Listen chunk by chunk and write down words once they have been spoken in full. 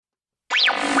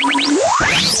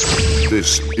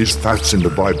This is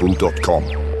that'sinthebible.com.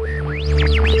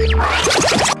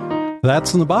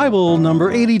 That's in the Bible, number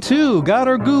 82, God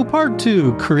or Goo Part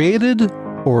 2, Created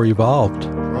or Evolved.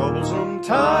 Troublesome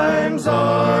times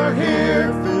are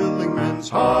here, filling men's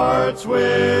hearts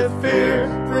with fear.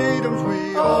 Freedoms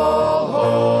we all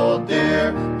hold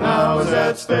dear, now is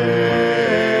at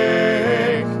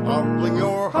stake. Humbling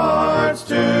your hearts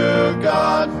to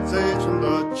God, saves from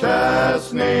the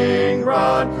chastening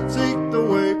rod. Seek the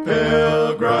way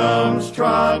pilgrims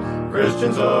trod,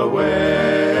 Christians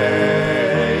away.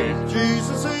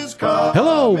 Jesus is coming.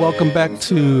 Hello, welcome back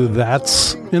to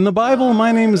That's in the Bible.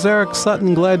 My name is Eric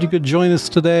Sutton. Glad you could join us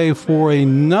today for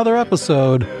another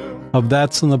episode of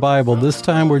That's in the Bible. This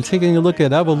time we're taking a look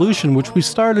at evolution, which we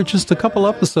started just a couple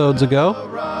episodes ago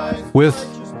with,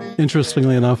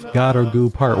 interestingly enough, God or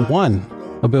Goo Part 1,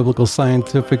 a biblical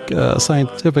scientific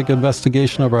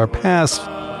investigation of our past.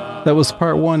 That was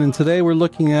Part 1, and today we're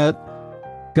looking at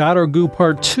God or Goo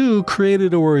Part 2,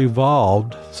 Created or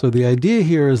Evolved. So the idea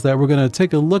here is that we're going to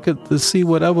take a look at to see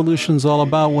what evolution's all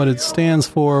about, what it stands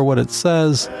for, what it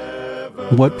says,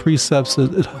 what precepts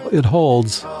it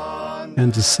holds,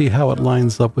 and to see how it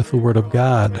lines up with the Word of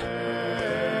God.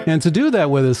 And to do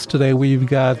that with us today, we've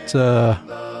got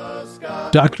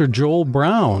Dr. Joel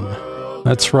Brown.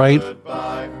 That's right.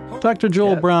 Dr.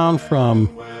 Joel Brown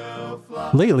from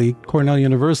lately Cornell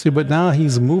University, but now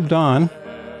he's moved on.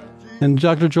 And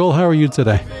Dr. Joel, how are you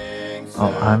today?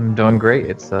 Oh, I'm doing great.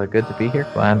 It's good to be here.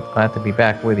 Glad to be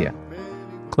back with you.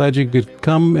 Glad you could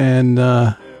come and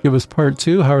give us part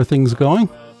 2. How are things going?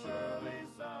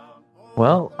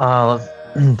 Well,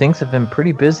 things have been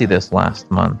pretty busy this last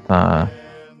month on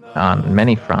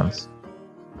many fronts.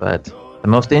 But the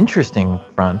most interesting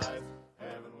front,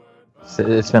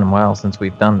 it's been a while since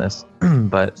we've done this,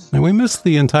 but... And we missed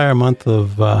the entire month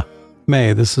of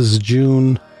May. This is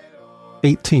June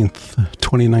 18th,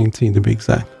 2019 to be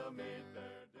exact.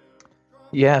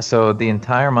 Yeah, so the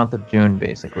entire month of June,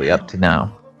 basically, up to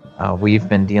now, we've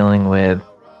been dealing with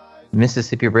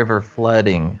Mississippi River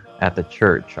flooding at the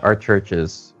church. Our church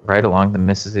is right along the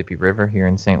Mississippi River here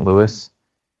in St. Louis.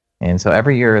 And so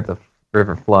every year the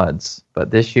river floods,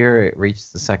 but this year it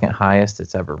reached the second highest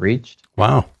it's ever reached.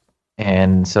 Wow.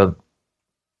 And so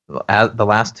the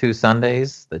last 2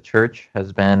 Sundays, the church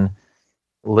has been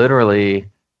literally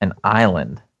an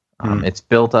island. It's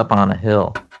built up on a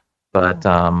hill, but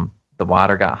the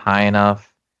water got high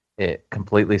enough. It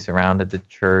completely surrounded the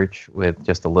church with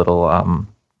just a little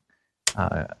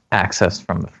access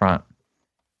from the front.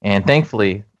 And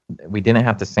thankfully, we didn't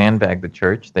have to sandbag the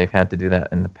church. They've had to do that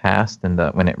in the past and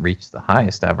when it reached the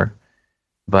highest ever.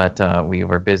 But we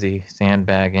were busy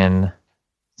sandbagging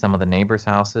some of the neighbors'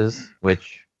 houses,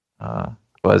 which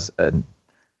was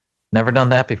never done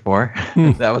that before.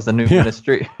 That was a new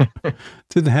ministry.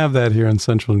 Didn't have that here in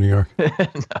central New York.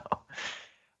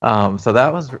 No. So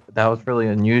that was really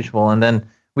unusual. And then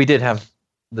we did have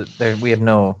we have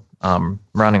no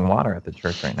running water at the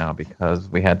church right now because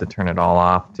we had to turn it all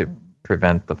off to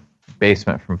prevent the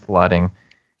basement from flooding,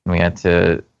 and we had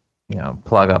to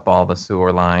plug up all the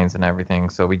sewer lines and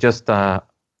everything. So we just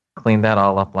cleaned that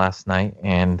all up last night,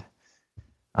 and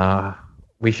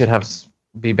we should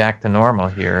be back to normal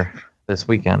here this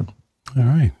weekend. All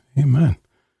right. Amen.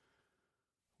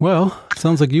 Well,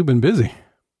 sounds like you've been busy.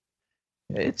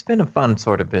 It's been a fun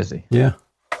sort of busy. Yeah.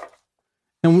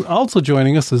 And also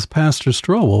joining us is Pastor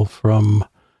Strobel from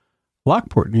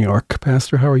Lockport, New York.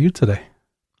 Pastor, how are you today?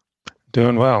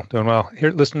 Doing well.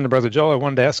 Here, listening to Brother Joel, I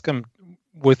wanted to ask him,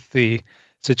 with the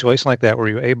situation like that, were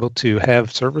you able to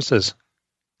have services?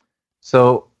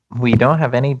 So we don't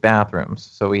have any bathrooms.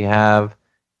 So we have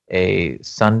a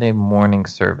Sunday morning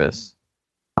service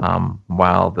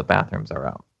while the bathrooms are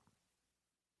out.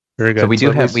 Very good. So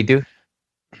we do.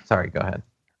 Sorry, go ahead.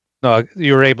 No,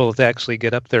 you were able to actually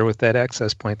get up there with that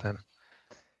access point then.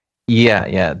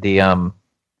 Yeah.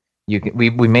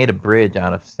 We made a bridge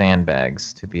out of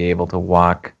sandbags to be able to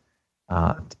walk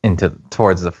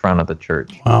towards the front of the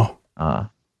church. Wow.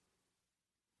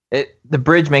 The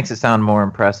bridge makes it sound more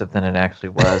impressive than it actually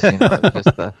was.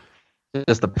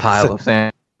 Just a pile of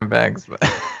sandbags.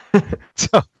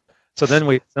 So then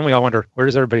we all wonder, where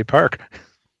does everybody park?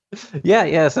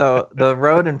 Yeah. So the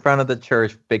road in front of the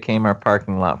church became our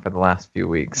parking lot for the last few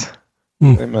weeks.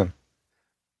 Amen.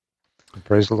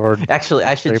 Praise the Lord. Actually,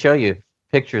 I should show you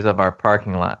pictures of our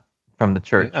parking lot from the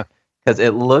church because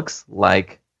it looks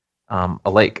like a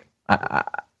lake.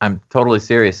 I'm totally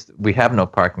serious. We have no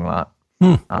parking lot,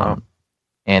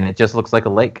 and it just looks like a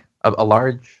lake, a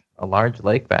large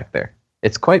lake back there.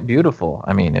 It's quite beautiful.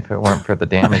 I mean, if it weren't for the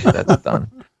damage that's done.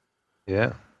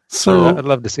 Yeah. So I'd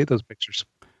love to see those pictures.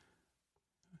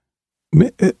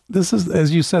 This is,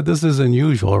 as you said, this is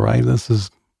unusual, right? This is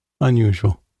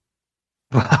unusual.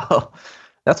 Well,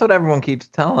 that's what everyone keeps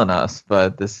telling us,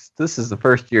 but this is the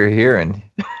first year here, and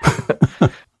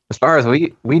as far as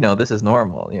we know, this is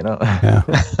normal, you know. Yeah.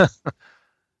 It's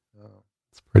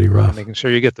pretty rough. Making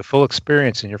sure you get the full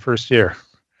experience in your first year.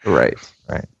 Right.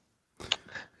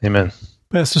 Amen.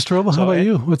 Pastor Strobel, how about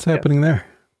you? What's happening there?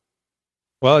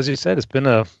 Well, as you said, it's been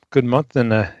a good month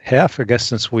and a half, I guess,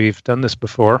 since we've done this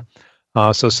before.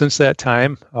 So since that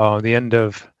time, the end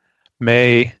of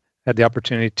May, had the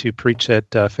opportunity to preach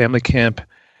at family camp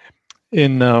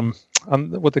in on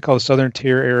what they call the southern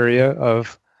tier area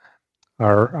of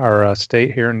our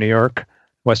state here in New York,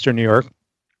 Western New York.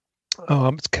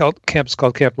 It's called Camp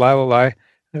Lalolai.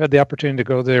 I've had the opportunity to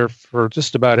go there for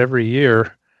just about every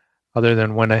year, other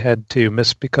than when I had to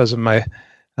miss because of my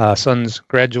son's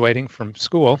graduating from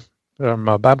school, from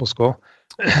Bible school,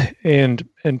 and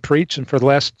preach. And for the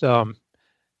last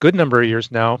good number of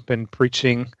years now, been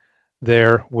preaching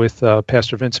there with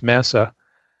Pastor Vince Massa.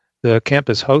 The camp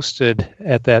is hosted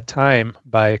at that time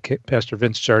by Pastor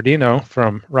Vince Giardino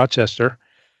from Rochester.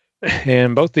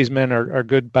 And both these men are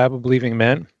good Bible-believing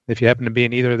men. If you happen to be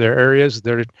in either of their areas,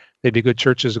 they'd be good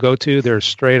churches to go to. They're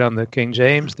straight on the King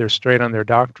James. They're straight on their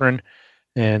doctrine.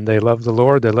 And they love the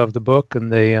Lord. They love the book.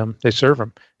 And they serve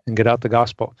Him and get out the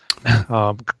gospel.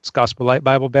 It's Gospel Light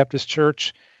Bible Baptist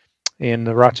Church in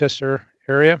the Rochester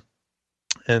area.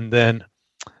 And then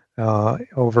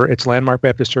it's Landmark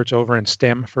Baptist Church over in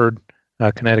Stamford,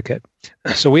 Connecticut.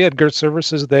 So we had good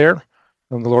services there,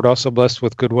 and the Lord also blessed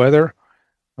with good weather.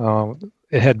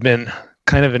 It had been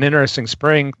kind of an interesting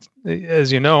spring,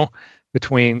 as you know,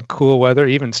 between cool weather,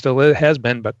 even still it has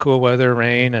been, but cool weather,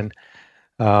 rain, and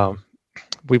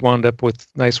we wound up with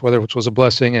nice weather, which was a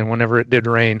blessing. And whenever it did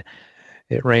rain,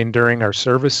 it rained during our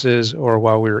services or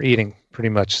while we were eating, pretty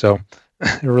much. So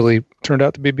it really turned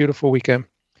out to be a beautiful weekend.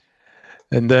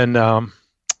 And then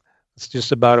it's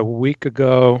just about a week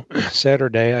ago,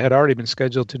 Saturday, I had already been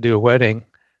scheduled to do a wedding,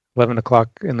 11 o'clock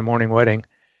in the morning wedding.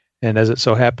 And as it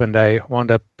so happened, I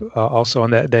wound up also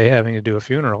on that day having to do a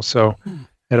funeral. So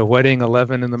at a wedding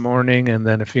 11 in the morning and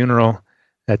then a funeral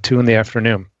at 2 in the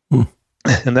afternoon.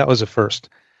 And that was a first.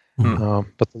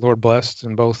 But the Lord blessed,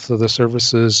 and both of the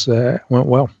services went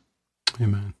well.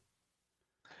 Amen.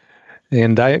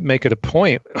 And I make it a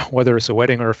point, whether it's a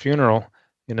wedding or a funeral,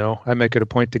 I make it a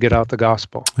point to get out the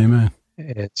gospel. Amen.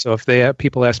 And so if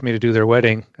people ask me to do their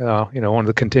wedding, one of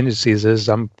the contingencies is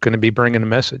I'm going to be bringing a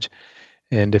message.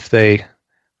 And if they,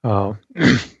 so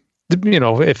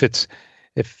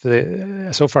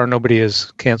far nobody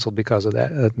is canceled because of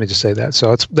that. Let me just say that.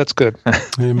 So that's good.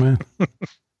 Amen.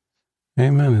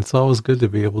 Amen. It's always good to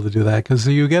be able to do that, because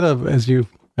you get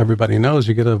everybody knows,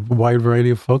 you get a wide variety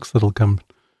of folks that'll come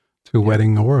to a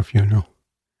wedding or a funeral.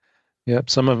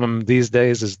 Yep. Some of them these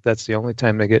days that's the only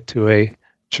time they get to a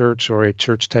church or a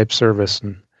church type service.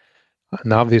 And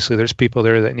obviously there's people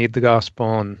there that need the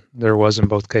gospel, and there was in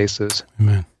both cases.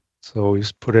 Amen. So we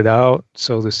just put it out,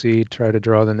 sow the seed, try to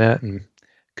draw the net, and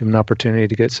give them an opportunity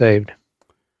to get saved.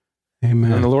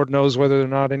 Amen. And the Lord knows whether or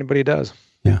not anybody does.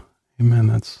 Yeah. Amen.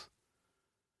 That's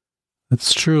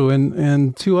true.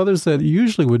 And two others that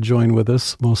usually would join with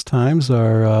us most times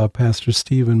are Pastor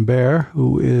Stephen Bear,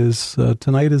 who is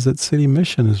tonight is at City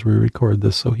Mission as we record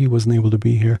this, so he wasn't able to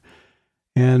be here.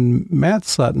 And Matt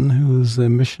Sutton, who's a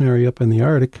missionary up in the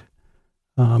Arctic.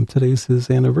 Today's his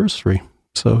anniversary,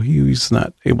 so he's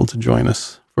not able to join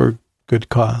us for good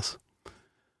cause.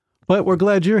 But we're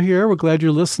glad you're here. We're glad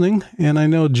you're listening. And I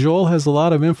know Joel has a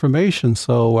lot of information,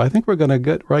 so I think we're going to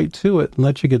get right to it and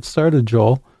let you get started,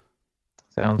 Joel.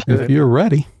 Sounds good. If you're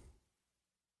ready.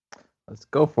 Let's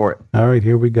go for it. All right,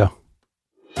 here we go.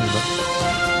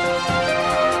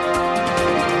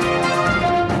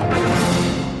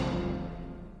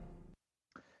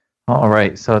 All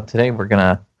right, so today we're going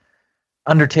to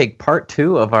undertake part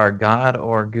 2 of our God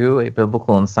or Goo, a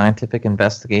biblical and scientific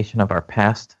investigation of our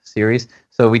past series.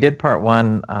 So we did part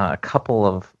 1 a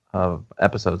couple of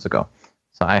episodes ago.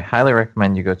 So I highly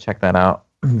recommend you go check that out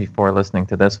before listening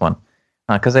to this one,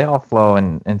 because they all flow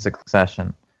in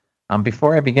succession.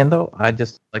 Before I begin, though, I'd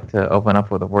just like to open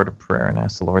up with a word of prayer and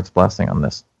ask the Lord's blessing on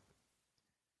this.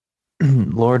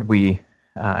 Lord,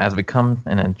 as we come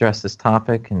and address this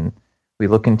topic and we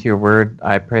look into your word,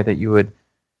 I pray that you would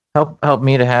help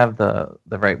me to have the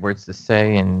right words to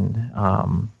say, and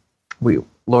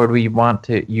Lord, we want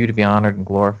you to be honored and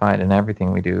glorified in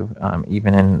everything we do,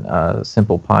 even in a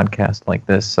simple podcast like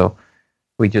this. So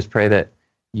we just pray that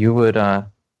you would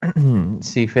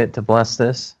see fit to bless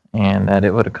this, and that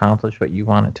it would accomplish what you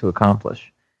want it to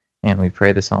accomplish. And we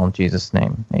pray this all in Jesus'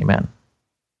 name. Amen.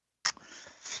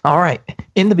 All right.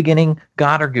 In the beginning,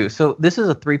 God or Goo. So this is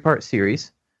a 3-part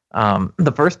series.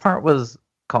 The first part was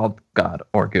called God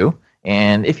or Goo.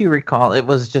 And if you recall, it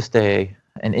was just an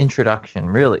introduction,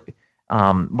 really,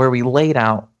 where we laid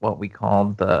out what we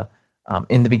called the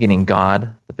in the beginning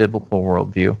God, the biblical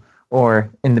worldview,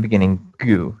 or in the beginning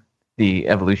Goo, the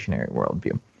evolutionary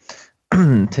worldview.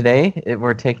 Today,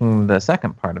 we're taking the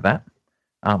second part of that,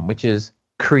 which is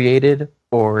created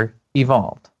or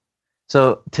evolved.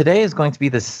 So today is going to be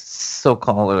the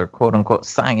so-called or quote-unquote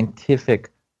scientific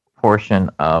portion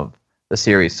of the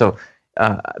series. So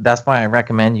that's why I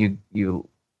recommend you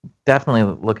definitely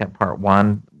look at part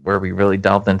 1, where we really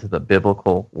delved into the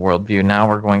biblical worldview. Now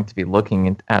we're going to be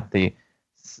looking at the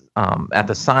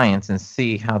science and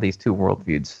see how these two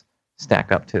worldviews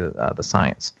stack up to the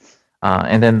science.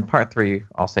 And then part 3,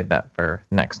 I'll save that for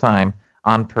next time,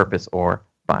 on purpose or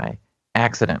by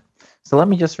accident. So let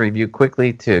me just review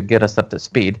quickly to get us up to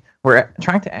speed. We're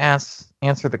trying to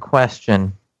answer the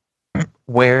question,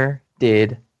 where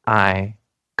did I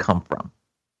come from?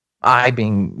 I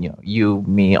being, you,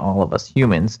 me, all of us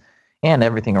humans, and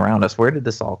everything around us. Where did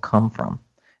this all come from?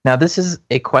 Now, this is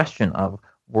a question of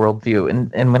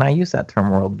worldview. And when I use that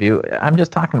term worldview, I'm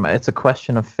just talking about it's a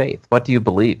question of faith. What do you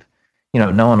believe?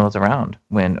 No one was around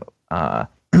when, let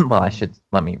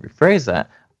me rephrase that.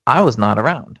 I was not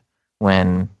around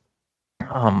when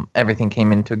everything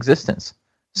came into existence.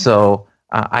 So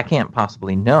I can't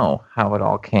possibly know how it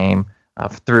all came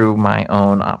through my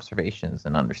own observations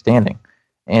and understanding.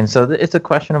 And so it's a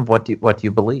question of what do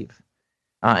you believe?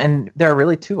 And there are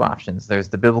really 2 options. There's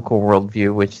the biblical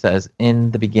worldview, which says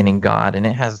in the beginning God, and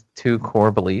it has 2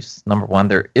 core beliefs. Number 1,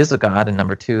 there is a God, and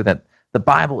number 2, that the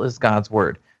Bible is God's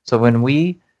word. So when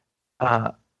we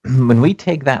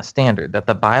take that standard, that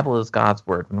the Bible is God's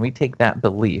word, when we take that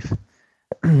belief,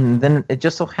 then it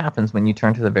just so happens when you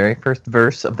turn to the very first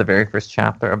verse of the very first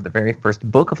chapter of the very first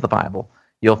book of the Bible,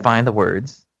 you'll find the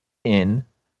words, in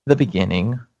the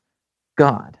beginning,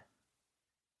 God.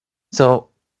 So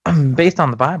based on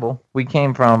the Bible, we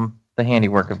came from the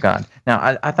handiwork of God.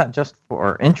 Now, I thought just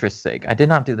for interest's sake, I did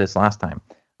not do this last time,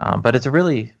 but it's a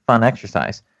really fun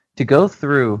exercise to go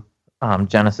through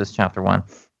Genesis chapter 1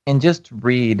 and just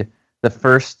read the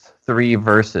first 3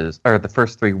 verses, or the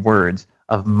first 3 words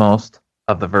of most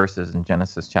of the verses in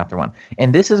Genesis chapter 1.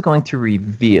 And this is going to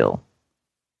reveal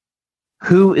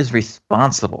who is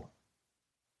responsible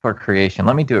for creation.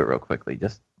 Let me do it real quickly.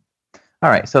 All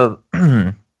right, so,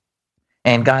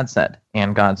 and God said,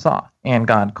 and God saw, and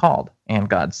God called, and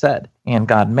God said, and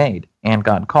God made, and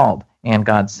God called, and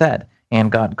God said,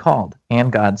 and God called,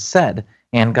 and God said,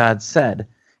 and God said,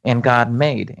 and God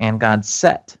made, and God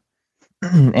set,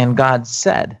 and God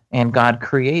said, and God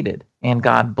created, and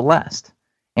God blessed,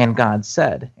 and God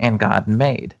said, and God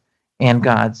made, and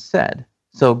God said.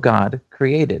 So God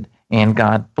created, and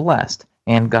God blessed,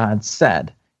 and God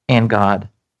said, and God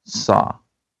saw.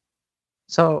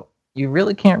 So you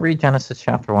really can't read Genesis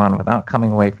chapter 1 without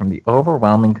coming away from the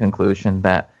overwhelming conclusion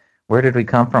that where did we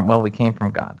come from? Well, we came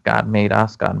from God. God made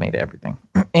us. God made everything.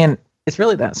 And it's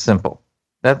really that simple.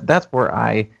 That's where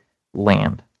I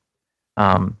land.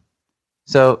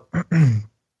 So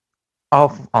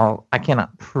I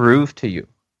cannot prove to you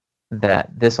that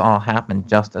this all happened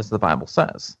just as the Bible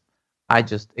says. I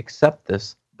just accept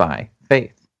this by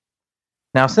faith.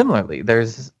 Now, similarly,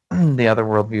 there's the other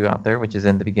worldview out there, which is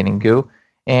in the beginning Goo,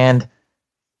 and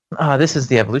this is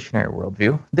the evolutionary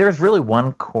worldview. There's really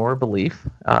one core belief.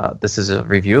 This is a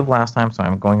review of last time, so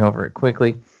I'm going over it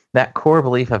quickly. That core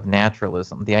belief of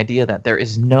naturalism, the idea that there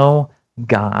is no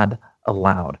God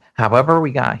allowed. However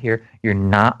we got here, you're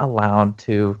not allowed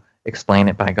to explain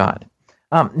it by God.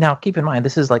 Now, keep in mind,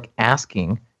 this is like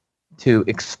asking to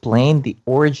explain the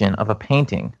origin of a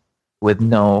painting with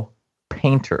no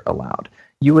painter allowed.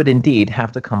 You would indeed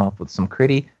have to come up with some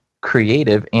pretty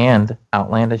creative and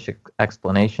outlandish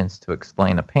explanations to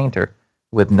explain a painter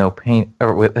with no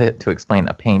to explain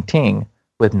a painting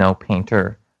with no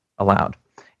painter allowed.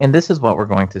 And this is what we're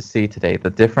going to see today, the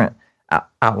different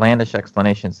outlandish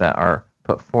explanations that are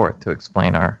put forth to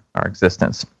explain our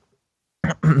existence.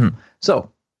 So,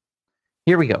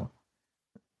 here we go.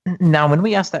 Now, when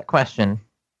we ask that question,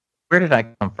 where did I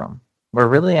come from? We're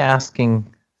really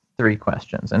asking 3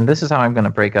 questions. And this is how I'm going to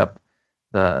break up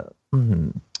the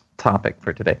topic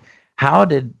for today. How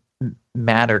did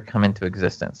matter come into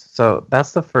existence? So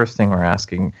that's the first thing we're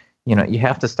asking. You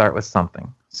have to start with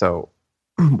something. So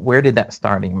where did that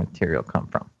starting material come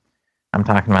from? I'm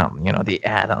talking about, the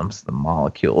atoms, the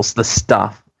molecules, the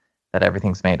stuff that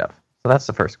everything's made of. So that's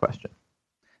the first question.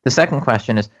 The second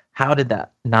question is, how did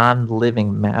that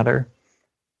non-living matter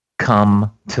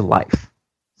come to life?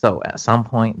 So at some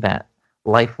point, that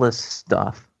lifeless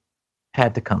stuff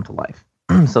had to come to life.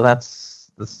 So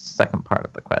that's the second part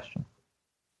of the question.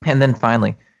 And then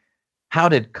finally, how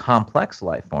did complex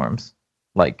life forms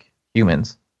like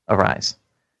humans arise?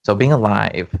 So being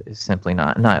alive is simply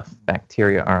not if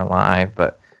bacteria are alive,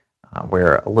 but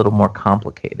we're a little more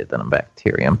complicated than a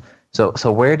bacterium.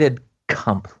 So where did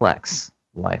complex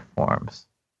life forms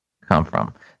come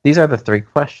from? These are the three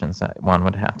questions that one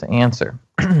would have to answer.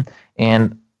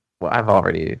 And well, I've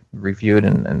already reviewed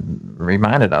and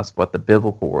reminded us what the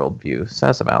biblical worldview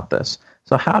says about this.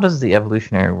 So how does the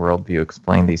evolutionary worldview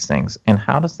explain these things, and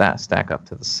how does that stack up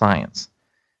to the science?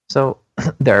 So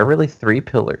there are really three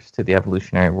pillars to the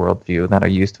evolutionary worldview that are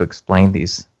used to explain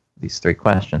these three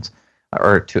questions,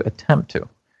 or to attempt to.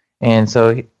 And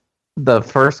so the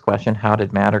first question, how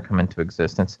did matter come into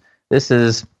existence? This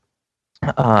is,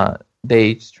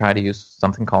 they try to use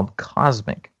something called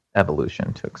cosmic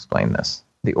evolution to explain this,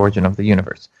 the origin of the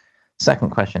universe. Second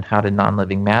question, how did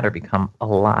non-living matter become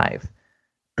alive?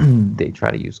 They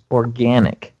try to use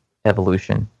organic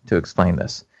evolution to explain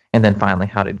this. And then finally,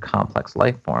 how did complex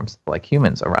life forms like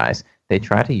humans arise? They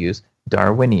try to use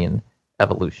Darwinian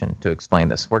evolution to explain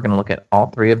this. We're going to look at all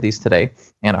three of these today,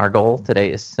 and our goal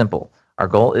today is simple. Our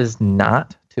goal is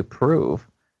not to prove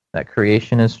that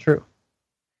creation is true.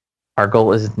 Our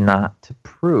goal is not to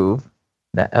prove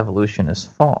that evolution is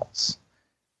false.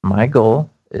 My goal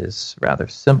is rather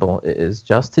simple. It is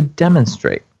just to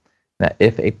demonstrate that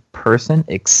if a person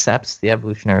accepts the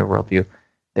evolutionary worldview,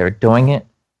 they're doing it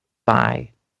by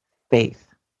faith,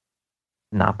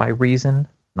 not by reason,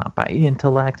 not by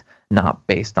intellect, not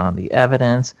based on the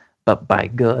evidence, but by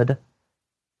good,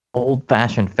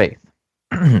 old-fashioned faith.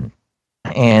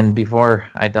 And before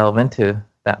I delve into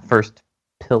that first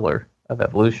pillar of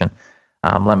evolution,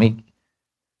 let me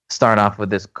start off with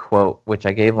this quote, which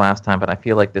I gave last time, but I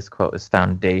feel like this quote is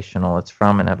foundational. It's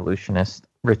from an evolutionist,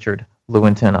 Richard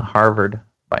Lewontin, a Harvard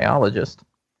biologist,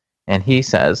 and he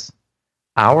says,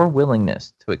 "Our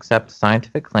willingness to accept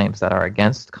scientific claims that are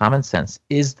against common sense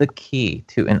is the key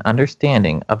to an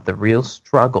understanding of the real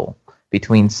struggle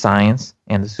between science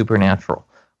and the supernatural.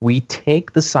 We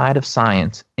take the side of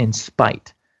science in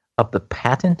spite of the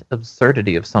patent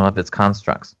absurdity of some of its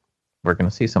constructs." We're going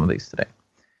to see some of these today.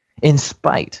 "In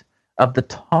spite of the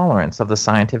tolerance of the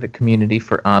scientific community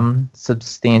for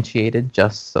unsubstantiated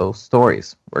just-so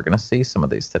stories." We're going to see some of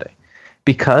these today.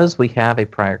 "Because we have a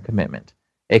prior commitment,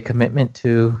 a commitment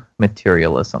to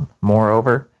materialism.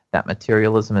 Moreover, that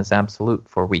materialism is absolute,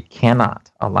 for we cannot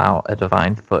allow a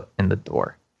divine foot in the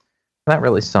door." That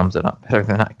really sums it up better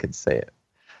than I could say it.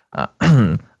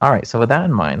 All right, so with that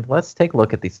in mind, let's take a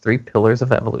look at these three pillars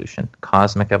of evolution: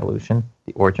 cosmic evolution,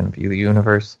 the origin of the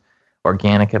universe;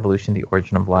 organic evolution, the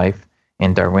origin of life;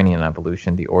 and Darwinian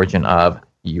evolution, the origin of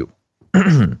you.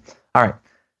 All right,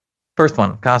 first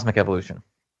one, cosmic evolution.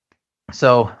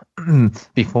 So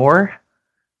before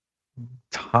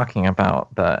talking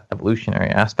about the evolutionary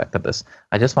aspect of this,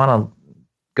 I just want to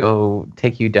go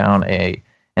take you down an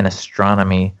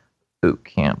astronomy boot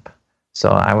camp.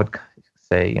 So I would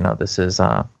say, this is,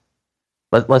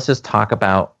 let's just talk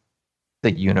about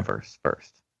the universe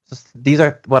first. These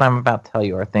are, what I'm about to tell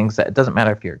you, are things that, it doesn't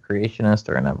matter if you're a creationist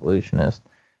or an evolutionist.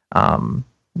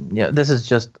 This is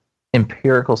just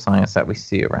empirical science that we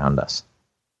see around us.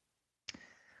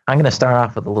 I'm going to start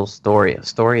off with a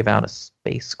story about a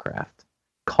spacecraft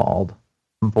called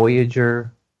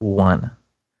Voyager 1.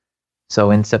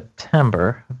 So in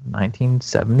September of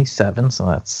 1977, so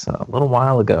that's a little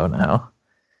while ago now,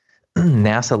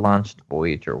 NASA launched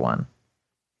Voyager 1.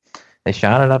 They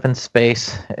shot it up in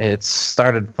space. It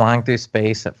started flying through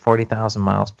space at 40,000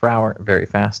 miles per hour, very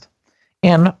fast.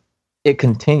 And it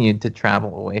continued to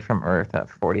travel away from Earth at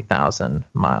 40,000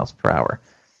 miles per hour.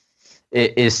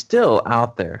 It is still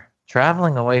out there,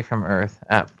 traveling away from Earth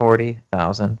at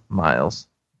 40,000 miles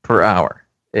per hour.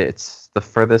 It's the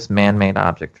furthest man-made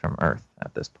object from Earth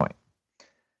at this point.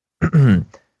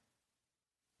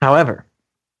 However,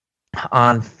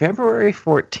 on February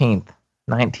 14th,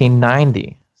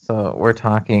 1990, so we're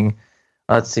talking,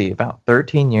 about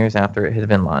 13 years after it had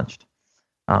been launched.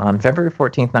 On February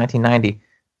 14th, 1990,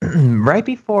 right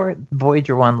before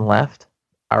Voyager 1 left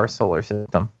our solar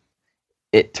system,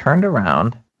 it turned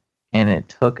around and it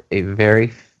took a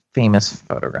very famous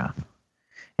photograph.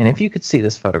 And if you could see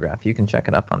this photograph, you can check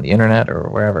it up on the internet or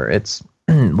wherever. It's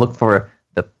look for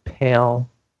the pale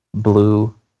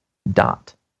blue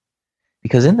dot.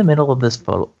 Because in the middle of this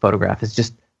photograph is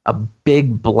just a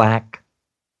big black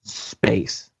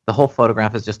space. The whole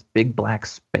photograph is just big black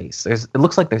space. It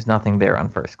looks like there's nothing there on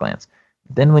first glance.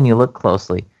 Then when you look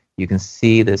closely, you can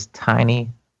see this tiny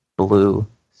blue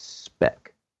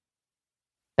speck.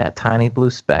 That tiny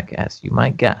blue speck, as you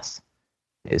might guess,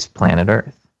 is planet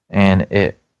Earth. And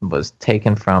it was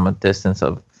taken from a distance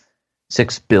of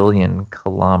 6 billion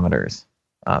kilometers.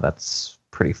 That's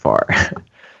pretty far.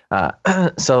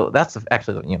 So that's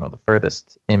actually, the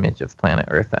furthest image of planet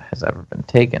Earth that has ever been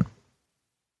taken.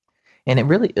 And it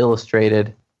really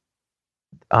illustrated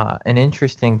an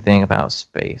interesting thing about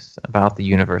space, about the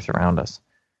universe around us.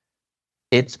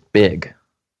 It's big.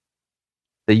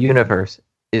 The universe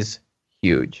is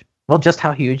huge. Well, just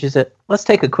how huge is it? Let's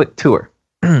take a quick tour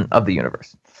of the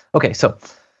universe. Okay, so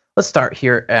let's start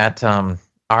here at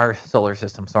our solar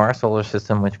system. So our solar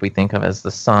system, which we think of as the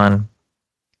sun,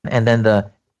 and then the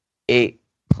 8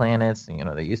 planets.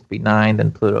 There used to be 9,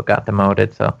 then Pluto got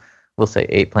demoted, so we'll say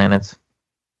 8 planets.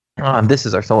 This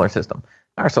is our solar system.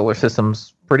 Our solar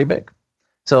system's pretty big.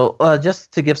 So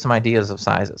just to give some ideas of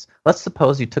sizes, let's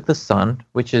suppose you took the sun,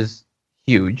 which is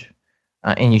huge,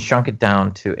 and you shrunk it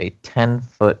down to a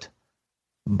 10-foot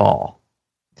ball,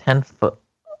 10-foot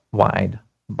wide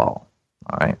ball.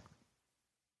 All right.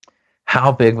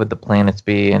 How big would the planets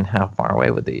be, and how far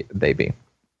away would they be?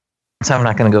 So I'm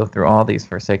not going to go through all these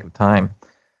for sake of time.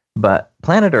 But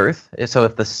planet Earth, so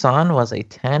if the sun was a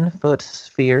 10-foot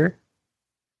sphere,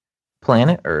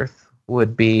 planet Earth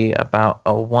would be about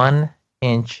a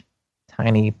 1-inch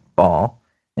tiny ball,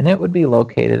 and it would be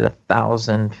located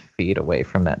 1,000 feet away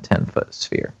from that 10-foot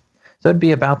sphere. So it'd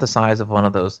be about the size of one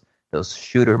of those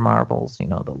shooter marbles,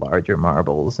 the larger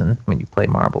marbles, and when you play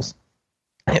marbles.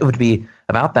 It would be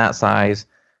about that size,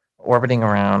 orbiting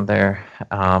around there,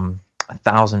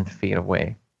 1,000 feet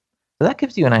away. So that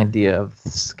gives you an idea of the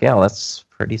scale. That's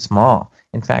pretty small.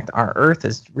 In fact, our Earth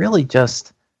is really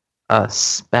just a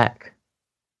speck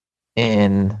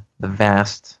in the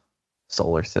vast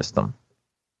solar system.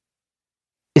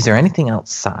 Is there anything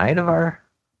outside of our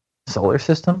solar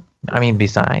system? I mean,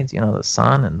 besides, the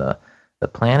sun and the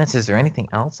planets, is there anything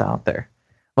else out there?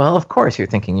 Well, of course, you're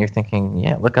thinking,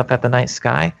 yeah, look up at the night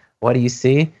sky. What do you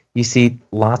see? You see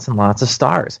lots and lots of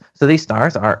stars. So these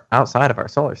stars are outside of our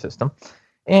solar system.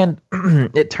 And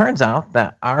it turns out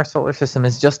that our solar system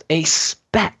is just a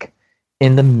speck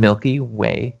in the Milky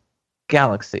Way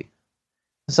galaxy.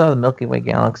 So the Milky Way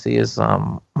galaxy is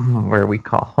where we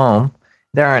call home.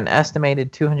 There are an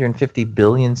estimated 250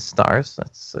 billion stars.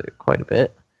 That's quite a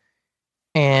bit.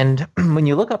 And when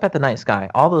you look up at the night sky,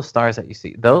 all those stars that you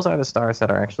see, those are the stars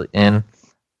that are actually in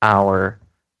our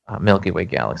Milky Way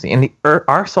galaxy. And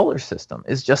our solar system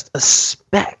is just a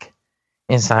speck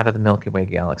inside of the Milky Way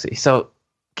galaxy. So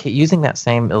using that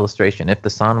same illustration, if the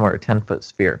sun were a 10-foot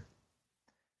sphere,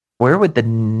 where would the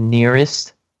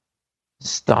nearest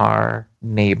star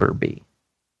neighbor be?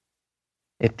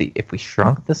 If we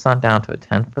shrunk the sun down to a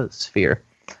 10-foot sphere,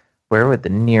 where would the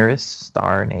nearest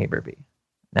star neighbor be?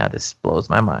 Now, this blows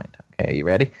my mind. Okay, you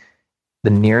ready? The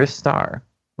nearest star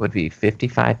would be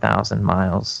 55,000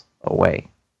 miles away.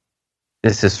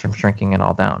 This is from shrinking it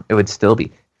all down. It would still be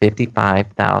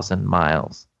 55,000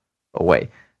 miles away.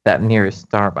 That nearest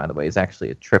star, by the way, is actually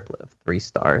a triplet of 3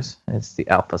 stars. It's the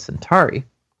Alpha Centauri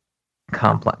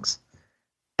complex.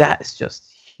 That is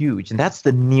just huge, and that's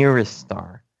the nearest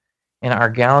star. And our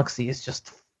galaxy is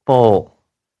just full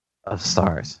of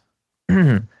stars.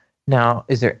 Now,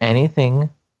 is there anything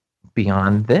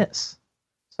beyond this?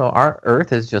 So our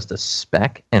Earth is just a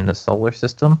speck in the solar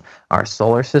system. Our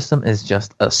solar system is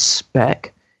just a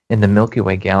speck in the Milky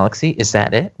Way galaxy. Is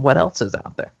that it? What else is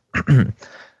out there?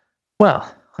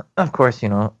 Well, of course,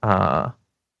 NASA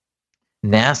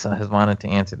has wanted to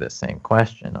answer this same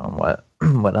question on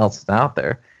what else is out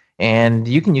there. And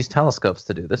you can use telescopes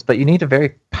to do this, but you need a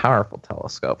very powerful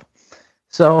telescope.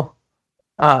 So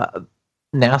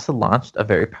NASA launched a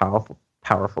very powerful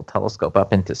telescope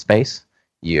up into space.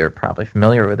 You're probably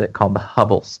familiar with it, called the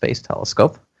Hubble Space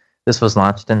Telescope. This was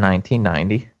launched in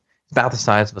 1990. It's about the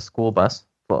size of a school bus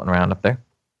floating around up there.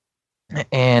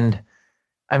 And,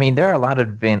 I mean, there are a lot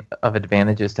of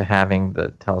advantages to having the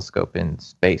telescope in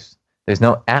space. There's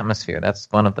no atmosphere.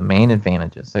 That's one of the main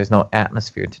advantages. There's no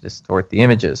atmosphere to distort the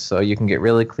images, so you can get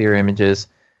really clear images.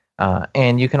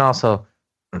 And you can also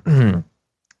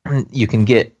you can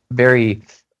get very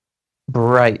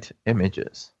bright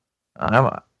images.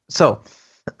 So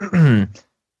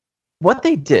what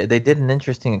they did an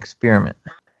interesting experiment.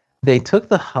 They took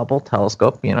the Hubble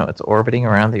telescope, it's orbiting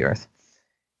around the Earth,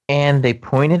 and they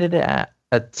pointed it at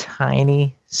a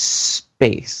tiny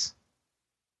space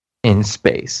in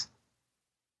space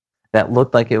that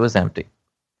looked like it was empty.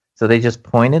 So they just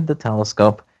pointed the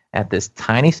telescope at this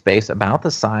tiny space about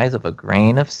the size of a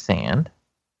grain of sand,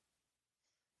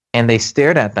 and they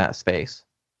stared at that space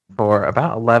for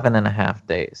about 11 and a half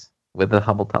days with the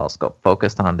Hubble telescope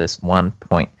focused on this one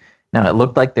point. Now, it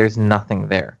looked like there's nothing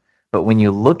there. But when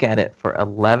you look at it for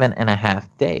 11 and a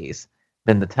half days,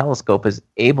 then the telescope is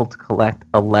able to collect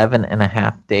 11 and a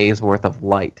half days worth of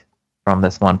light from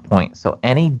this one point. So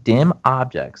any dim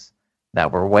objects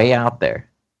that were way out there,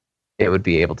 it would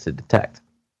be able to detect.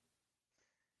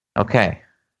 Okay.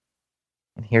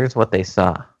 And here's what they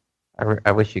saw.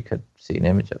 I wish you could see an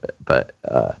image of it, but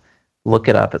look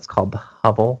it up. It's called the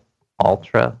Hubble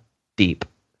Ultra Deep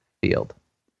Field.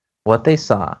 What they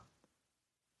saw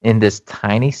in this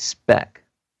tiny speck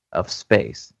of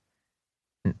space,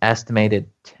 an estimated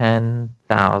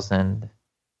 10,000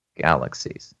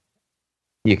 galaxies.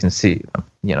 You can see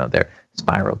them. They're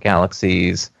spiral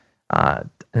galaxies, an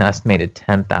estimated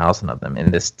 10,000 of them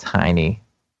in this tiny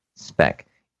speck.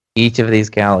 Each of these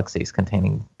galaxies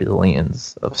containing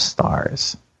billions of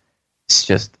stars. It's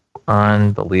just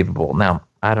unbelievable. Now,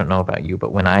 I don't know about you,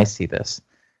 but when I see this,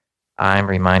 I'm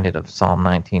reminded of Psalm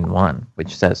 19:1,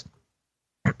 which says,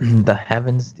 "The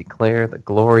heavens declare the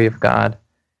glory of God,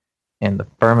 and the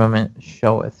firmament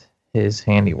showeth his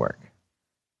handiwork."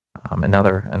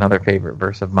 Another favorite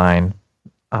verse of mine,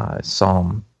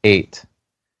 Psalm 8.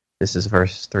 This is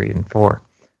verse 3 and 4.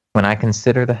 "When I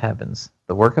consider the heavens,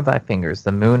 the work of thy fingers,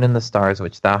 the moon and the stars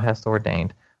which thou hast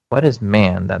ordained, what is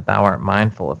man that thou art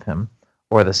mindful of him,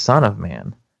 or the son of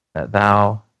man that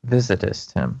thou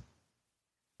visitest him?"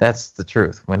 That's the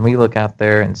truth. When we look out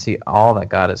there and see all that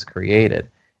God has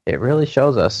created, it really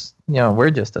shows us, we're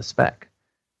just a speck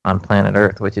on planet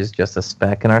Earth, which is just a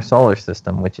speck in our solar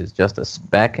system, which is just a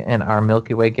speck in our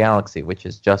Milky Way galaxy, which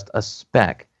is just a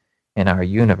speck in our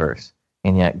universe.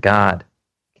 And yet God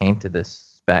came to this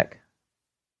speck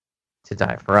to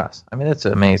die for us. I mean, it's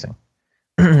amazing.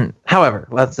 However,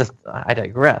 I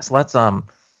digress.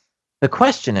 The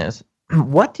question is,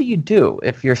 what do you do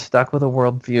if you're stuck with a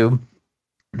worldview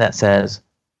that says,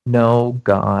 no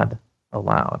God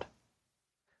allowed?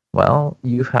 Well,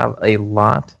 you have a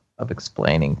lot of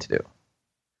explaining to do.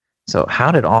 So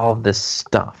how did all of this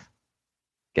stuff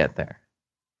get there?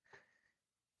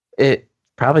 It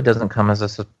probably doesn't come as a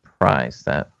surprise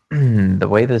that the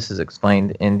way this is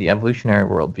explained in the evolutionary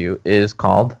worldview is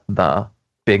called the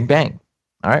Big Bang.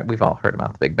 All right, we've all heard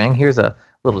about the Big Bang. Here's a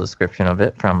little description of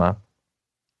it from an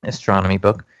astronomy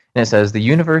book. And it says, the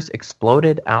universe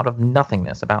exploded out of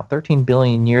nothingness about 13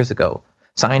 billion years ago.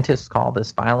 Scientists call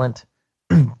this violent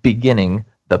beginning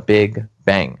the Big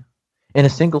Bang. In a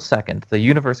single second, the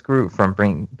universe grew from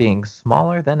being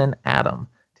smaller than an atom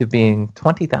to being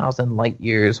 20,000 light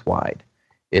years wide.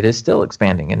 It is still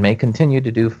expanding and may continue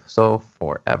to do so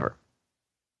forever.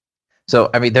 So,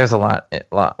 I mean, there's a lot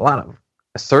of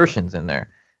assertions in there.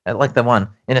 Like the one,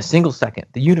 in a single second,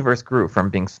 the universe grew from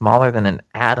being smaller than an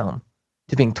atom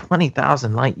to being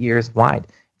 20,000 light years wide.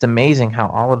 It's amazing how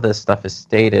all of this stuff is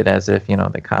stated as if,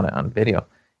 they caught it on video.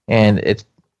 And it's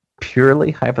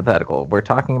purely hypothetical. We're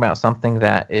talking about something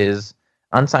that is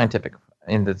unscientific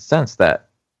in the sense that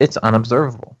it's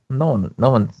unobservable. No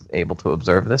one's able to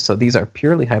observe this. So these are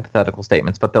purely hypothetical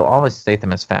statements, but they'll always state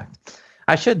them as fact.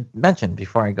 I should mention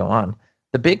before I go on,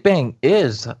 the Big Bang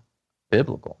is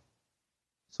biblical,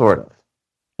 sort of.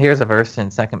 Here's a verse in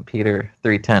 2 Peter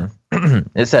 3:10.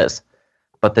 It says,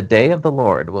 "But the day of the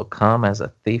Lord will come as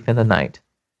a thief in the night,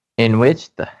 in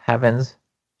which the heavens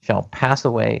shall pass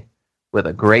away with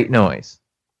a great noise."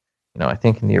 I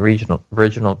think in the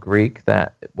original Greek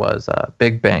that it was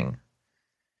Big Bang.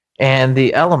 "And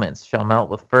the elements shall melt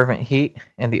with fervent heat,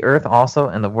 and the earth also,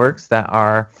 and the works that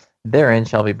are therein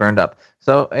shall be burned up."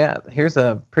 So, yeah, here's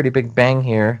a pretty big bang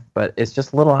here, but it's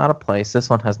just a little out of place. This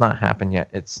one has not happened yet.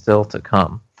 It's still to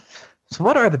come. So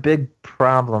what are the big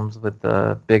problems with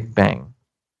the Big Bang?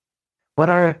 What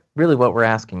we're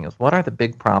asking is, what are the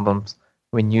big problems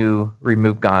when you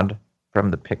remove God from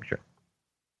the picture?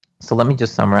 So let me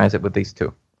just summarize it with these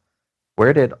two.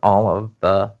 Where did all of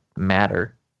the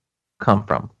matter come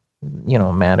from?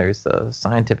 Matter is a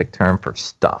scientific term for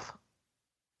stuff.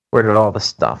 Where did all the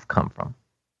stuff come from?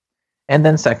 And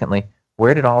then secondly,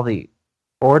 where did all the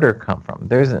order come from?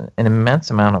 There's an immense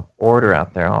amount of order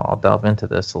out there. I'll delve into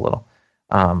this a little.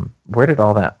 Where did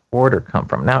all that order come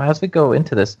from? Now, as we go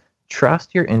into this,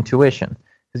 trust your intuition,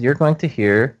 because you're going to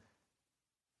hear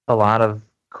a lot of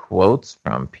quotes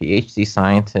from PhD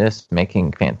scientists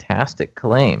making fantastic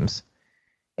claims.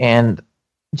 And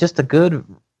just a good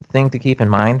thing to keep in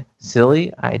mind,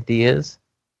 silly ideas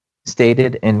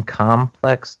stated in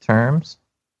complex terms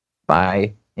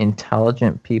by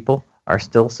intelligent people are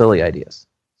still silly ideas.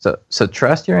 So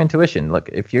trust your intuition. Look,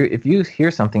 if you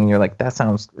hear something and you're like, that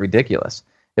sounds ridiculous,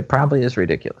 it probably is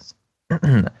ridiculous.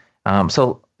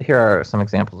 So here are some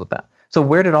examples of that. So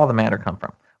where did all the matter come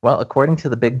from? Well, according to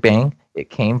the Big Bang,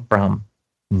 it came from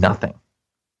nothing.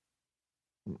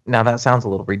 Now that sounds a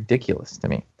little ridiculous to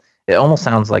me. It almost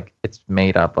sounds like it's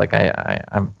made up, like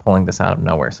I'm pulling this out of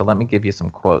nowhere. So let me give you some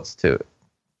quotes to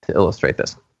illustrate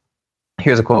this.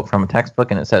 Here's a quote from a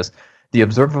textbook, and it says, "The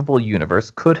observable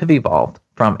universe could have evolved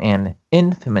from an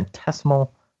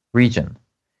infinitesimal region.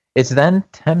 It's then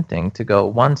tempting to go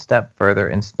one step further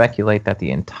and speculate that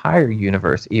the entire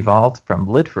universe evolved from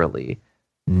literally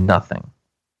nothing."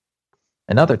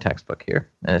 Another textbook here,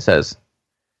 and it says,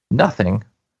 "Nothing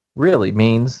really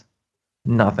means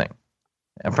nothing.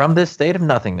 And from this state of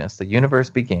nothingness, the universe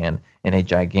began in a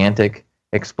gigantic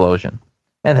explosion."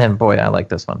 And then, boy, I like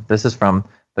this one. This is from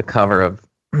the cover of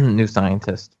New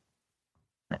Scientist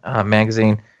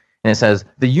magazine, and it says,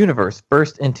 "The universe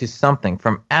burst into something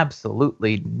from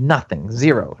absolutely nothing,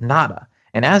 zero, nada.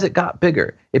 And as it got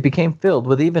bigger, it became filled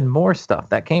with even more stuff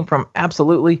that came from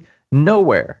absolutely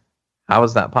nowhere. How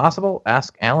is that possible?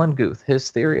 Ask Alan Guth. His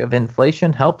theory of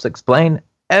inflation helps explain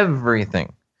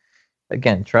everything."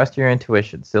 Again, trust your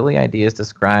intuition. Silly ideas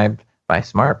described by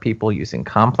smart people using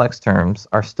complex terms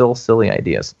are still silly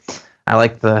ideas. I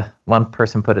like the one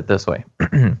person put it this way.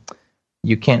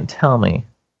 "You can't tell me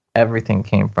everything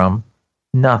came from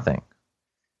nothing.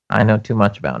 I know too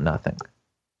much about nothing."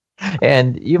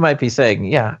 And you might be saying,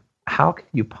 yeah, how could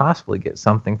you possibly get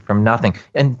something from nothing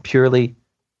and purely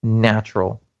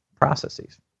natural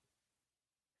processes?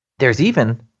 There's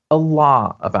even a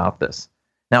law about this.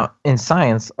 Now, in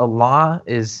science, a law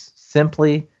is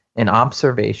simply an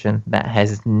observation that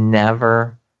has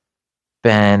never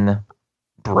been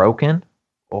broken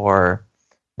or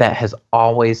that has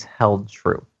always held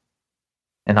true.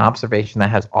 An observation that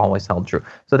has always held true.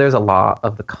 So there's a law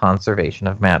of the conservation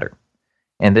of matter.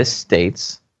 And this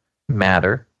states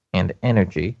matter and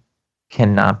energy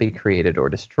cannot be created or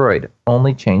destroyed,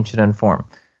 only changed in form.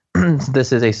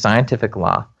 This is a scientific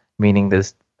law, meaning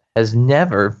this has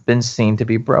never been seen to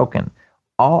be broken.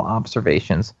 All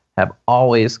observations have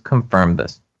always confirmed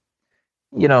this.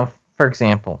 You know, for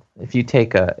example, if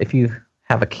you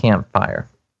have a campfire,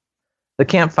 the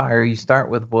campfire, you start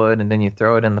with wood and then you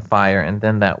throw it in the fire and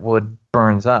then that wood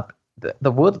burns up.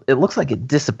 The wood, it looks like it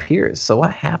disappears. So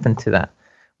what happened to that?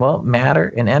 Well,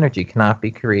 matter and energy cannot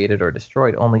be created or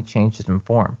destroyed, only changes in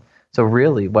form. So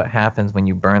really what happens when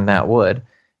you burn that wood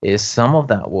is some of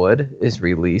that wood is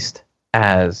released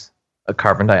as a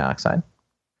carbon dioxide.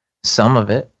 Some of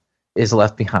it is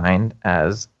left behind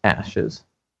as ashes.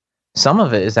 Some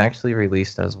of it is actually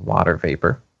released as water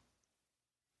vapor.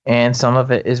 And some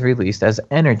of it is released as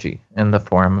energy in the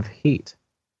form of heat.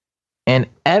 And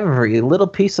every little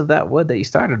piece of that wood that you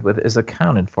started with is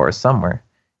accounted for somewhere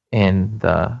in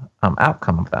the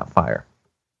outcome of that fire.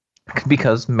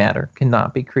 Because matter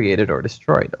cannot be created or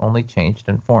destroyed, only changed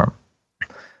in form.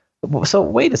 So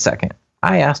wait a second.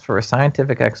 I asked for a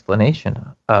scientific explanation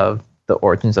of the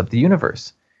origins of the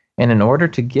universe. And in order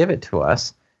to give it to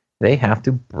us, they have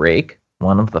to break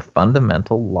one of the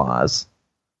fundamental laws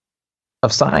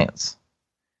of science.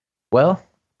 Well,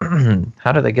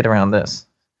 how do they get around this?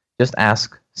 Just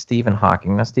ask Stephen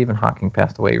Hawking. Now, Stephen Hawking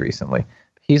passed away recently.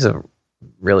 He's a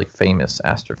really famous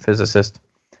astrophysicist,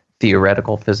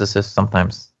 theoretical physicist.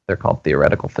 Sometimes they're called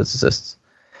theoretical physicists.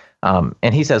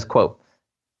 And he says, quote,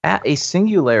 "At a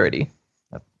singularity,"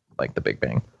 like the Big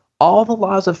Bang, "all the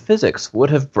laws of physics would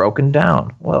have broken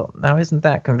down." Well, now isn't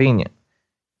that convenient?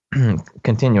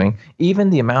 Continuing, "Even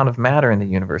the amount of matter in the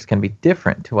universe can be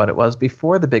different to what it was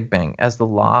before the Big Bang, as the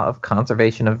law of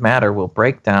conservation of matter will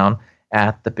break down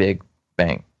at the Big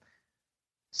Bang."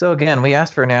 So again, we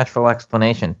asked for a natural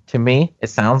explanation. To me, it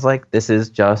sounds like this is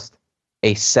just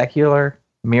a secular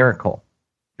miracle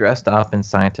dressed up in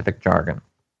scientific jargon.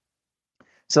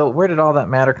 So where did all that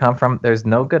matter come from? There's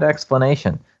no good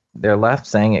explanation. They're left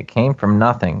saying it came from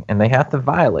nothing, and they have to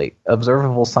violate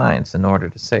observable science in order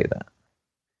to say that.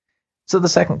 So the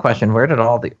second question, where did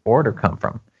all the order come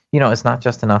from? You know, it's not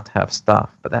just enough to have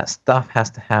stuff, but that stuff has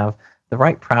to have the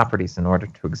right properties in order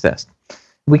to exist.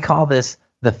 We call this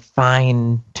the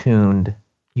fine-tuned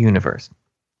universe.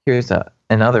 Here's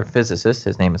another physicist.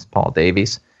 His name is Paul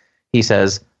Davies. He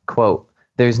says, quote,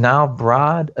 "There's now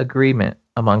broad agreement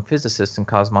among physicists and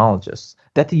cosmologists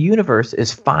that the universe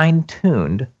is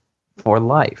fine-tuned for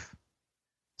life."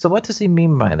 So what does he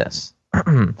mean by this?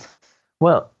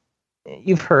 Well,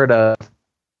 you've heard of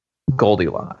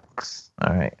Goldilocks.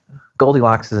 All right.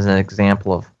 Goldilocks is an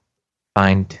example of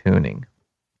fine-tuning.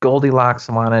 Goldilocks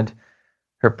wanted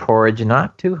her porridge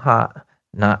not too hot,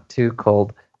 not too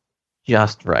cold,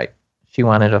 just right. She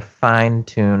wanted a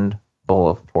fine-tuned bowl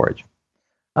of porridge.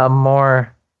 A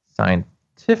more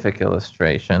scientific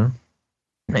illustration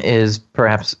is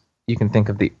perhaps you can think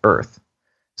of the Earth.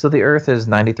 So the Earth is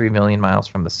 93 million miles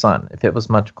from the sun. If it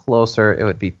was much closer, it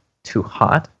would be too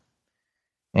hot,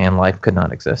 and life could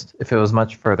not exist. If it was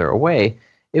much further away,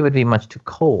 it would be much too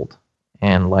cold,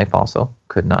 and life also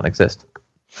could not exist.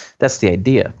 That's the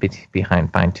idea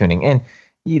behind fine-tuning. And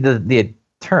the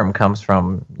term comes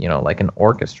from, like an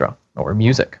orchestra or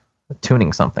music,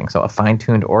 tuning something. So a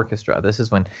fine-tuned orchestra, this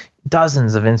is when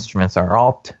dozens of instruments are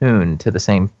all tuned to the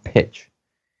same pitch.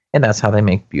 And that's how they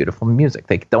make beautiful music.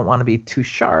 They don't want to be too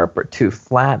sharp or too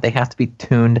flat. They have to be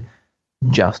tuned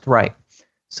just right.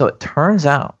 So it turns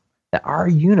out that our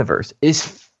universe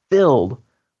is filled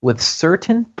with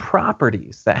certain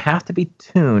properties that have to be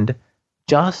tuned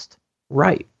just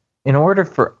right in order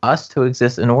for us to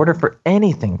exist, in order for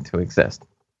anything to exist.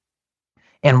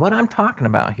 And what I'm talking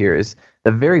about here is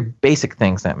the very basic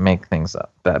things that make things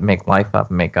up, that make life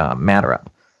up, make matter up.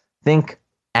 Think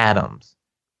atoms,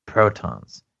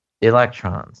 protons,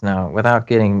 electrons. Now, without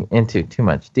getting into too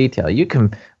much detail, you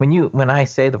can when I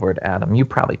say the word atom, you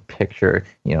probably picture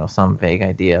some vague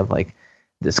idea of like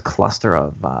this cluster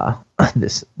of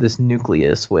this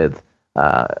nucleus with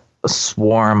a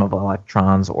swarm of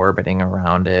electrons orbiting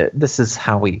around it. This is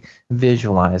how we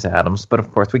visualize atoms, but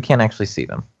of course we can't actually see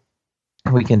them.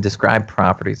 We can describe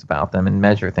properties about them and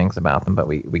measure things about them, but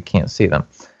we can't see them.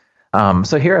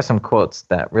 So here are some quotes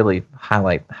that really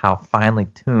highlight how finely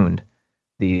tuned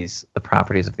the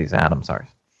properties of these atoms are.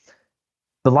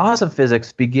 The laws of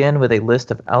physics begin with a list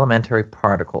of elementary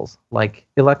particles like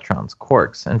electrons,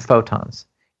 quarks, and photons,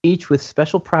 each with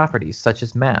special properties such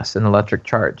as mass and electric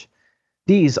charge.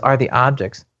 These are the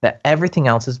objects that everything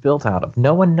else is built out of.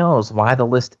 No one knows why the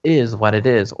list is what it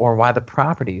is or why the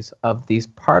properties of these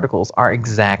particles are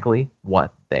exactly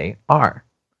what they are.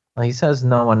 Well, he says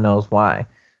no one knows why.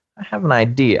 I have an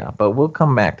idea, but we'll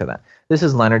come back to that. This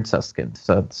is Leonard Susskind.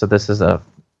 So this is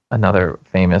another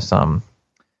famous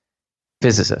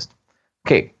physicist.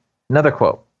 Okay, another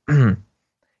quote.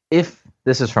 This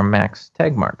is from Max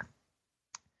Tegmark.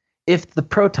 If the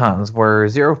protons were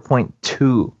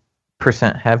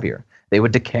 0.2% heavier, they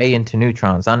would decay into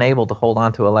neutrons, unable to hold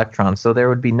on to electrons, so there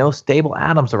would be no stable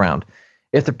atoms around.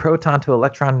 If the proton to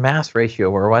electron mass ratio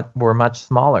were much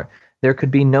smaller, there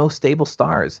could be no stable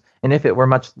stars. And if it were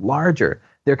much larger,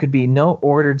 there could be no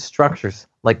ordered structures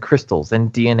like crystals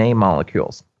and DNA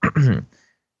molecules.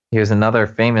 Here's another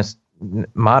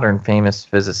modern famous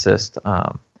physicist,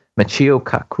 Michio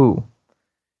Kaku.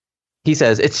 He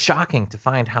says, it's shocking to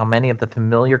find how many of the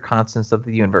familiar constants of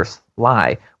the universe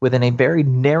lie within a very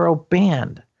narrow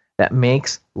band that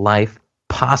makes life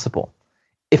possible.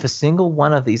 If a single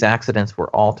one of these accidents were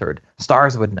altered,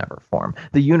 stars would never form.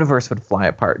 The universe would fly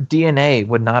apart. DNA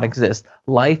would not exist.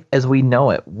 Life as we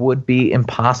know it would be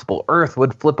impossible. Earth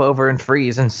would flip over and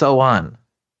freeze, and so on.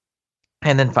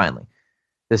 And then finally,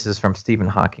 this is from Stephen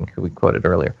Hawking, who we quoted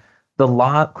earlier.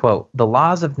 Quote, the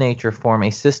laws of nature form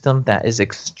a system that is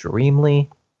extremely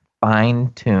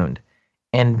fine-tuned,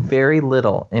 and very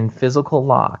little in physical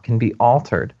law can be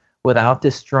altered without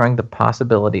destroying the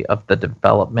possibility of the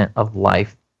development of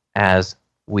life as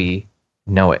we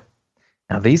know it.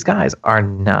 Now, these guys are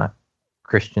not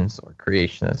Christians or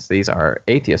creationists. These are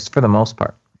atheists for the most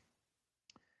part.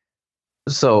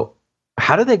 So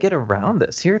how do they get around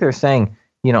this? Here they're saying,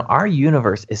 our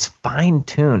universe is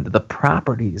fine-tuned. The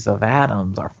properties of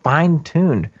atoms are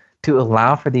fine-tuned to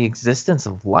allow for the existence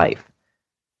of life.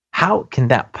 How can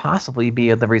that possibly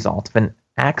be the result of an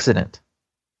accident?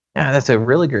 Yeah, that's a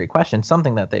really great question,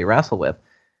 something that they wrestle with.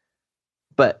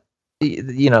 But,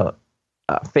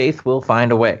 faith will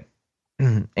find a way,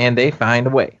 and they find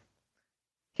a way.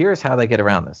 Here's how they get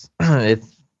around this. It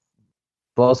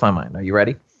blows my mind. Are you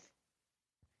ready?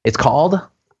 It's called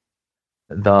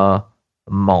the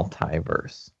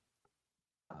multiverse.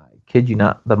 I kid you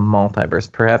not, the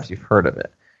multiverse. Perhaps you've heard of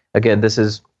it. Again, this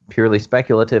is purely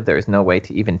speculative. There is no way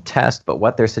to even test, but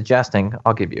what they're suggesting,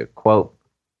 I'll give you a quote.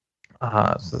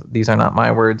 So these are not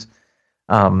my words.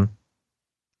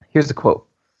 Here's the quote.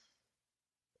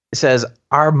 It says,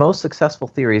 our most successful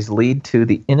theories lead to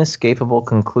the inescapable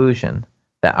conclusion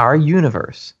that our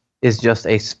universe is just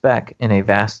a speck in a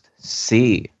vast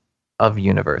sea of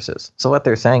universes. So what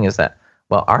they're saying is that,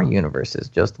 well, our universe is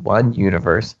just one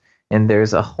universe, and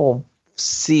there's a whole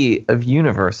sea of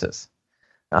universes.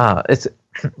 It's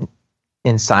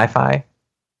in sci-fi,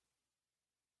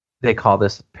 they call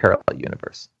this parallel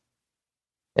universe.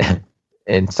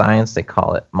 In science, they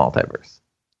call it multiverse.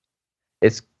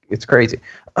 It's crazy.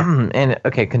 And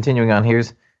okay, continuing on,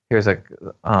 here's a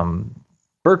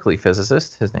Berkeley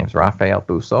physicist. His name's Raphael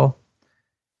Bousso.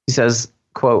 He says,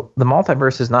 quote, the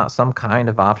multiverse is not some kind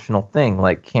of optional thing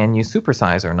like can you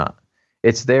supersize or not.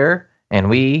 It's there, and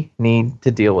we need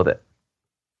to deal with it.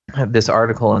 this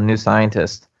article in New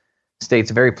Scientist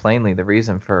states very plainly the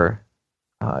reason for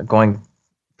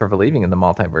believing in the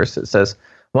multiverse. It says,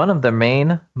 one of the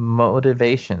main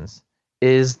motivations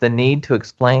is the need to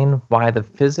explain why the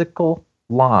physical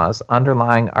laws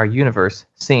underlying our universe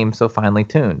seem so finely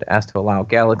tuned as to allow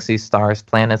galaxies, stars,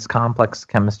 planets, complex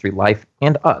chemistry, life,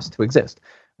 and us to exist.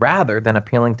 Rather than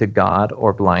appealing to God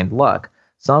or blind luck,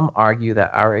 some argue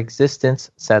that our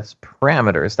existence sets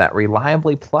parameters that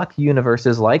reliably pluck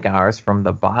universes like ours from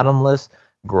the bottomless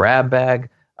grab bag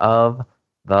of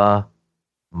the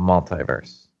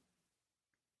multiverse.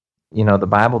 You know, the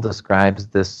Bible describes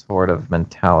this sort of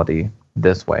mentality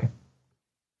this way.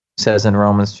 It says in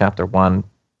Romans chapter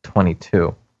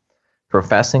 1:22,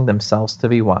 professing themselves to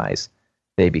be wise,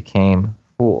 they became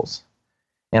fools.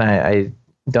 And I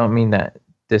don't mean that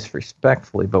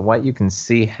disrespectfully, but what you can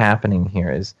see happening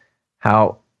here is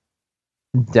how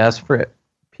desperate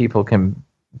people can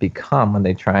become when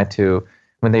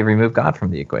they remove God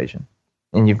from the equation.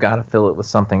 And you've got to fill it with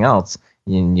something else,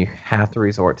 and you have to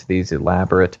resort to these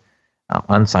elaborate,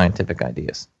 unscientific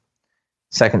ideas.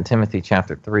 2 Timothy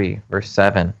chapter 3, verse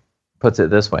 7 puts it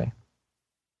this way: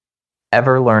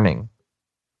 ever learning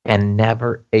and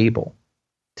never able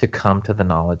to come to the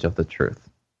knowledge of the truth.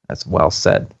 That's well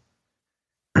said.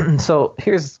 So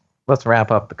let's wrap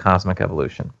up the cosmic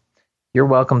evolution. You're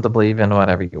welcome to believe in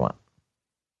whatever you want,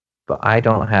 but I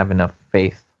don't have enough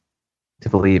faith to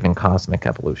believe in cosmic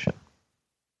evolution.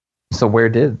 So where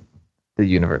did the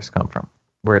universe come from?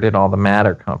 Where did all the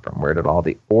matter come from? Where did all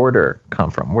the order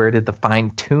come from? Where did the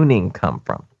fine-tuning come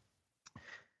from?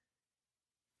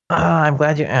 I'm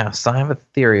glad you asked. I have a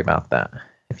theory about that.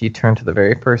 If you turn to the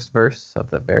very first verse of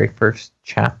the very first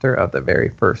chapter of the very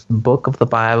first book of the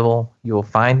Bible, you will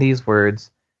find these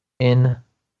words, in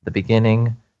the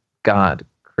beginning, God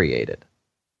created.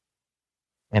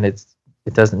 And it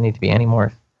doesn't need to be any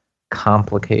more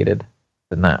complicated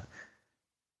than that.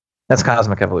 That's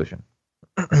cosmic evolution.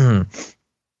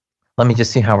 Let me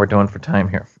just see how we're doing for time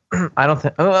here.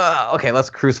 Okay, let's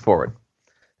cruise forward.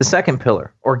 The second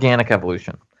pillar, organic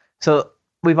evolution. So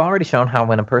we've already shown how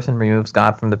when a person removes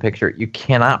God from the picture, you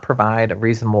cannot provide a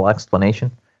reasonable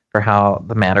explanation for how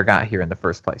the matter got here in the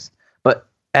first place. But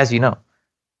as you know,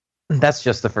 that's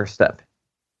just the first step.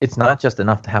 It's not just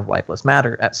enough to have lifeless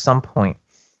matter. At some point,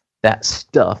 that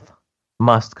stuff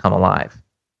must come alive.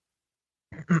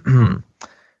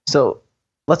 So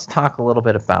let's talk a little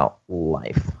bit about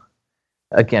life.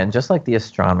 Again, just like the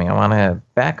astronomy, I want to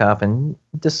back up and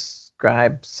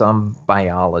describe some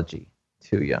biology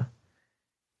to you.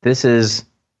 These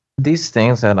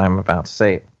things that I'm about to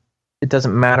say, it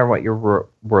doesn't matter what your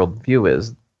worldview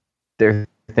is. They're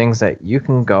things that you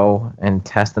can go and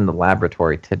test in the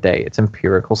laboratory today. It's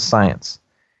empirical science.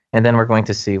 And then we're going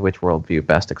to see which worldview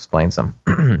best explains them.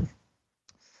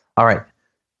 All right.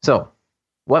 So,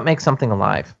 what makes something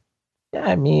alive? Yeah,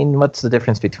 I mean, what's the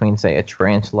difference between, say, a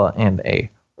tarantula and a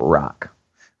rock?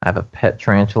 I have a pet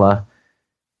tarantula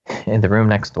in the room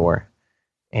next door.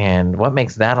 And what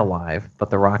makes that alive, but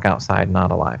the rock outside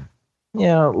not alive? You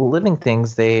know, living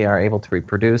things, they are able to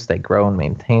reproduce, they grow and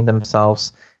maintain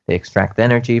themselves, they extract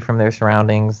energy from their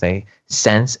surroundings, they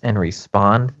sense and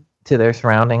respond to their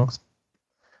surroundings.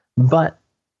 But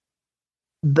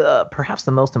perhaps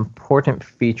the most important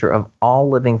feature of all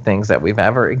living things that we've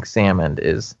ever examined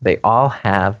is they all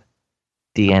have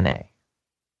DNA.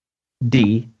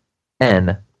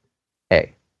 DNA.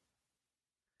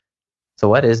 So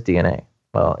what is DNA?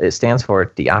 Well, it stands for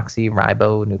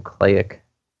deoxyribonucleic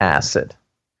acid.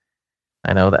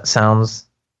 I know that sounds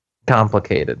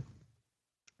complicated.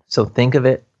 So think of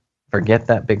it, forget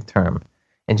that big term,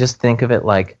 and just think of it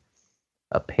like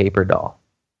a paper doll.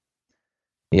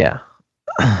 Yeah.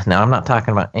 Now, I'm not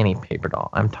talking about any paper doll.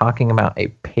 I'm talking about a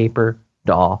paper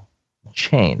doll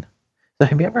chain. So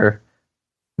have you ever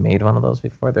made one of those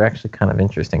before? They're actually kind of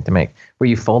interesting to make, where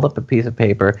you fold up a piece of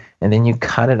paper and then you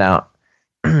cut it out.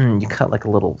 You cut like a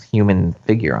little human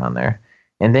figure on there.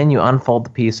 And then you unfold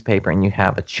the piece of paper and you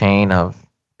have a chain of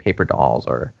paper dolls,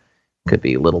 or it could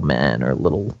be little men or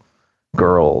little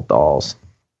girl dolls.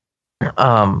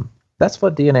 That's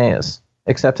what DNA is.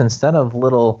 Except instead of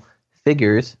little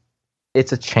figures,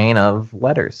 it's a chain of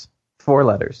letters, 4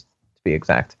 letters to be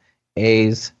exact.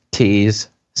 A's, T's,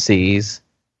 C's,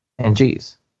 and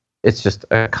G's. It's just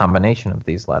a combination of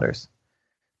these letters.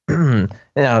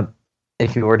 Now,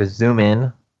 if you were to zoom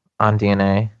in on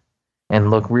DNA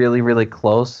and look really, really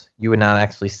close, you would not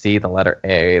actually see the letter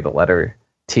A, the letter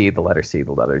T, the letter C,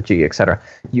 the letter G, etc.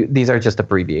 These are just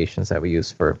abbreviations that we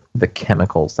use for the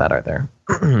chemicals that are there.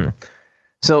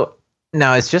 So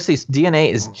now it's just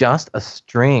DNA is just a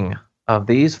string of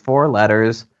these 4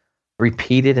 letters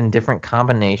repeated in different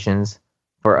combinations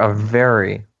for a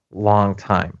very long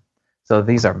time. So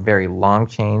these are very long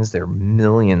chains. They're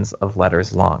millions of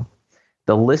letters long.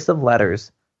 The list of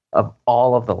letters of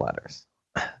all of the letters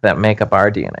that make up our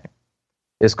DNA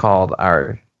is called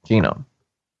our genome.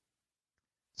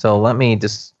 So let me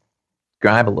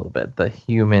describe a little bit the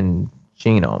human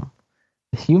genome.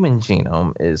 The human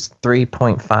genome is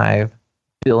 3.5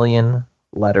 billion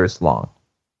letters long.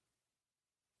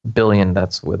 Billion,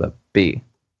 that's with a B.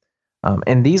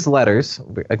 And these letters,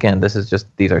 again,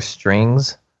 these are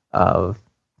strings of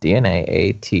DNA,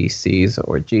 A, T, C's,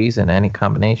 or G's in any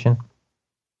combination.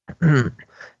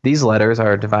 These letters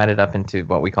are divided up into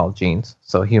what we call genes.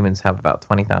 So humans have about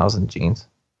 20,000 genes.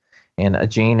 And a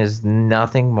gene is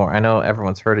nothing more. I know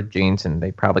everyone's heard of genes, and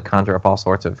they probably conjure up all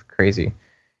sorts of crazy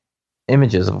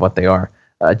images of what they are.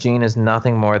 A gene is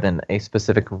nothing more than a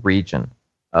specific region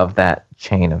of that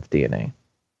chain of DNA.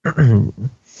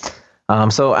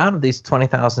 So out of these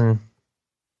 20,000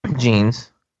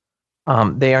 genes,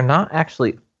 they are not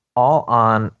actually all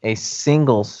on a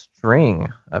single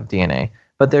string of DNA,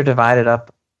 but they're divided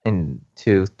up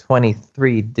into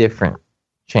 23 different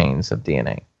chains of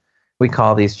DNA. We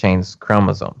call these chains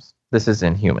chromosomes. This is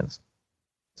in humans.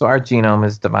 So our genome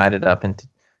is divided up into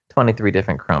 23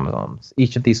 different chromosomes.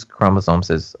 Each of these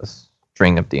chromosomes is a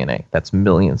string of DNA that's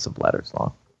millions of letters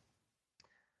long.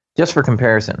 Just for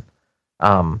comparison,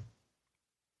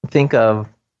 think of,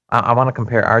 I want to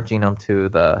compare our genome to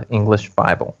the English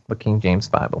Bible, the King James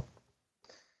Bible.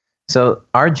 So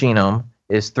our genome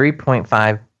is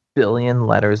 3.5 billion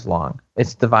letters long.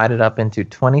 It's divided up into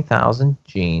 20,000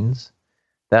 genes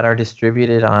that are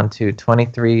distributed onto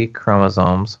 23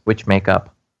 chromosomes, which make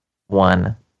up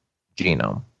one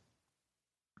genome.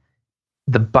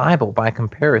 The Bible, by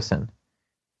comparison,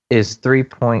 is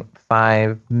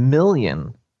 3.5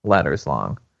 million letters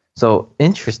long. So,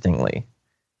 interestingly,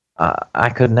 I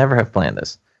could never have planned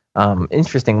this.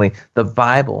 Interestingly, the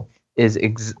Bible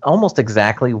is almost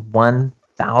exactly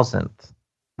 1,000th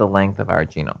the length of our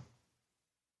genome.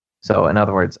 So, in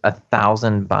other words,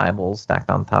 1,000 Bibles stacked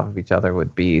on top of each other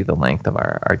would be the length of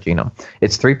our genome.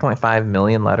 It's 3.5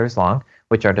 million letters long,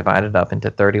 which are divided up into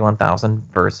 31,000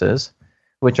 verses,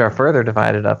 which are further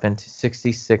divided up into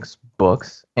 66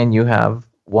 books, and you have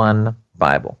one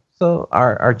Bible. So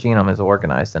our genome is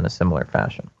organized in a similar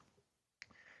fashion.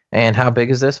 And how big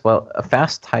is this? Well, a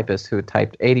fast typist who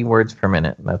typed 80 words per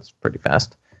minute, that's pretty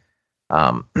fast,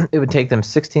 it would take them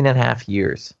 16 and a half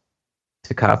years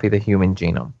to copy the human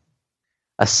genome.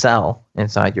 A cell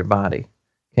inside your body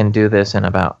can do this in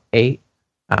about 8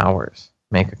 hours,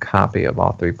 make a copy of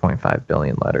all 3.5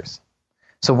 billion letters.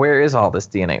 So where is all this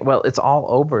DNA? Well, it's all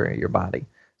over your body.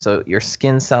 So your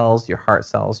skin cells, your heart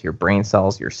cells, your brain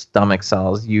cells, your stomach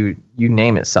cells, you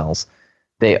name it cells,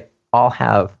 they all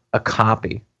have a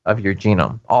copy of your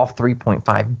genome, all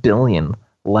 3.5 billion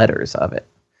letters of it.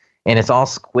 And it's all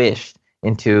squished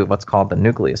into what's called the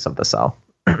nucleus of the cell.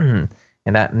 And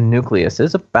that nucleus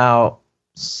is about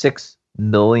 6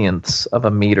 millionths of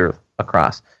a meter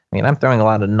across. I mean, I'm throwing a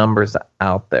lot of numbers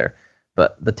out there,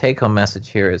 but the take-home message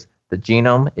here is the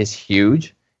genome is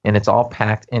huge, and it's all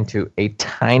packed into a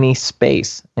tiny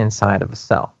space inside of a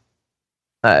cell.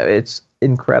 It's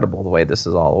incredible the way this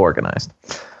is all organized.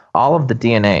 All of the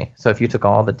DNA, so if you took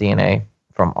all the DNA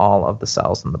from all of the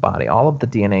cells in the body, all of the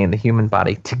DNA in the human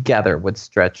body together would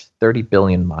stretch 30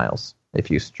 billion miles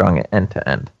if you strung it end to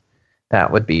end.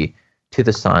 That would be to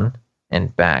the sun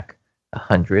and back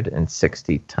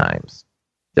 160 times.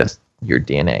 Just your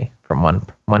DNA from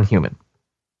one human.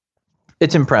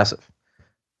 It's impressive.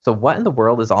 So what in the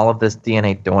world is all of this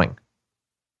DNA doing?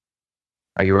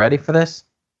 Are you ready for this?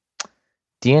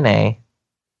 DNA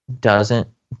doesn't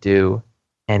do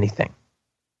anything.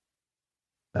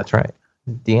 That's right.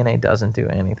 DNA doesn't do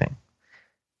anything.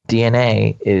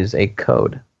 DNA is a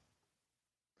code.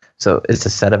 So it's a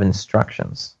set of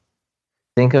instructions.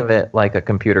 Think of it like a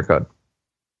computer code.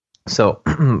 So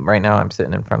right now I'm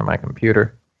sitting in front of my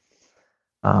computer.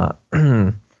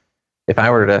 If I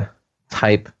were to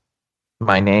type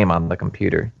my name on the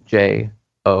computer, Joel,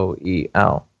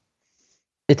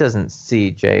 it doesn't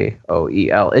see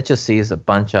Joel. It just sees a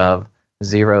bunch of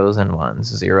zeros and ones,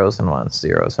 zeros and ones,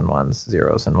 zeros and ones,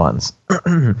 zeros and ones.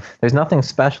 There's nothing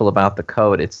special about the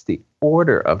code. It's the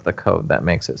order of the code that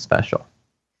makes it special.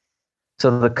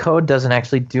 So the code doesn't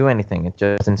actually do anything. It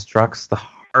just instructs the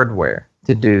hardware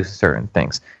to do certain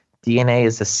things. DNA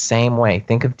is the same way.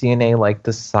 Think of DNA like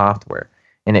the software,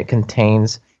 and it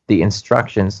contains the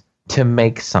instructions to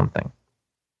make something.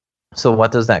 So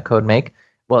what does that code make?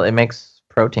 Well, it makes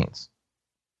proteins.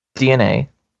 DNA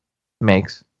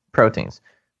makes proteins.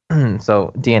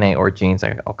 So DNA or genes,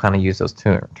 I'll kind of use those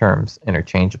two terms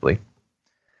interchangeably.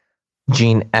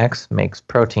 Gene X makes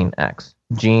protein X.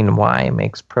 Gene Y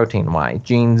makes protein Y.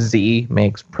 Gene Z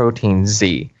makes protein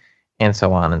Z, and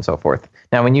so on and so forth.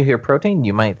 Now, when you hear protein,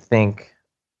 you might think,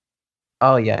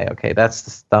 oh, yeah, okay, that's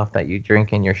the stuff that you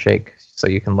drink in your shake so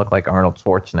you can look like Arnold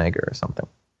Schwarzenegger or something.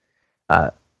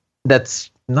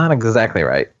 That's not exactly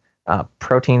right.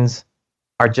 Proteins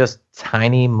are just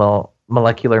tiny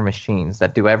molecular machines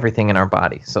that do everything in our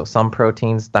body. So some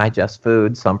proteins digest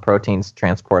food, some proteins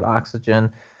transport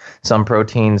oxygen, some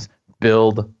proteins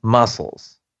build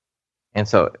muscles. And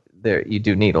so there, you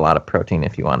do need a lot of protein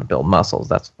if you want to build muscles.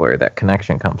 That's where that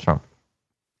connection comes from.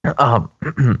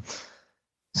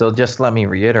 So just let me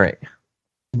reiterate.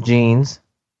 Genes,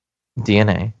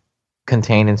 DNA,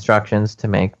 contain instructions to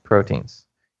make proteins.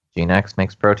 Gene X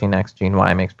makes protein X, gene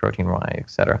Y makes protein Y,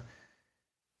 etc.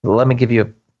 Let me give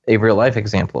you a real-life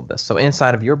example of this. So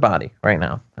inside of your body right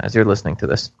now, as you're listening to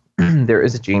this, there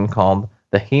is a gene called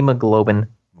the hemoglobin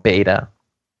beta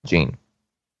gene.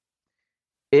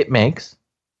 It makes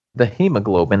the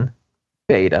hemoglobin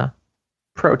beta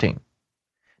protein.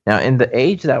 Now, in the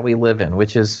age that we live in,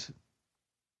 which is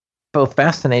both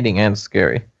fascinating and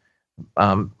scary,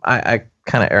 I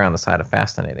kind of err on the side of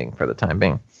fascinating for the time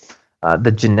being.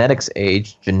 The genomics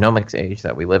age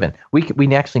that we live in,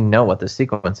 we actually know what the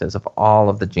sequence is of all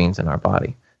of the genes in our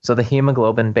body. So the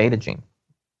hemoglobin beta gene,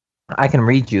 I can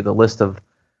read you the list of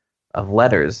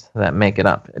letters that make it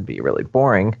up. It'd be really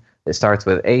boring. It starts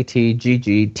with A, T, G,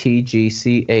 G, T, G,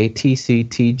 C, A, T, C,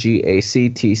 T, G, A, C,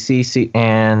 T, C, C,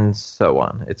 and so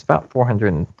on. It's about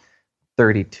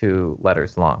 432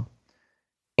 letters long.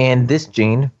 And this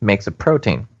gene makes a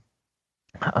protein.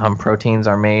 Proteins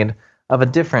are made of a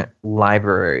different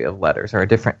library of letters, or a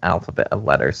different alphabet of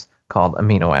letters called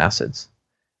amino acids.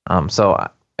 So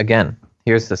again,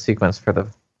 here's the sequence for the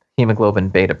hemoglobin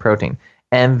beta protein.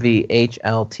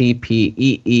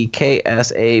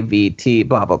 MVHLTPEEKSAVT,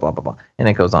 blah, blah, blah, blah, blah. And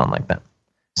it goes on like that.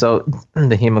 So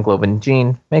the hemoglobin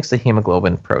gene makes the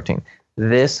hemoglobin protein.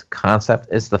 This concept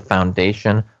is the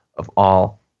foundation of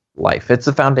all life. It's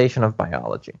the foundation of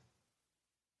biology.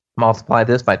 Multiply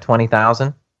this by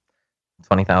 20,000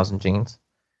 genes,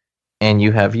 and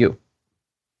you have you.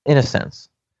 In a sense,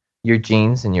 your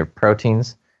genes and your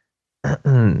proteins,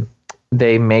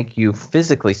 they make you,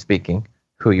 physically speaking,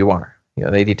 who you are. You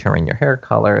know, they determine your hair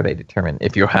color. They determine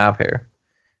if you have hair.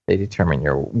 They determine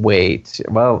your weight.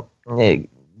 Well,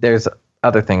 there's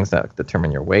other things that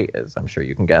determine your weight, as I'm sure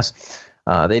you can guess.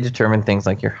 They determine things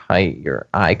like your height, your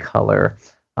eye color.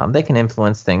 They can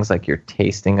influence things like your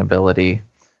tasting ability.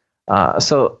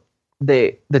 So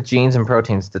the genes and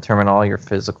proteins determine all your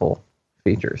physical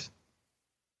features.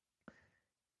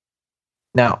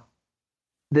 Now,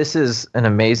 this is an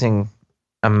amazing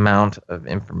amount of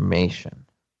information.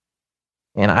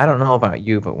 And I don't know about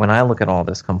you, but when I look at all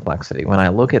this complexity, when I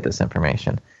look at this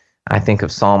information, I think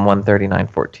of Psalm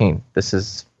 139:14. This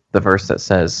is the verse that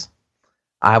says,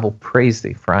 I will praise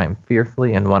thee, for I am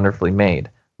fearfully and wonderfully made.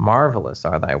 Marvelous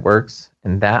are thy works,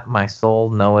 and that my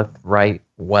soul knoweth right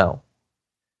well.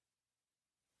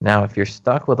 Now, if you're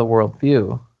stuck with a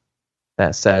worldview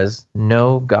that says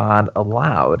no God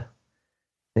allowed,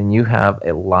 then you have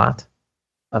a lot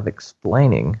of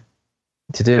explaining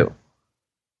to do.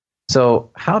 So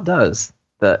how does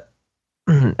the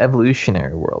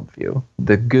evolutionary worldview,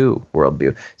 the GU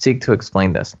worldview, seek to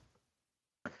explain this?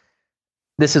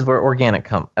 This is where organic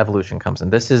evolution comes in.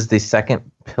 This is the second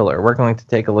pillar. We're going to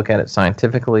take a look at it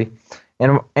scientifically,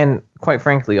 and quite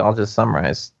frankly, I'll just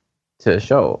summarize to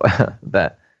show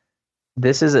that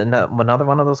this is another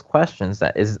one of those questions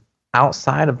that is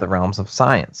outside of the realms of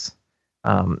science.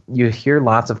 You hear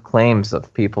lots of claims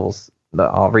of people's.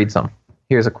 I'll read some.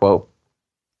 Here's a quote.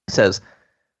 It says,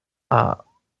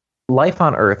 life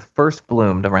on Earth first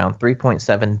bloomed around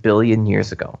 3.7 billion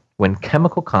years ago, when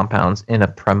chemical compounds in a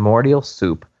primordial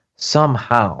soup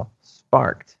somehow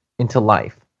sparked into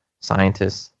life,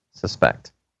 scientists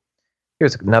suspect.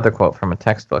 Here's another quote from a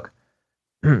textbook.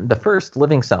 The first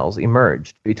living cells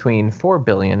emerged between 4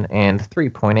 billion and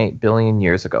 3.8 billion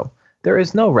years ago. There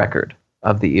is no record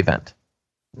of the event.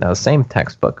 Now, the same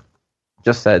textbook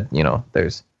just said,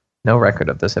 there's no record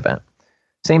of this event.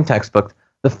 Same textbook,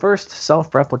 the first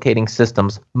self-replicating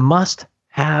systems must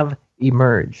have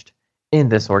emerged in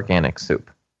this organic soup.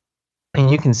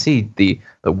 And you can see the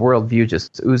worldview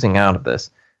just oozing out of this.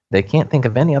 They can't think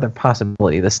of any other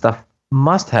possibility. This stuff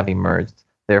must have emerged,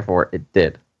 therefore it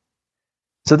did.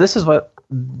 So this is what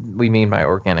we mean by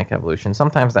organic evolution.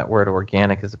 Sometimes that word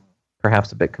organic is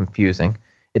perhaps a bit confusing.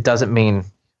 It doesn't mean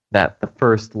that the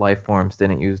first life forms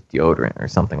didn't use deodorant or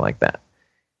something like that.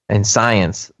 in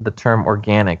science, the term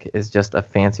organic is just a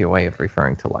fancy way of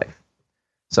referring to life.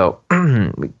 So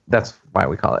that's why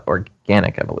we call it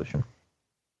organic evolution.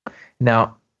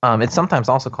 Now, it's sometimes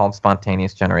also called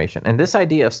spontaneous generation. And this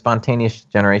idea of spontaneous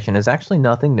generation is actually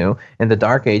nothing new. In the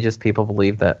Dark Ages, people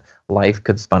believed that life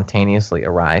could spontaneously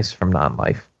arise from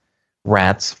non-life.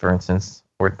 Rats, for instance,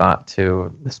 were thought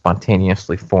to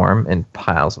spontaneously form in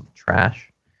piles of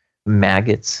trash.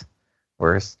 Maggots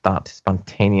were thought to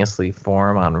spontaneously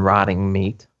form on rotting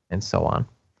meat, and so on.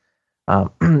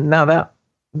 Now,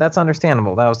 that's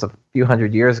understandable. That was a few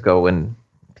hundred years ago when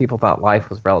people thought life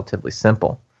was relatively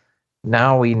simple.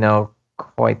 Now we know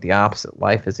quite the opposite.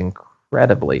 Life is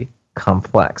incredibly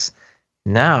complex.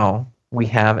 Now we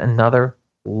have another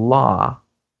law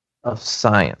of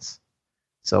science.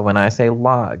 So when I say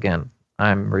law again,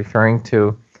 I'm referring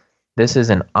to this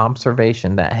is an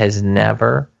observation that has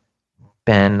never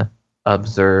been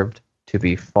observed to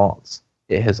be false.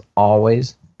 It has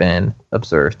always been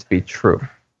observed to be true.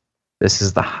 This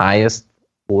is the highest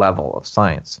level of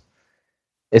science.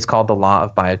 It's called the law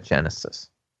of biogenesis.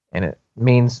 And it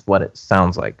means what it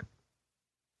sounds like.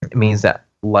 It means that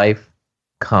life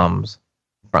comes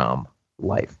from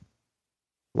life.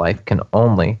 Life can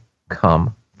only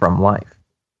come from life.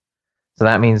 So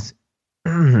that means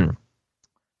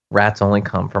rats only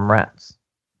come from rats.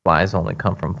 Flies only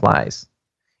come from flies.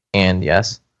 And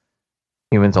yes,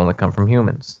 humans only come from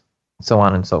humans. So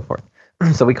on and so forth.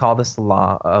 So we call this the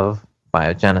law of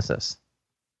biogenesis.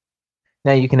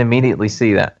 Now you can immediately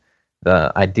see that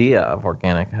the idea of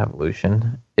organic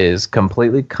evolution is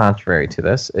completely contrary to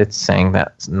this. It's saying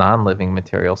that non-living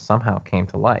material somehow came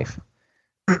to life.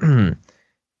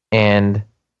 And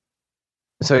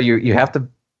so you have to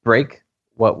break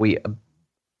what we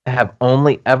have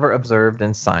only ever observed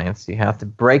in science. You have to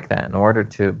break that in order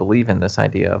to believe in this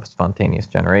idea of spontaneous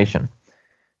generation.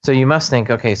 So you must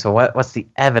think, okay, so what's the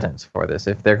evidence for this?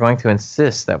 If they're going to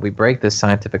insist that we break this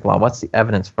scientific law, what's the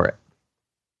evidence for it?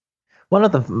 One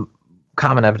of the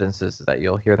common evidences that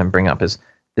you'll hear them bring up is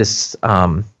this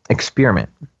experiment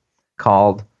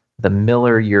called the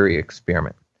Miller-Urey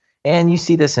experiment. And you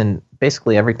see this in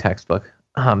basically every textbook.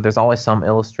 There's always some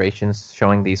illustrations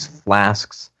showing these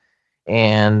flasks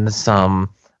and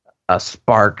a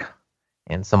spark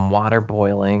and some water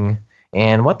boiling.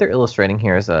 And what they're illustrating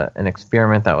here is an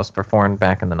experiment that was performed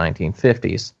back in the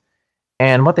 1950s.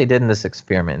 And what they did in this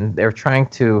experiment, they're trying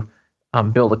to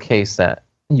build a case that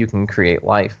you can create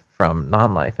life from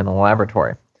non-life in a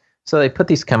laboratory. So they put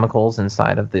these chemicals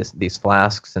inside of these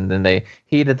flasks, and then they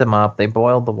heated them up, they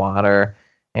boiled the water,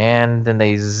 and then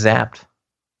they zapped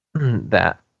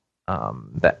that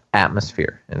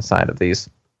atmosphere inside of these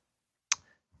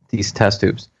test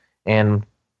tubes. And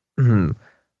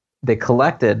they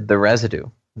collected the residue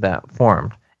that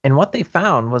formed. And what they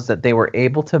found was that they were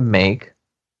able to make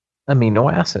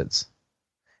amino acids.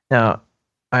 Now,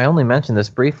 I only mentioned this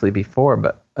briefly before,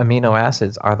 but amino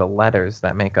acids are the letters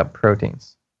that make up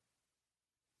proteins.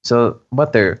 So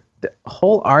the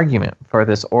whole argument for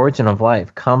this origin of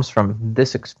life comes from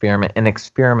this experiment and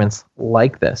experiments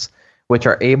like this, which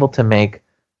are able to make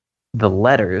the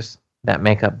letters that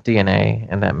make up DNA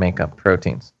and that make up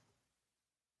proteins.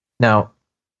 Now,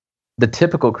 the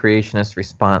typical creationist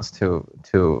response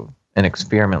to an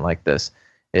experiment like this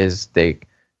is they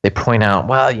point out,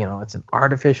 well, it's an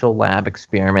artificial lab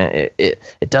experiment.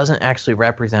 It doesn't actually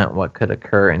represent what could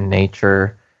occur in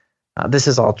nature. This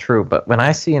is all true, but when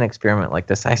I see an experiment like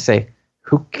this, I say,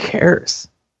 who cares?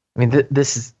 I mean,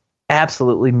 this is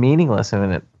absolutely meaningless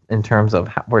in terms of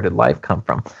where did life come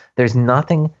from. There's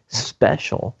nothing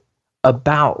special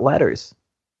about letters.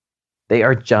 They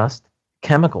are just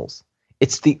chemicals.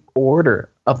 It's the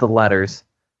order of the letters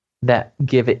that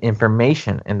give it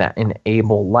information and that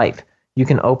enable life. You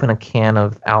can open a can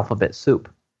of alphabet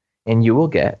soup, and you will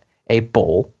get a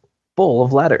bowl full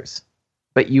of letters.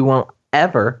 But you won't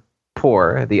ever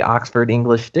pour the Oxford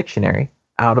English Dictionary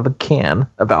out of a can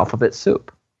of alphabet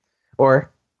soup.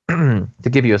 Or, to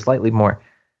give you a slightly more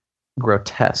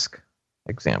grotesque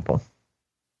example,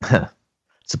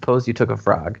 suppose you took a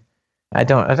frog. I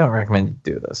don't recommend you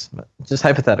do this, but just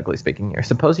hypothetically speaking here.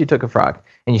 Suppose you took a frog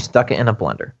and you stuck it in a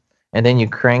blender, and then you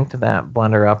cranked that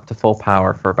blender up to full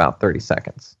power for about 30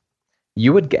 seconds.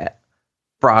 You would get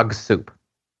frog soup.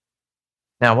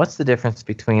 Now, what's the difference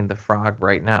between the frog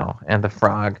right now and the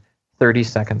frog 30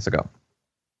 seconds ago?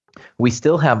 We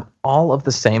still have all of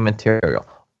the same material,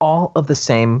 all of the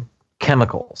same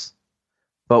chemicals,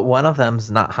 but one of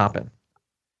them's not hopping.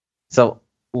 So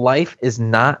life is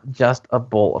not just a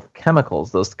bowl of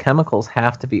chemicals. Those chemicals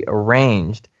have to be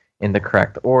arranged in the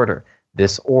correct order.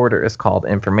 This order is called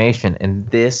information, and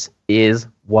this is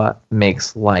what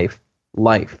makes life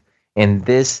life. And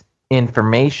this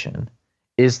information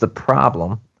is the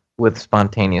problem with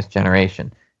spontaneous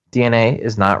generation. DNA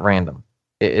is not random.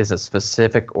 It is a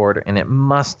specific order, and it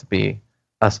must be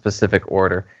a specific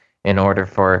order in order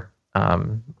for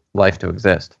life to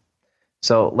exist.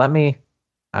 So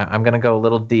I'm going to go a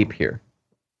little deep here,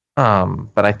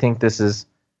 but I think this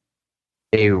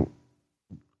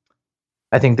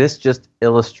just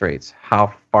illustrates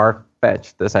how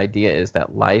far-fetched this idea is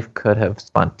that life could have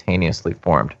spontaneously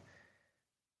formed.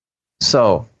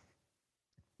 So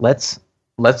let's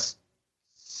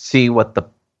see what the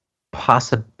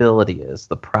possibility is,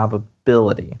 the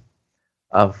probability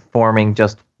of forming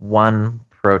just one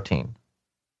protein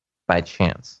by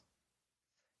chance.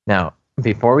 Now,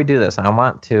 before we do this, I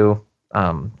want to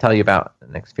tell you about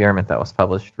an experiment that was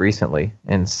published recently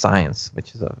in Science,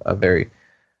 which is a very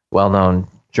well-known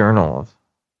journal.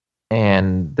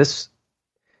 And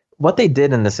what they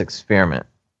did in this experiment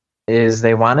is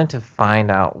they wanted to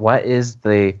find out what is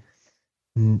the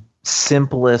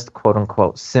simplest,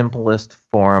 quote-unquote, simplest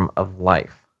form of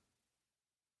life.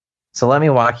 So let me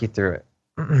walk you through it.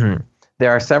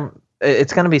 There are several.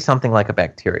 It's going to be something like a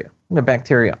bacteria. The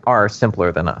bacteria are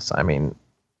simpler than us. I mean,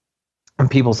 and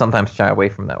people sometimes shy away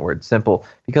from that word simple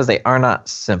because they are not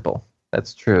simple.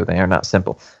 That's true. They are not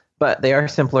simple. But they are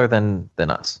simpler than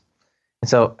us. And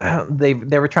so they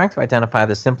were trying to identify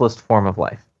the simplest form of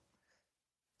life.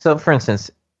 So, for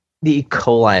instance, the E.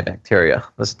 coli bacteria,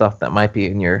 the stuff that might be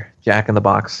in your Jack in the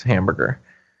Box hamburger,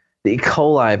 the E.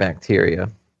 coli bacteria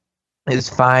has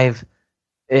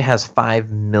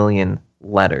 5 million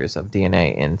letters of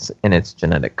DNA in its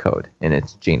genetic code, in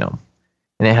its genome.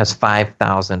 And it has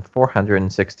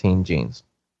 5,416 genes.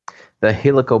 The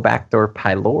Helicobacter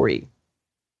pylori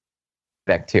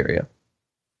bacteria,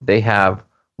 they have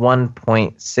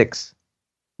 1.6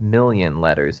 million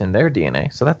letters in their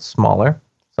DNA, so that's smaller,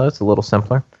 so it's a little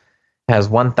simpler. It has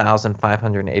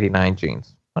 1,589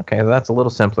 genes. Okay, that's a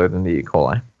little simpler than the E.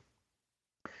 coli.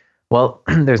 Well,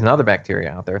 there's another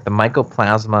bacteria out there, the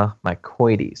Mycoplasma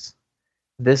mycoides.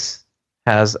 This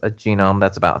has a genome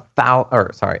that's about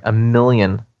a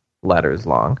million letters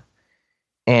long,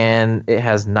 and it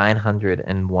has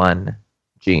 901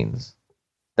 genes.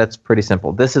 That's pretty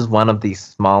simple. This is one of the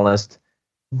smallest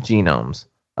genomes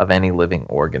of any living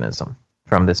organism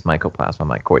from this Mycoplasma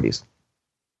mycoides.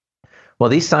 Well,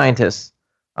 these scientists,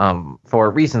 for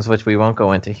reasons which we won't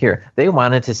go into here, they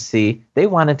wanted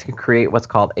to create what's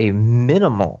called a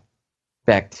minimal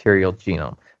bacterial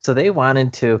genome. So they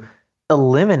wanted to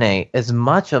eliminate as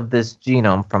much of this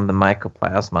genome from the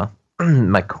Mycoplasma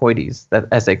mycoides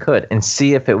as they could and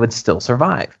see if it would still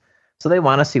survive. So they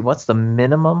want to see what's the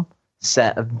minimum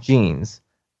set of genes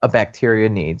a bacteria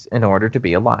needs in order to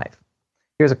be alive.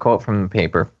 Here's a quote from the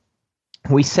paper.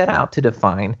 We set out to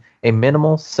define a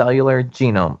minimal cellular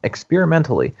genome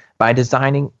experimentally by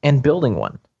designing and building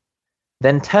one,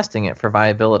 then testing it for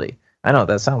viability. I know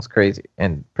that sounds crazy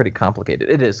and pretty complicated.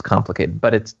 It is complicated,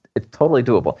 but it's totally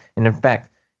doable. And in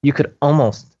fact, you could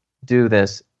almost do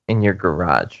this in your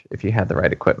garage if you had the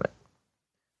right equipment.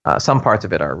 Some parts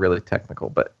of it are really technical,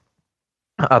 but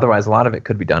otherwise, a lot of it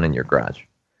could be done in your garage.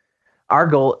 Our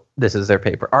goal, this is their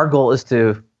paper, our goal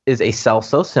is a cell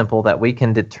so simple that we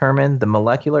can determine the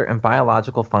molecular and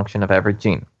biological function of every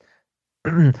gene.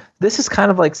 This is kind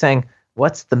of like saying,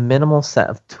 what's the minimal set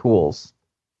of tools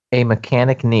a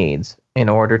mechanic needs in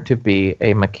order to be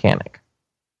a mechanic?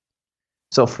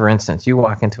 So, for instance, you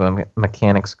walk into a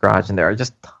mechanic's garage and there are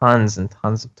just tons and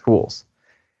tons of tools.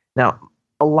 Now,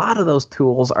 a lot of those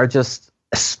tools are just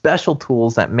special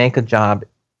tools that make a job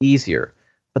easier,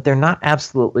 but they're not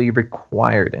absolutely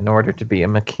required in order to be a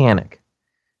mechanic.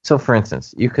 So, for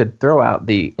instance, you could throw out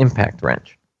the impact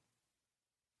wrench.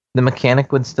 The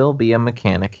mechanic would still be a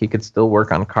mechanic. He could still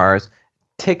work on cars.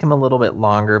 Take him a little bit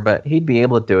longer, but he'd be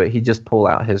able to do it. He'd just pull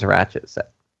out his ratchet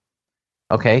set.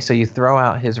 Okay, so you throw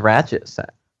out his ratchet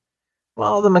set.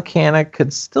 Well, the mechanic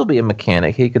could still be a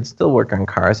mechanic. He could still work on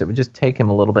cars. It would just take him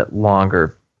a little bit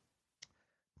longer.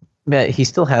 But he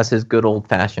still has his good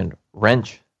old-fashioned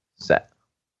wrench set.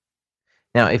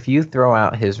 Now, if you throw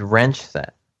out his wrench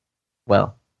set,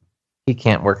 well, he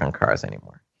can't work on cars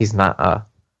anymore. He's not a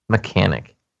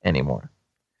mechanic anymore.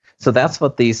 So that's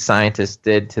what these scientists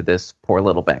did to this poor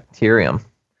little bacterium.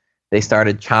 They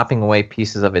started chopping away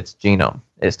pieces of its genome.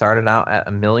 It started out at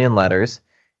 1 million letters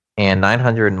and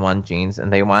 901 genes,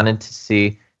 and they wanted to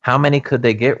see how many could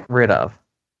they get rid of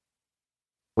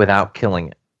without killing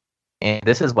it. And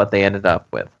this is what they ended up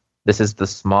with. This is the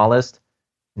smallest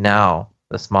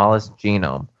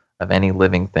genome of any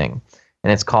living thing.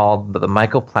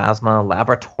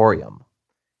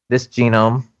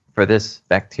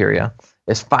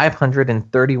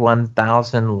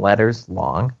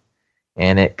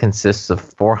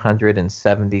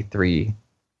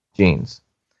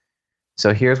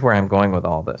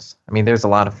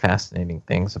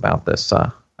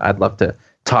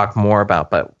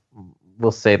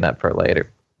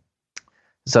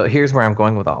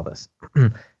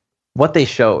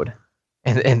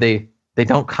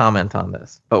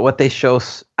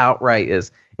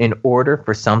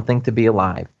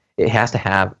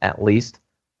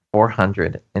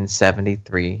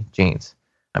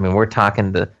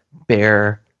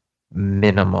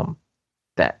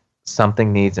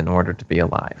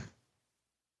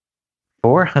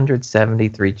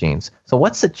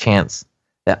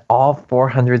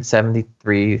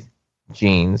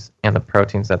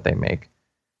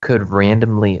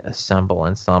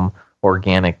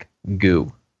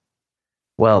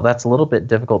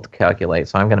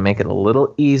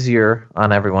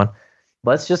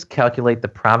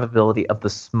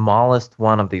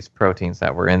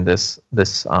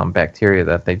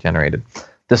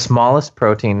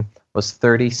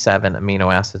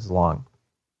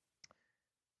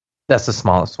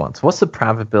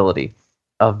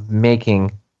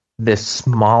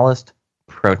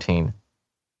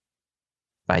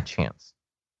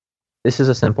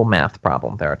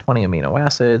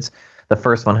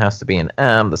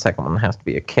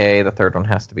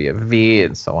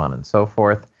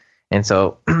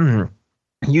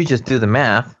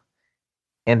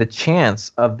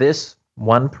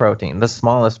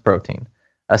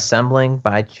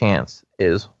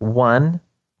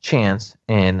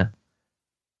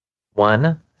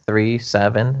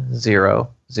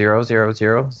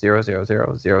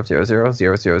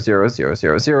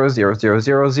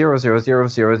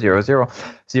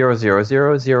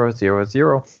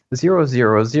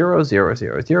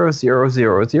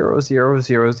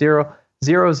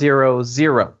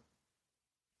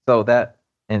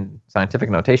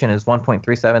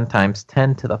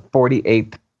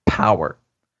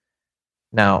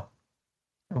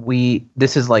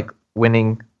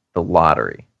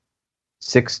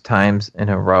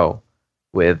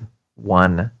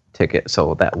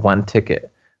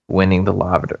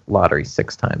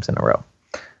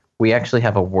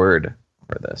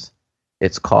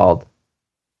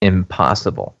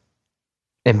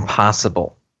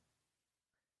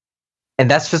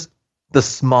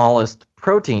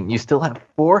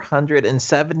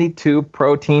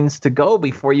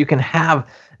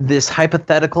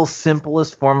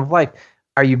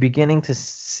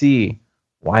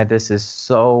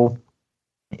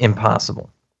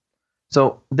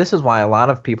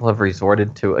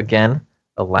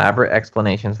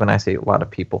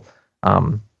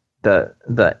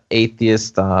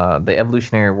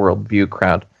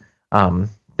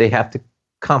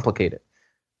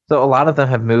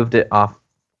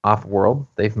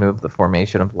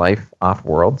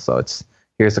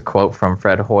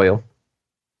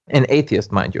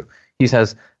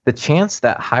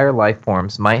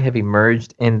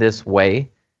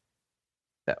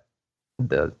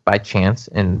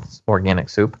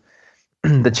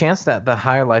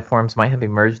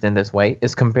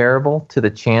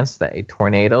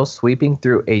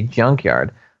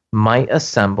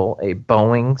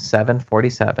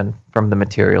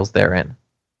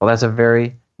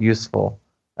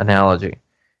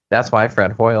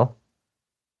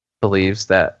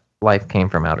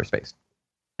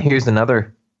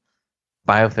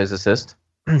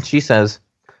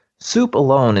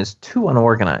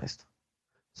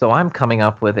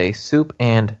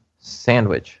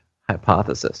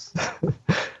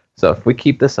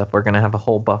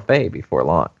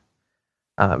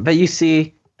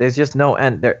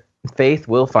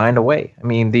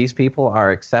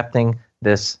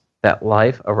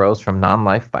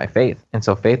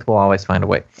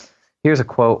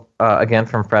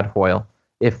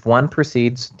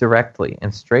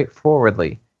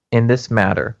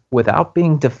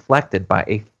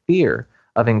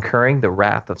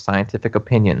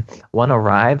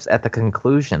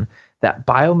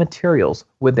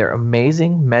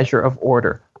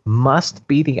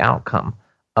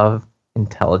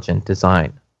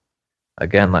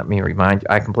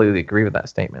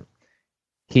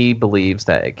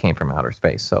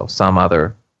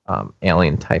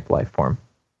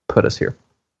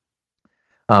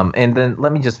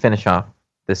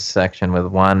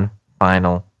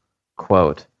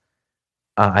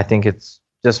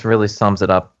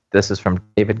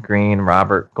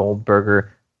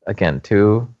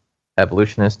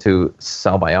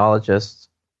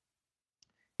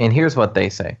 And here's what they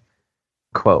say.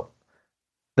 Quote,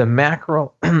 the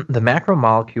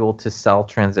macromolecule to cell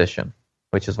transition,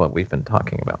 which is what we've been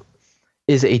talking about,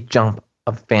 is a jump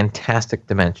of fantastic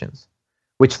dimensions,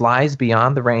 which lies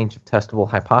beyond the range of testable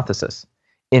hypothesis.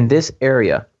 In this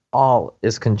area, all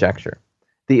is conjecture.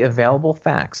 The available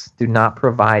facts do not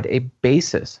provide a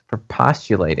basis for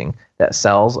postulating that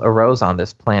cells arose on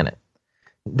this planet.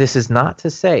 This is not to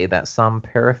say that some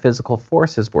paraphysical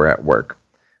forces were at work.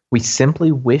 We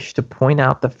simply wish to point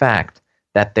out the fact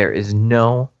that there is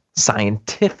no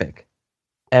scientific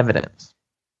evidence.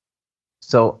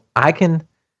 So I can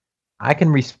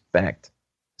respect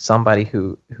somebody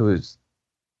who is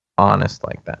honest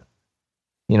like that.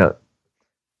 You know,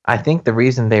 I think the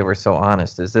reason they were so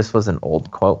honest is this was an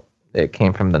old quote. It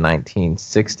came from the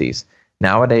 1960s.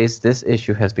 Nowadays, this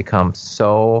issue has become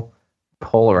so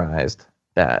polarized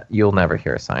that you'll never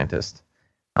hear a scientist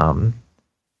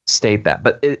state that.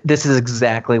 But this is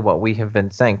exactly what we have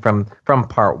been saying from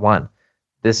part one.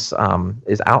 This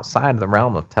is outside of the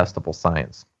realm of testable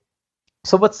science.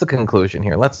 So what's the conclusion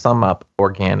here? Let's sum up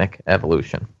organic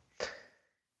evolution.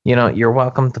 You know, you're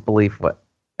welcome to believe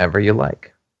whatever you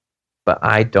like, but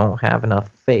I don't have enough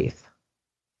faith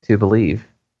to believe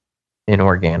in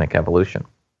organic evolution.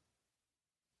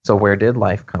 So where did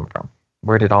life come from?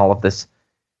 Where did all of this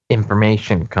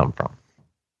information come from?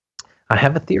 I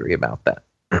have a theory about that.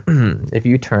 If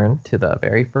you turn to the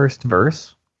very first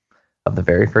verse of the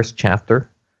very first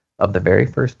chapter of the very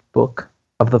first book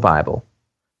of the Bible,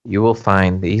 you will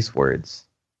find these words.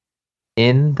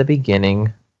 In the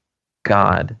beginning,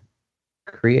 God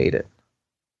created.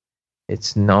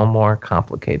 It's no more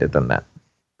complicated than that.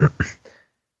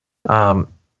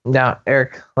 Now,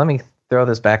 Eric, let me throw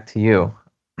this back to you.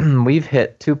 We've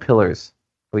hit two pillars.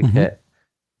 We've hit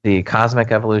the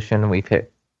cosmic evolution. We've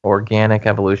hit organic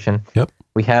evolution. Yep.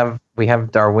 We have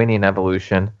Darwinian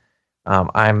evolution.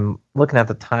 I'm looking at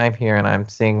the time here, and I'm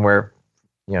seeing we're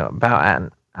about at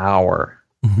an hour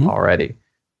already.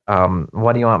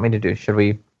 What do you want me to do? Should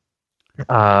we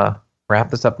wrap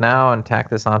this up now and tack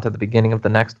this onto the beginning of the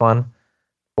next one,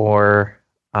 or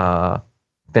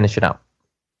finish it out?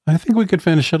 I think we could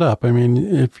finish it up. I mean,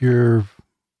 if you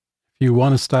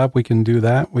want to stop, we can do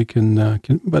that. We can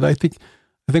but I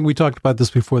think we talked about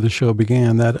this before the show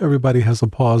began, that everybody has a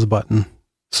pause button.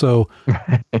 So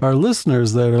our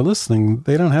listeners that are listening,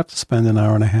 they don't have to spend an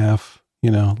hour and a half,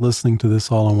 listening to this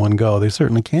all in one go. They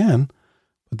certainly can,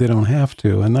 but they don't have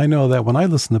to. And I know that when I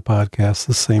listen to podcasts,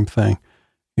 the same thing.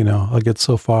 I'll get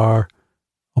so far,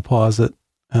 I'll pause it,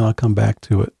 and I'll come back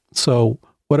to it. So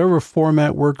whatever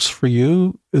format works for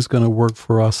you is going to work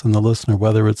for us and the listener,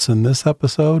 whether it's in this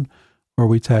episode or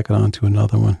we tack it on to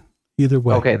another one. Either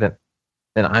way. Okay, then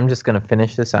I'm just going to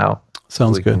finish this out.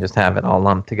 Sounds we good. Can just have it all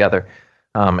lumped together.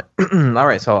 All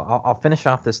right, so I'll finish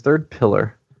off this third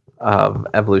pillar of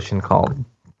evolution called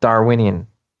Darwinian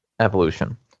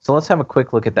evolution. So let's have a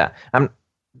quick look at that.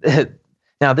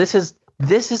 Now this is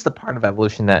the part of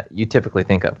evolution that you typically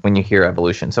think of when you hear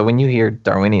evolution. So when you hear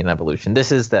Darwinian evolution,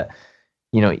 this is the,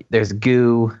 there's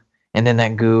goo, and then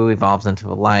that goo evolves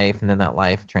into a life, and then that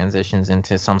life transitions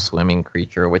into some swimming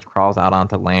creature, which crawls out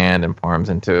onto land and forms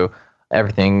into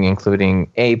everything, including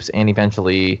apes and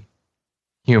eventually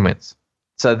humans.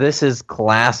 So this is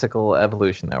classical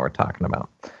evolution that we're talking about.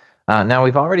 Now,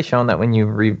 we've already shown that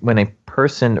when a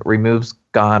person removes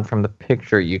God from the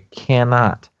picture, you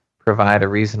cannot provide a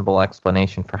reasonable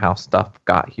explanation for how stuff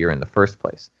got here in the first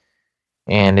place.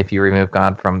 And if you remove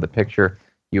God from the picture,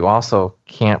 you also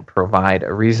can't provide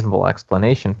a reasonable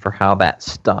explanation for how that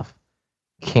stuff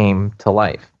came to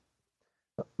life.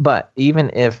 But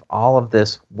even if all of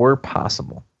this were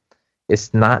possible,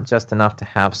 it's not just enough to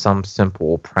have some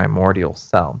simple primordial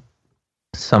cell.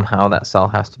 Somehow that cell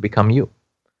has to become you.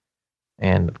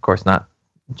 And of course, not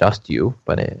just you,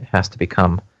 but it has to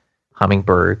become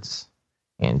hummingbirds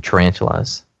and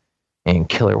tarantulas and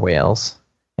killer whales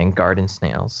and garden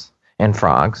snails and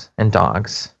frogs and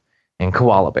dogs and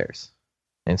koala bears.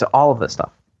 And so all of this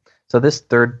stuff. So this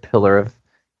third pillar of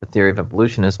the theory of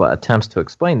evolution is what attempts to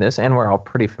explain this, and we're all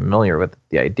pretty familiar with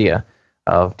the idea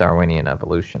of Darwinian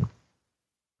evolution.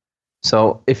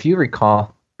 So if you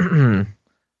recall,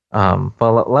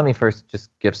 well, let me first just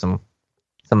give some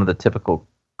of the typical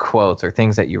quotes or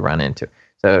things that you run into.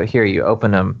 So here you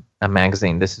open a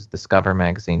magazine. This is Discover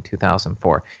Magazine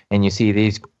 2004, and you see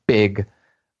these big,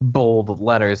 bold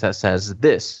letters that says,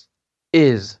 "This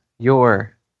is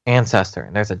your ancestor."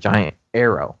 And there's a giant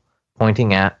arrow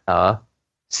pointing at a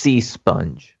sea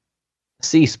sponge.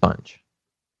 Sea sponge.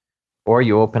 Or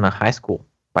you open a high school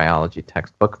biology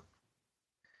textbook.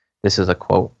 This is a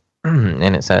quote,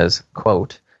 and it says,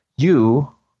 quote,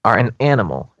 "You are an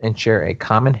animal and share a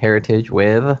common heritage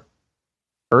with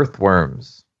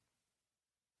earthworms.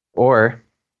 Or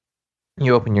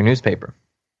you open your newspaper.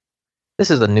 This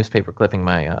is a newspaper clipping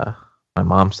my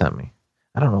mom sent me.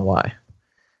 I don't know why.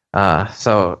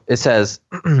 So it says,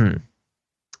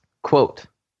 quote,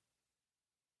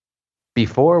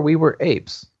 "Before we were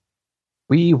apes,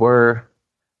 we were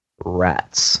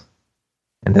rats."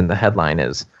 And then the headline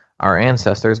is, "Our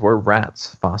ancestors were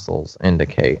rats, fossils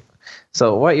indicate."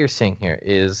 So what you're seeing here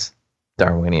is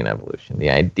Darwinian evolution,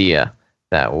 the idea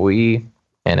that we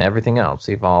and everything else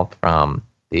evolved from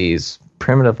these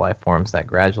primitive life forms that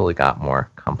gradually got more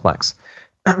complex.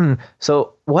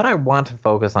 So what I want to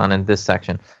focus on in this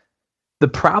section, the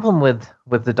problem with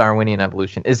the Darwinian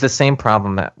evolution is the same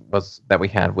problem that we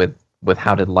had with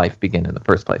how did life begin in the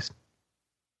first place.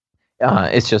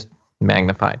 It's just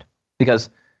magnified,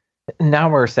 because now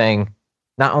we're saying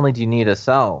not only do you need a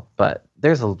cell, but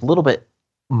there's a little bit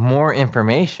more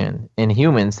information in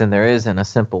humans than there is in a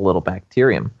simple little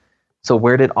bacterium. So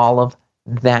where did all of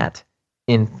that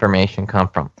information come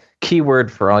from?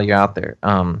 Keyword for all you out there.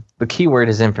 The keyword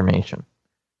is information.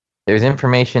 There's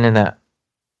information in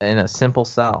a simple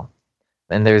cell,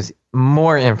 and there's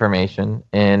more information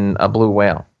in a blue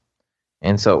whale.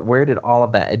 And so where did all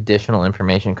of that additional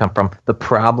information come from? The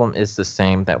problem is the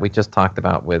same that we just talked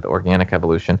about with organic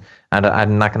evolution. And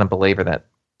I'm not going to belabor that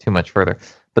too much further.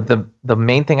 But the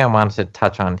main thing I wanted to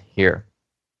touch on here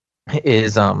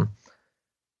is,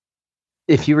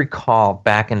 if you recall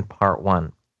back in part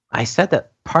 1, I said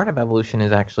that part of evolution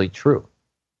is actually true.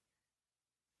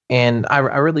 And I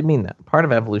really mean that. Part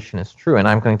of evolution is true, and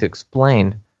I'm going to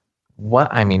explain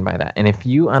what I mean by that. And if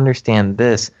you understand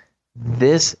this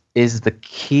is the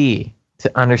key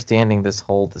to understanding this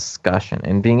whole discussion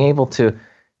and being able to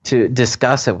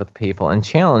discuss it with people and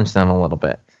challenge them a little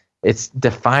bit. It's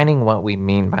defining what we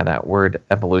mean by that word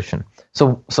evolution.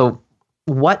 So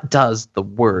what does the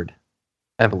word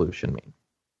evolution mean?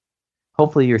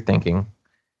 Hopefully you're thinking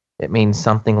it means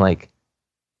something like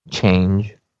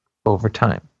change over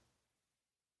time.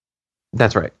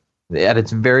 That's right. At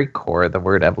its very core, the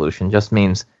word evolution just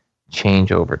means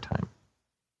change over time.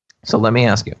 So let me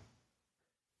ask you,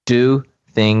 do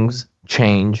things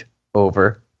change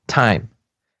over time?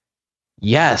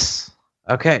 Yes.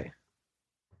 Okay.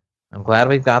 I'm glad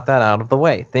we've got that out of the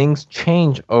way. Things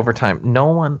change over time. No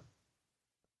one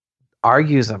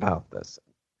argues about this.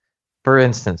 For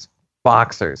instance,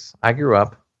 boxers. I grew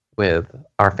up with,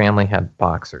 our family had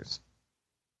boxers.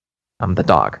 The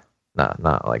dog,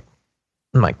 not like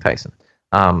Mike Tyson.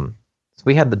 So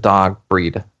we had the dog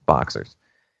breed boxers.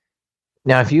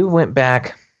 Now, if you went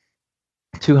back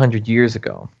 200 years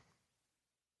ago,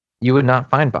 you would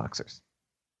not find boxers.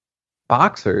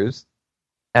 Boxers,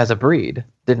 as a breed,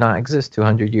 did not exist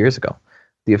 200 years ago.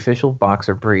 The official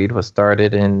boxer breed was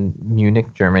started in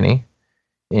Munich, Germany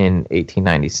in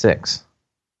 1896.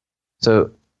 So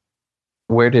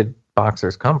where did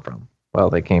boxers come from?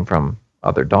 Well, they came from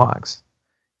other dogs.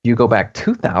 If you go back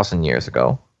 2,000 years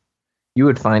ago, you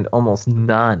would find almost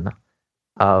none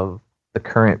of the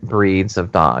current breeds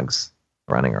of dogs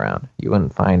running around. You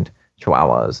wouldn't find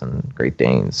Chihuahuas and Great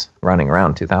Danes running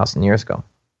around 2,000 years ago.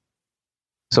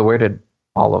 So where did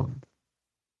all of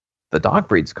the dog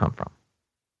breeds come from?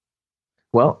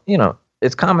 Well,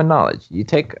 it's common knowledge. You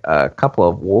take a couple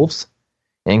of wolves,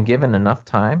 and given enough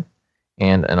time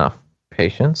and enough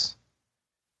patience,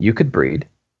 you could breed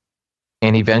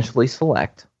and eventually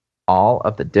select all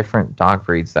of the different dog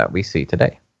breeds that we see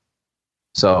today.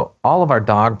 So all of our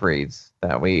dog breeds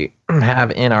that we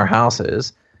have in our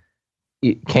houses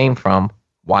came from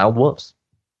wild wolves.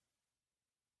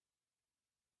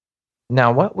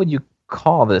 Now, what would you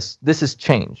call this? This is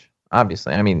change,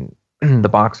 obviously. I mean, the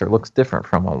boxer looks different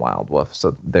from a wild wolf,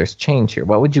 so there's change here.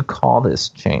 What would you call this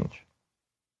change?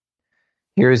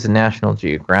 Here is the National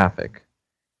Geographic,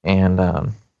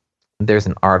 and there's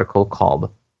an article called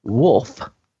Wolf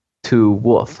to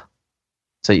Wolf.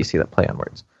 So you see that play on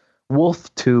words.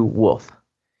 Wolf to Wolf.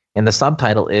 And the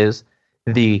subtitle is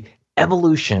The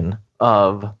Evolution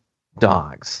of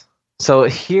Dogs. So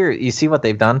here, you see what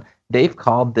they've done? They've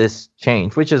called this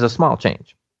change, which is a small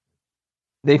change.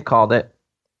 They've called it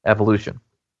evolution.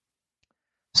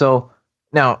 So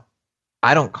now,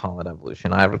 I don't call it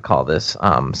evolution. I would call this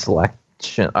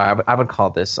selection. I would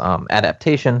call this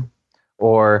adaptation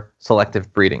or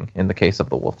selective breeding in the case of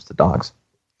the wolves to dogs.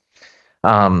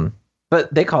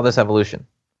 But they call this evolution.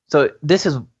 So this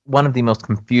is one of the most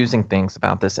confusing things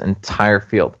about this entire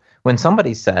field. When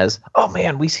somebody says, oh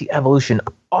man, we see evolution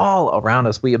all around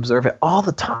us, we observe it all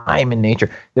the time in nature,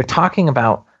 they're talking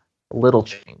about little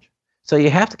change. So you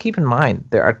have to keep in mind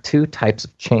there are two types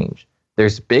of change.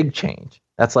 There's big change.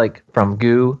 That's like from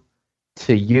goo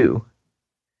to you.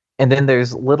 And then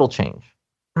there's little change,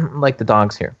 like the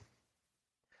dogs here.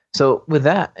 So with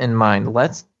that in mind,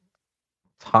 let's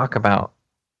talk about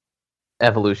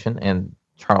evolution and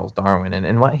Charles Darwin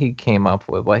and what he came up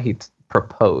with, what he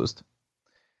proposed.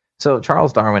 So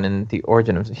Charles Darwin,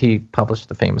 he published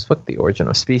the famous book, The Origin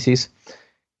of Species.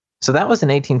 So that was in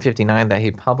 1859 that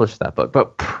he published that book.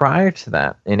 But prior to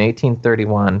that, in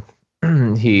 1831,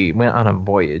 he went on a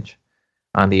voyage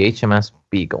on the HMS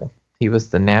Beagle. He was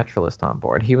the naturalist on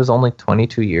board. He was only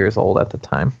 22 years old at the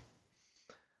time.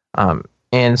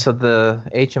 And so the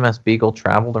HMS Beagle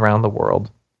traveled around the world,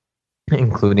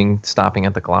 including stopping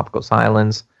at the Galapagos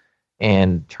Islands,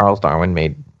 and Charles Darwin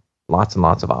made lots and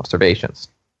lots of observations.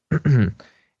 And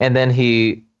then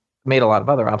he made a lot of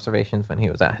other observations when he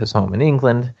was at his home in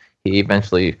England. He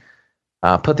eventually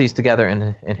put these together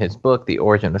in his book, The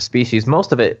Origin of Species.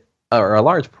 Most of it, or a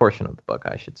large portion of the book,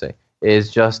 I should say,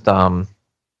 is just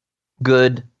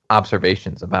good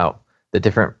observations about the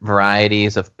different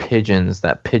varieties of pigeons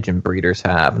that pigeon breeders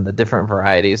have, and the different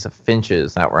varieties of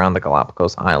finches that were on the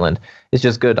Galapagos Island. It's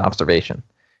just good observation.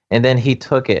 And then he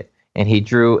took it and he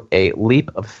drew a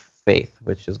leap of faith,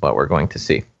 which is what we're going to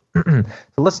see. So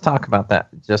let's talk about that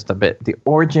just a bit. The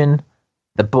origin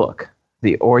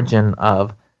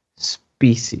of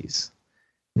species.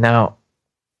 Now,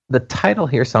 the title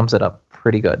here sums it up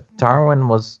pretty good. Darwin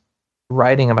was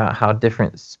writing about how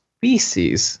different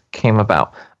species came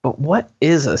about. But what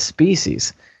is a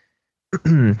species?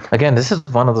 Again, this is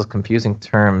one of those confusing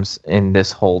terms in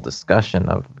this whole discussion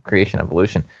of creation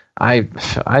evolution. I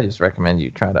just recommend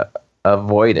you try to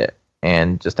avoid it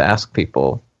and just ask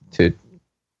people to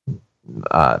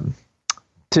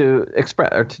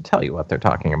express or to tell you what they're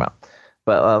talking about.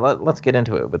 But let's get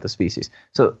into it with the species.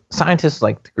 So scientists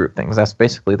like to group things. That's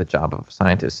basically the job of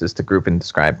scientists, is to group and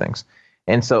describe things.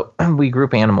 And so we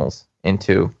group animals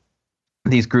into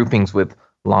these groupings with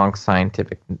long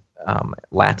scientific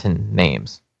Latin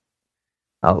names.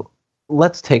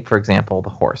 Let's take, for example, the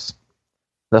horse.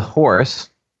 The horse,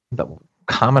 the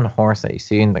common horse that you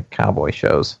see in the cowboy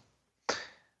shows,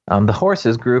 the horse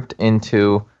is grouped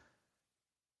into,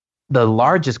 the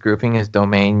largest grouping is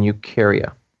domain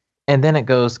Eukarya. And then it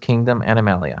goes kingdom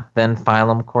Animalia, then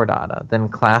phylum Chordata, then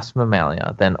class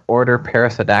Mammalia, then order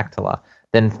Perissodactyla,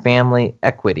 then family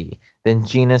Equidae, then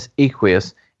genus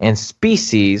Equus, and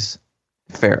species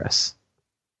Ferus.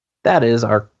 That is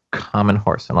our common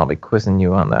horse, and I'll be quizzing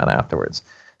you on that afterwards.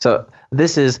 So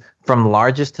this is from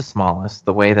largest to smallest,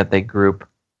 the way that they group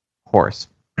horse.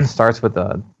 It starts with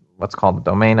what's called the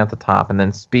domain at the top, and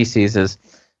then species is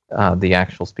the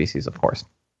actual species of horse.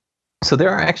 So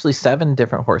there are actually 7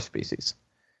 different horse species.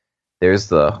 There's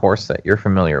the horse that you're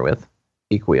familiar with,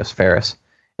 Equus ferus.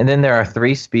 And then there are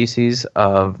 3 species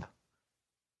of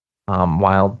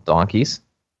wild donkeys,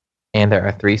 and there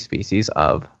are 3 species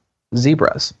of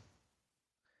zebras.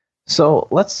 So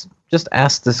let's just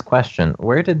ask this question.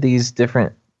 Where did these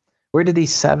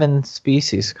 7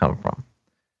 species come from?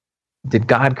 Did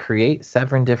God create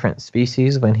 7 different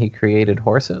species when he created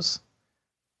horses?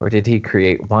 Or did he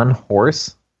create one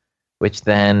horse, which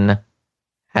then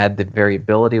had the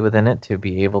variability within it to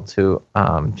be able to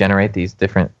generate these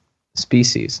different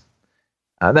species?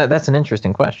 That's an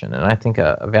interesting question, and I think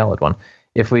a valid one.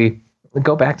 If we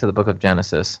go back to the book of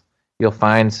Genesis, you'll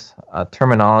find a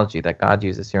terminology that God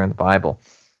uses here in the Bible.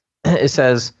 It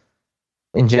says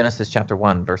in Genesis chapter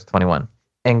 1, verse 21,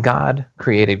 "And God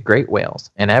created great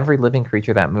whales, and every living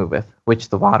creature that moveth, which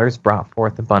the waters brought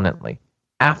forth abundantly,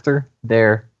 after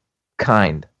their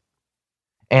kind,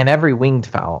 and every winged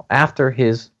fowl after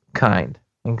his kind.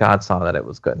 And God saw that it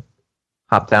was good."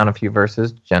 Hop down a few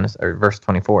verses, verse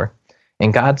 24.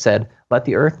 "And God said, Let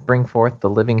the earth bring forth the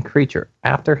living creature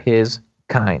after his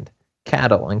kind,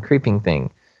 cattle and creeping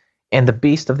thing, and the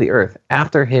beast of the earth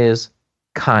after his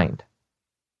kind."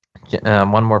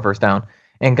 One more verse down.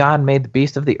 "And God made the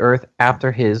beast of the earth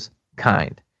after his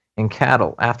kind, and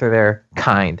cattle after their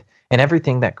kind, and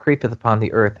everything that creepeth upon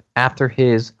the earth after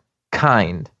his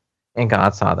kind. And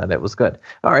God saw that it was good."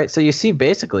 All right, so you see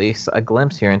basically a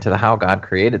glimpse here into how God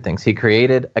created things. He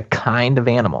created a kind of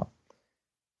animal,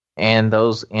 and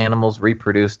those animals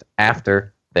reproduced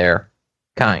after their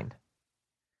kind.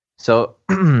 So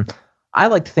I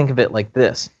like to think of it like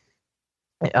this.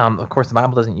 Of course, the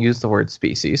Bible doesn't use the word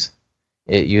species.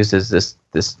 It uses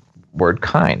this word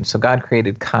kind. So God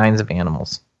created kinds of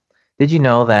animals. Did you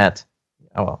know that,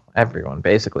 well, everyone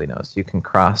basically knows, you can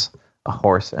cross a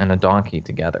horse and a donkey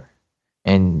together,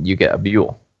 and you get a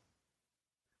mule.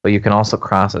 But you can also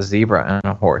cross a zebra and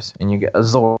a horse, and you get a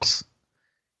zorse.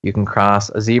 You can cross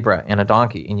a zebra and a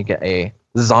donkey, and you get a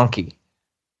zonkey.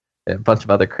 a bunch of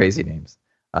other crazy names.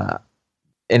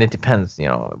 And it depends,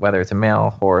 whether it's a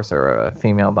male horse or a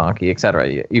female donkey,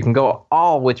 etc. You can go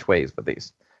all which ways with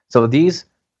these. So these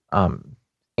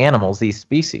animals, these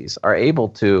species, are able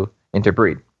to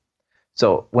interbreed.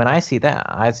 So when I see that,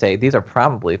 I'd say these are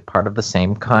probably part of the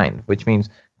same kind, which means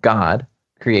God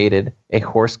created a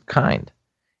horse kind.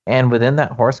 And within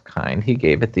that horse kind, he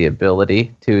gave it the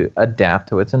ability to adapt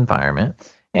to its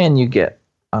environment. And you get,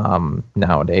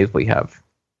 nowadays, we have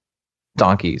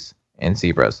donkeys and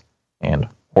zebras and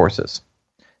horses.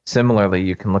 Similarly,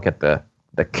 you can look at the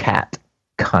cat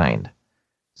kind.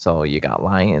 So you got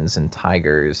lions and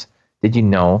tigers. Did you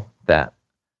know that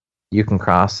you can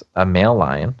cross a male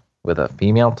lion with a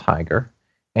female tiger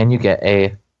and you get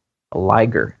a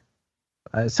liger?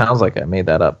 It sounds like I made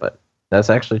that up, but that's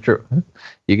actually true.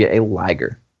 You get a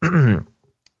liger.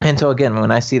 And so again,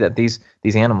 when I see that these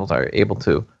animals are able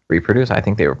to reproduce, I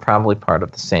think they were probably part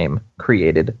of the same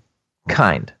created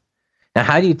kind. Now,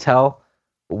 how do you tell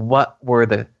what were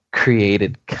the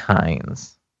created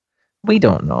kinds? We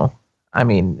don't know. I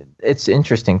mean, it's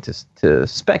interesting to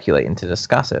speculate and to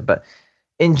discuss it, but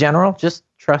in general, just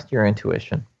trust your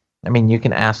intuition. I mean, you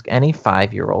can ask any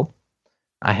 5-year-old.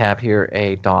 I have here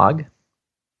a dog,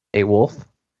 a wolf,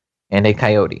 and a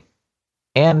coyote,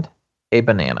 and a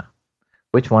banana.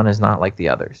 Which one is not like the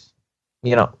others?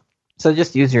 So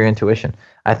just use your intuition.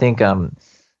 I think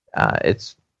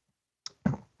it's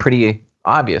pretty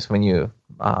obvious when you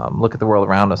look at the world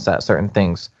around us that certain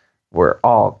things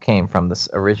all came from this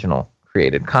original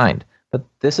created kind. But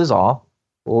this is all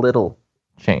little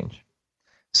change.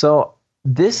 So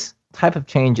this type of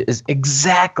change is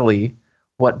exactly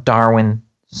what Darwin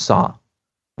saw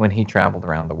when he traveled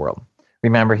around the world.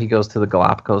 Remember, he goes to the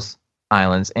Galapagos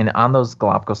Islands, and on those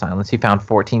Galapagos Islands, he found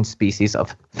 14 species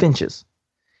of finches.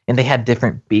 And they had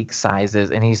different beak sizes,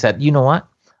 and he said, you know what?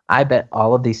 I bet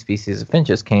all of these species of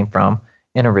finches came from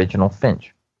an original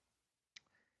finch.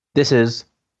 This is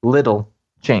little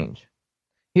change.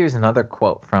 Here's another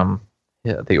quote from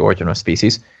The Origin of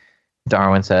Species.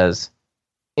 Darwin says,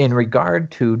 in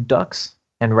regard to ducks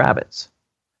and rabbits,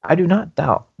 I do not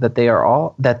doubt that they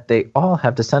all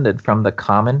have descended from the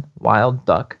common wild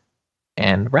duck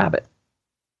and rabbit.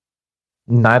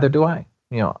 Neither do I.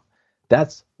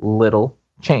 That's little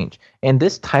change. And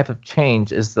this type of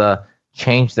change is the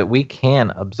change that we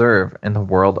can observe in the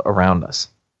world around us.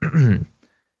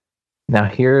 Now,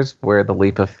 here's where the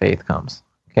leap of faith comes.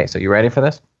 Okay, so you ready for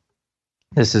this?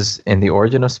 This is in The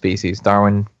Origin of Species.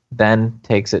 Darwin then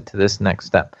takes it to this next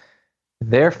step.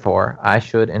 Therefore, I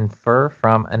should infer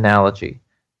from analogy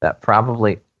that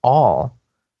probably all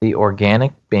the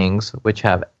organic beings which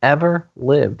have ever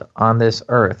lived on this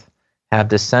earth have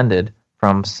descended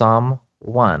from some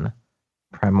one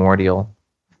primordial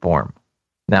form.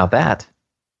 Now that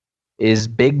is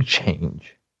big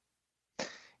change.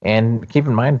 And keep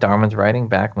in mind, Darwin's writing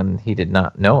back when he did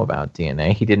not know about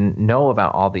DNA. He didn't know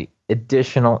about all the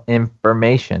additional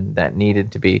information that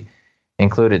needed to be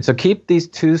included. So keep these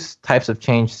two types of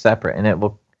change separate, and it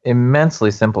will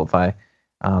immensely simplify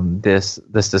this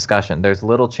discussion. There's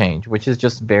little change, which is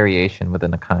just variation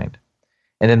within a kind.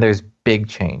 And then there's big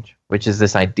change, which is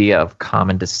this idea of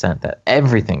common descent, that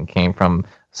everything came from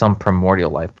some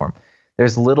primordial life form.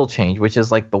 There's little change, which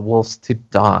is like the wolves to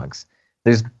dogs.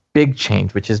 There's big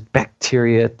change, which is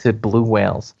bacteria to blue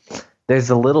whales. There's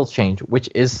a little change, which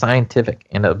is scientific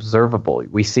and observable.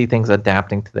 We see things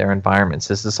adapting to their environments.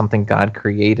 This is something God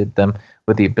created them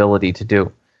with the ability to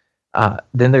do.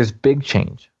 Then there's big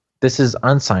change. This is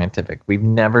unscientific. We've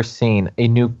never seen a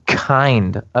new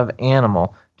kind of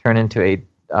animal turn into a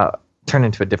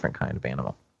different kind of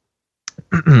animal.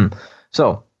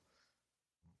 So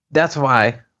that's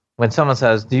why when someone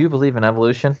says, "Do you believe in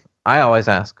evolution?" I always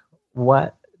ask,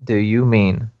 "What do you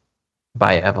mean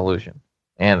by evolution?"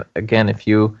 And again,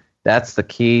 that's the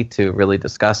key to really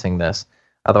discussing this.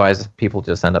 Otherwise, people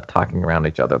just end up talking around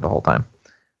each other the whole time.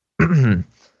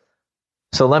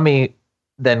 So let me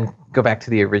then go back to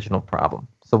the original problem.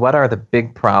 So what are the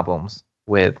big problems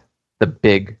with the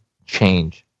big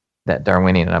change that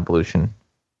Darwinian evolution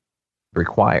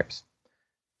requires?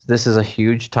 This is a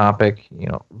huge topic.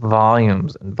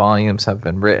 Volumes and volumes have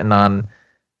been written on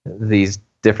these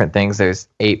different things. There's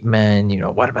ape men.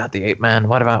 What about the ape men?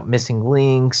 What about missing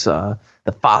links? The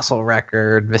fossil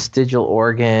record, vestigial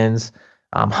organs,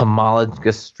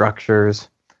 homologous structures.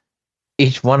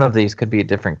 Each one of these could be a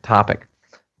different topic,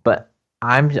 but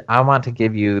I want to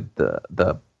give you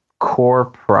the core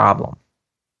problem.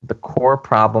 The core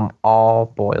problem all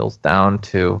boils down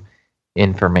to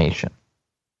information.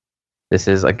 This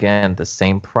is, again, the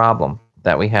same problem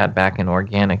that we had back in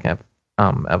organic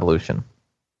evolution.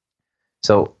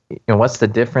 So, what's the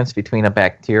difference between a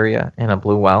bacteria and a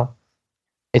blue well?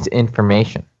 It's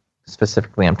information.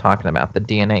 Specifically, I'm talking about the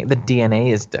DNA. The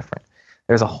DNA is different.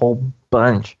 There's a whole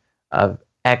bunch of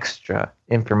extra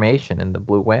information in the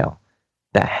blue whale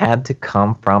that had to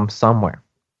come from somewhere.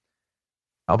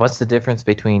 What's the difference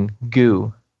between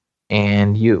goo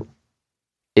and you?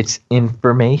 It's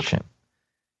information.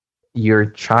 You're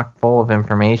chock full of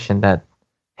information that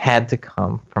had to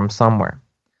come from somewhere.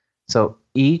 So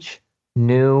each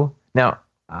new... Now,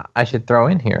 I should throw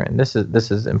in here, and this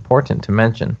is important to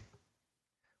mention,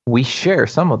 we share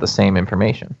some of the same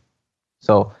information.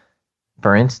 So,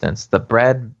 for instance, the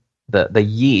bread, the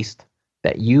yeast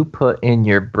that you put in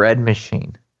your bread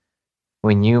machine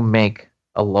when you make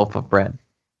a loaf of bread,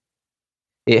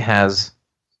 it has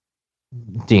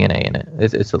DNA in it.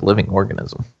 It's a living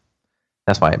organism.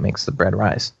 That's why it makes the bread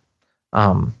rise.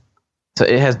 So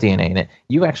it has DNA in it.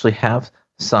 You actually have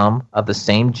some of the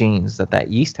same genes that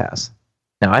yeast has.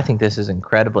 Now, I think this is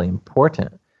incredibly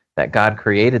important that God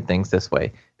created things this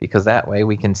way, because that way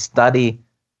we can study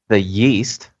the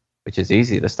yeast, which is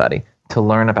easy to study, to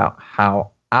learn about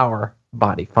how our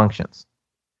body functions.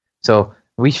 So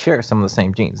we share some of the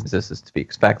same genes. This is to be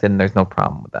expected, and there's no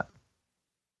problem with that.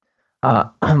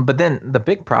 But then the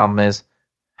big problem is,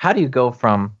 how do you go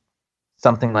from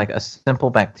something like a simple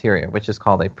bacteria, which is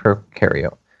called a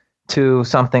prokaryote, to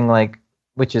something like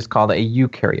which is called a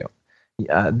eukaryote?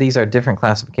 These are different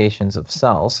classifications of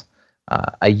cells.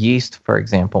 A yeast, for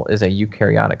example, is a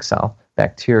eukaryotic cell.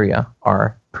 Bacteria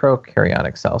are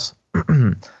prokaryotic cells.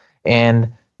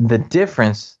 And the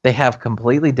difference, they have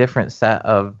completely different set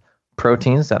of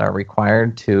proteins that are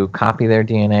required to copy their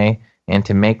DNA and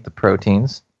to make the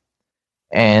proteins.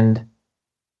 And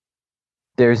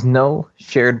there's no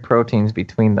shared proteins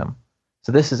between them.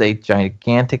 So this is a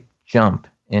gigantic jump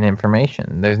in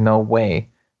information. There's no way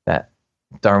that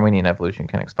Darwinian evolution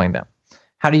can explain that.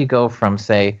 How do you go from,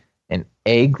 say, an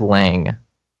egg-laying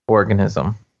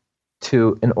organism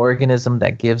to an organism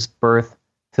that gives birth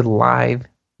to live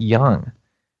young?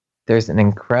 There's an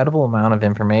incredible amount of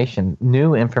information,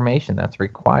 new information that's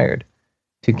required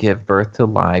to give birth to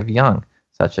live young,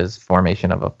 such as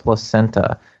formation of a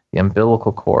placenta, the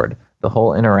umbilical cord, the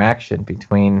whole interaction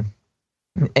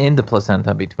in the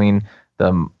placenta between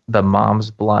the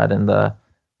mom's blood and the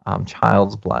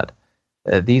child's blood.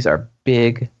 These are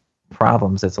big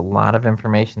problems. It's a lot of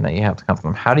information that you have to come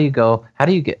from. How do you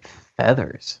get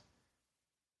feathers?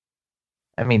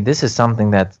 I mean, this is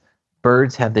something that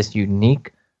birds have this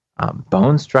unique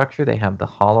bone structure. They have the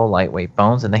hollow, lightweight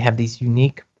bones, and they have these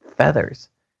unique feathers.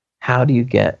 How do you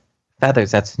get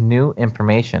feathers? That's new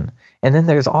information. And then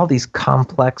there's all these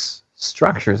complex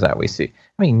structures that we see.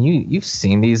 I mean, you've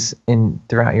seen these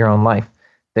throughout your own life.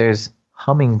 There's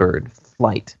hummingbird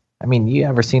flight. I mean, you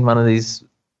ever seen one of these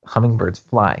hummingbirds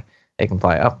fly? They can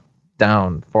fly up,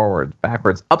 down, forward,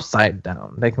 backwards, upside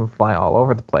down. They can fly all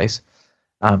over the place.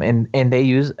 And they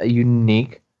use a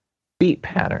unique beat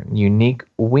pattern, unique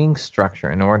wing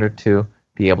structure in order to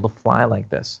be able to fly like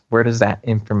this. Where does that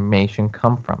information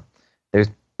come from? There's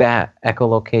bat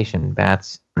echolocation.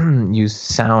 Bats use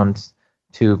sounds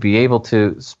to be able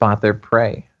to spot their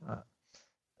prey.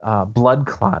 Blood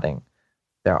clotting.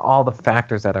 There are all the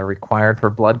factors that are required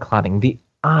for blood clotting. The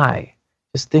eye.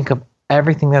 Just think of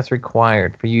everything that's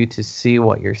required for you to see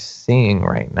what you're seeing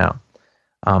right now.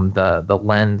 The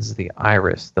lens, the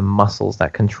iris, the muscles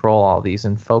that control all these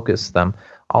and focus them.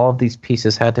 All of these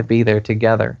pieces had to be there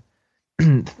together.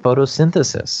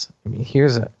 Photosynthesis. I mean,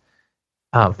 here's a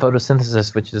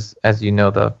photosynthesis, which is, as you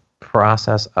know, the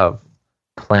process of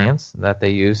plants that they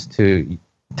use to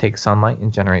take sunlight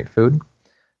and generate food.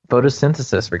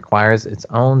 Photosynthesis requires its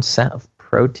own set of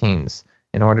proteins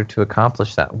in order to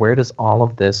accomplish that. Where does all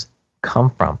of this come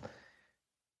from?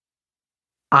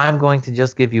 I'm going to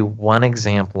just give you one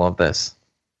example of this.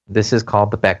 This is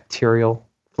called the bacterial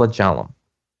flagellum.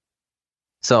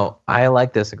 So I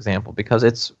like this example because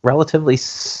it's relatively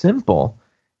simple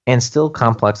and still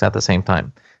complex at the same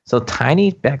time. So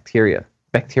tiny bacteria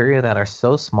that are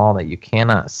so small that you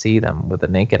cannot see them with the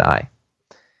naked eye,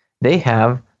 they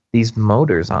have these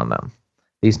motors on them.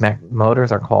 These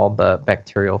motors are called the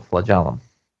bacterial flagellum.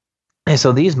 And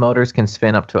so these motors can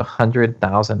spin up to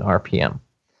 100,000 RPM.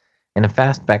 And a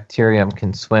fast bacterium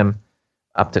can swim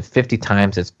up to 50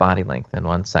 times its body length in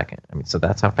 1 second. I mean, so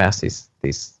that's how fast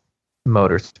these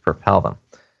motors propel them.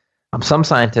 Some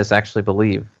scientists actually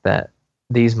believe that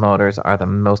these motors are the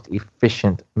most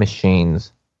efficient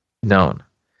machines known.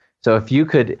 So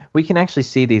we can actually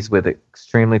see these with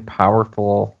extremely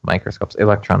powerful microscopes,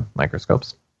 electron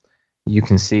microscopes. You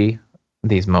can see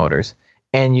these motors,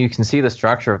 and you can see the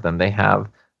structure of them. They have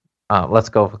let's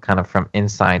go kind of from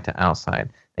inside to outside.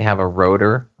 They have a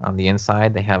rotor on the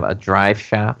inside. They have a drive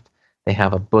shaft. They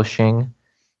have a bushing.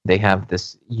 They have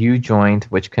this U-joint,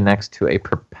 which connects to a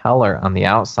propeller on the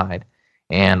outside.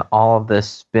 And all of this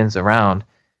spins around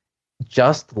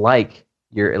just like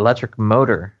your electric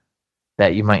motor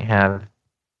that you might have,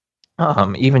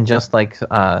 even just like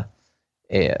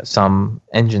some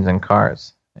engines in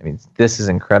cars. I mean, this is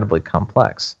incredibly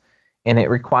complex. And it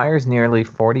requires nearly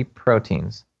 40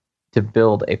 proteins to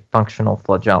build a functional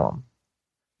flagellum.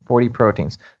 40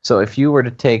 proteins. So if you were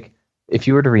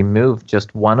to remove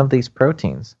just one of these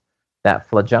proteins, that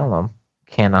flagellum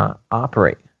cannot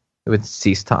operate. It would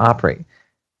cease to operate.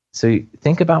 So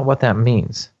think about what that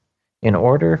means. In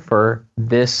order for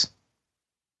this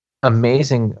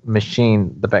amazing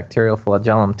machine, the bacterial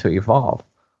flagellum, to evolve,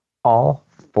 all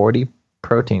 40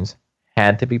 proteins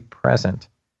had to be present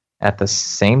at the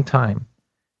same time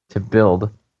to build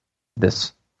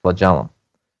this flagellum.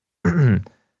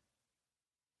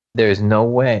 There's no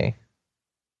way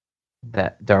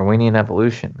that Darwinian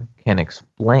evolution can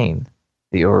explain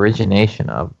the origination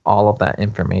of all of that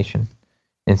information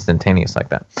instantaneous like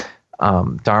that.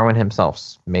 Darwin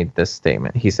himself made this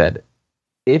statement. He said,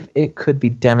 if it could be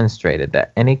demonstrated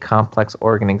that any complex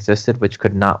organ existed which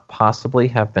could not possibly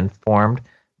have been formed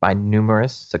by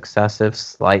numerous successive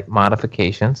slight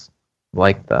modifications,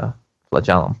 like the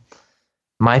flagellum,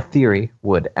 my theory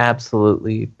would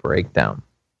absolutely break down.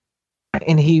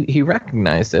 And he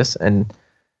recognized this, and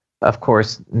of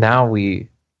course, now we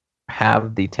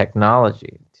have the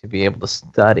technology to be able to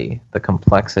study the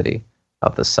complexity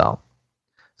of the cell.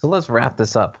 So let's wrap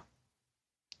this up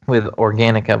with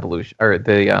organic evolution, or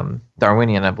the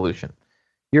Darwinian evolution.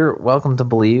 You're welcome to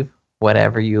believe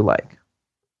whatever you like.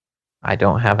 I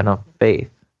don't have enough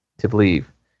faith to believe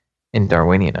in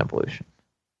Darwinian evolution.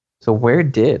 So where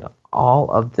did all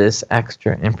of this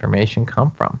extra information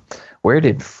come from? Where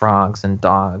did frogs and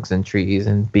dogs and trees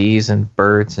and bees and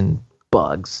birds and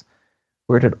bugs,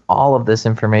 where did all of this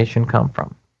information come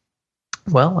from?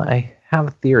 Well, I have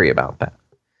a theory about that.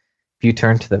 If you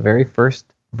turn to the very first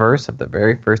verse of the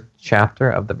very first chapter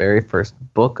of the very first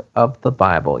book of the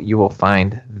Bible, you will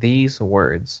find these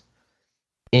words: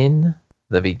 in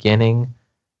the beginning,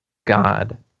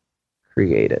 God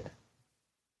created.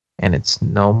 And it's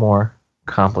no more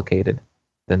complicated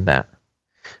than that.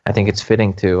 I think it's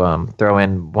fitting to throw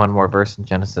in one more verse in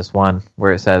Genesis 1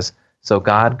 where it says, so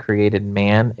God created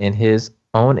man in his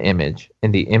own image.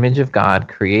 In the image of God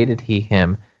created he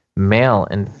him. Male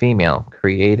and female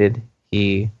created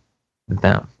he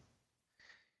them.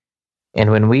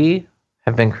 And when we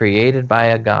have been created by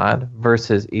a God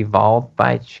versus evolved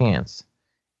by chance,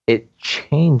 it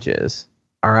changes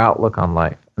our outlook on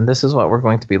life. And this is what we're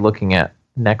going to be looking at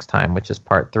next time, which is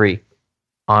part 3,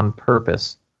 on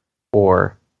purpose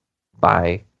or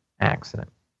by accident.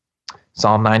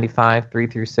 Psalm 95,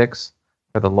 3-6,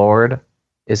 for the Lord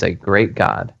is a great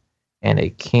God and a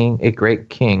great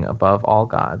king above all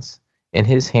gods. In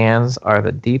his hands are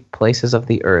the deep places of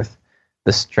the earth.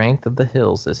 The strength of the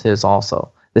hills is his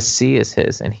also. The sea is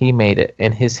his, and he made it,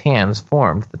 and his hands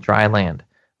formed the dry land.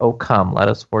 O come, let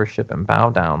us worship and bow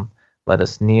down. Let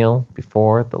us kneel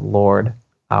before the Lord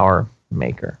our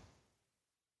Maker.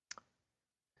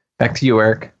 Back to you,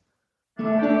 Eric.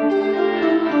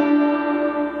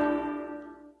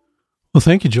 Well,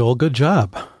 thank you, Joel. Good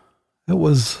job. It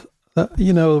was, I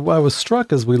was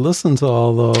struck as we listened to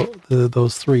all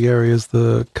those 3 areas,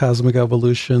 the cosmic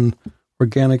evolution,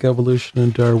 organic evolution,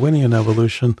 and Darwinian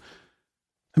evolution.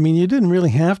 I mean, you didn't really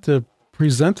have to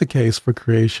present the case for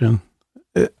creation.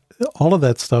 All of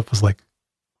that stuff was like,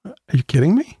 are you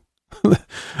kidding me?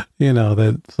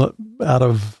 That out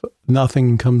of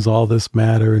nothing comes all this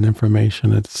matter and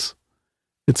information. It's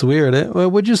weird.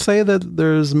 Would you say that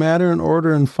there's matter and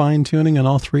order and fine-tuning in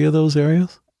all 3 of those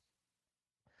areas?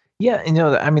 Yeah,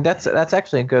 that's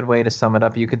actually a good way to sum it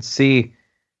up. You could see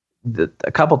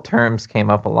a couple terms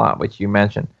came up a lot, which you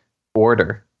mentioned,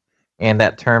 order, and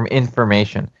that term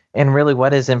information. And really,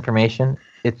 what is information?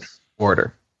 It's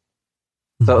order.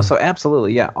 Mm-hmm. So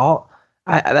absolutely, yeah.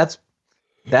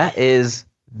 That is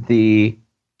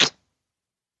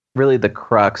really the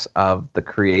crux of the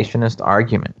creationist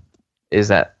argument, is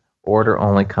that order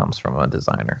only comes from a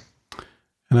designer.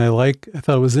 And I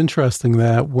thought it was interesting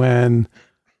that when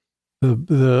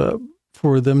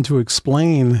for them to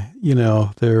explain,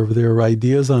 their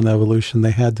ideas on evolution,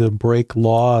 they had to break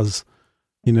laws,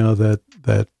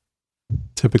 that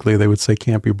typically they would say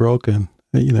can't be broken,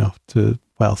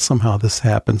 somehow this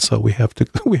happened, so we have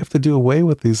to do away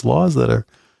with these laws that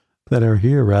are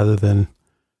here, rather than,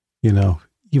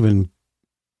 even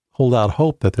hold out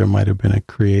hope that there might have been a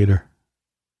creator.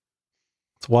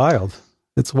 It's wild.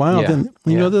 It's wild. Yeah. And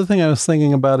you know, the other thing I was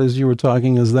thinking about as you were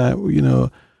talking is that, you know,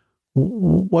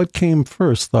 what came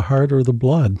first, the heart or the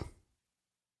blood?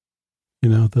 You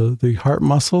know, the heart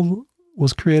muscle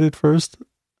was created first,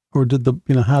 or did the,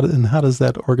 you know, how does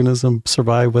that organism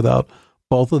survive without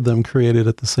both of them created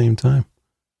at the same time?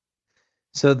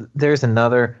 So there's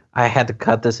another, I had to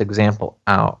cut this example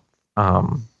out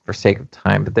for sake of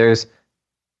time, but there's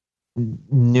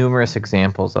numerous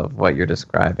examples of what you're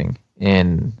describing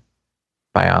in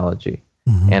biology.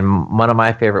 Mm-hmm. And one of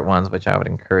my favorite ones, which I would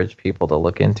encourage people to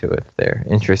look into if they're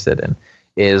interested in,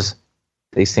 is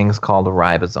these things called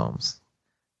ribosomes.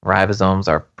 Ribosomes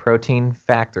are protein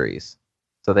factories.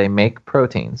 So they make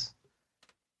proteins,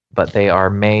 but they are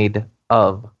made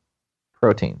of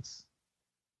proteins.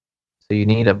 So you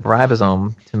need a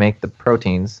ribosome to make the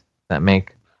proteins that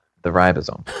make the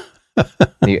ribosome.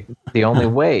 The only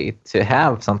way to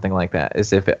have something like that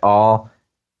is if it all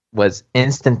was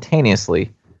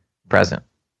instantaneously present.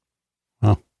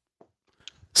 Oh.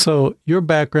 So your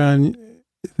background,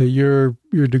 your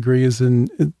degree is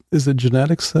it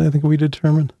genetics, I think we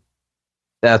determined?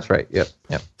 That's right. Yep.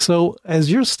 So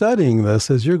as you're studying this,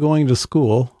 as you're going to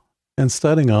school and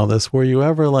studying all this, were you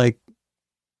ever like,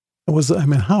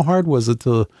 how hard was it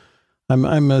to,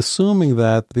 I'm assuming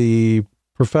that the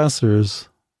professors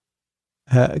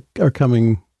are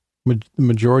coming, the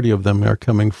majority of them are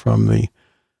coming from the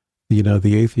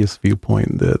atheist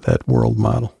viewpoint, that world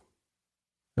model,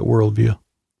 that worldview.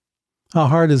 How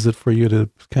hard is it for you to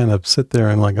kind of sit there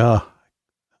and to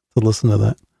listen to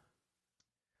that?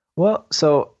 Well,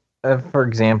 so for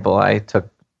example,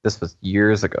 this was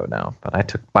years ago now, but I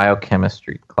took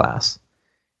biochemistry class.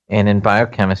 And in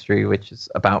biochemistry, which is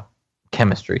about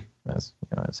chemistry, as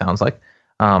you know, it sounds like,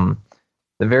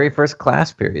 the very first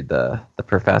class period, the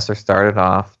professor started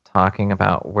off talking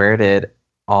about where did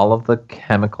all of the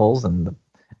chemicals and the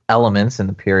elements in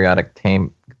the periodic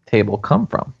table come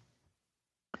from.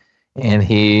 And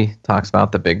he talks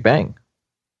about the Big Bang.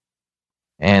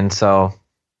 And so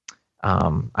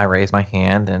I raised my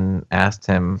hand and asked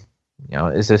him, you know,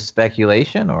 is this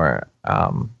speculation or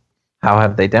how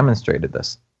have they demonstrated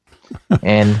this?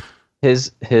 And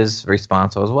his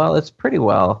response was, well, it's pretty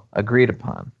well agreed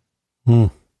upon.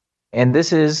 And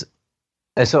this is,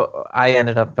 so I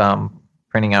ended up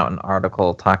printing out an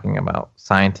article talking about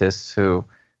scientists who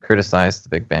criticized the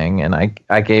Big Bang, and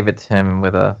I gave it to him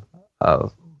with a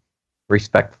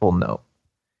respectful note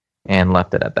and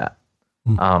left it at that.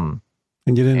 And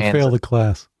you didn't fail the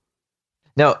class.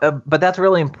 No, but that's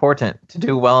really important to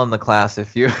do well in the class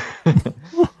if you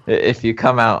if you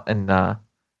come out and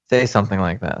say something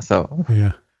like that. So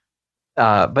yeah,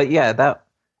 but yeah, that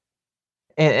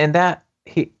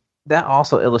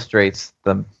also illustrates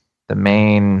the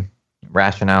main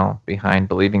rationale behind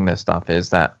believing this stuff is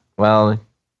that, well,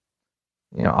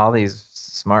 you know, all these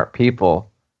smart people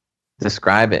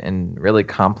describe it in really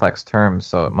complex terms,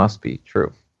 so it must be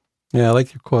true. Yeah, I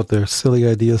like your quote there. Silly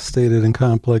ideas stated in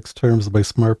complex terms by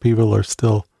smart people are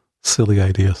still silly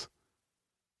ideas.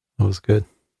 That was good.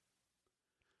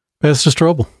 Pastor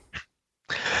Strobel.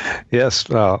 Yes,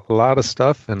 a lot of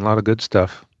stuff and a lot of good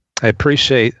stuff. I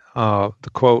appreciate the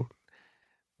quote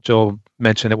Joel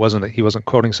mentioned. It wasn't that he wasn't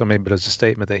quoting somebody, but it's a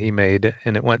statement that he made,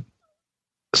 and it went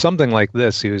something like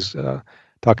this. He was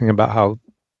talking about how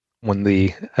when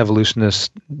the evolutionists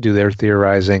do their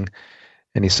theorizing,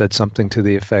 and he said something to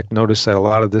the effect, notice that a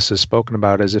lot of this is spoken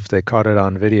about as if they caught it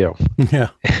on video. Yeah.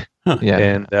 Yeah.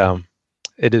 And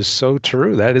it is so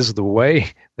true. That is the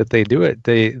way that they do it.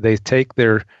 They take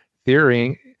their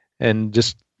theory and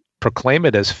just proclaim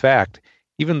it as fact,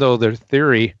 even though their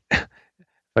theory, if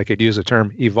I could use a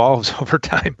term, evolves over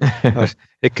time.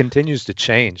 It continues to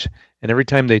change. And every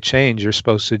time they change, you're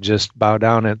supposed to just bow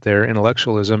down at their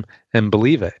intellectualism and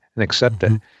believe it and accept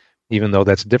it, even though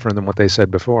that's different than what they said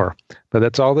before. But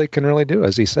that's all they can really do,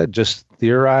 as he said, just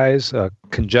theorize,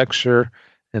 conjecture,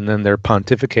 and then they're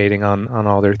pontificating on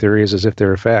all their theories as if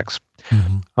they're facts.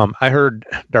 I heard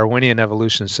Darwinian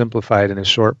evolution simplified in a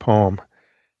short poem.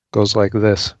 It goes like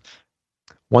this.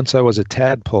 Once I was a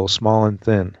tadpole, small and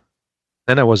thin.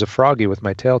 Then I was a froggy with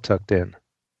my tail tucked in.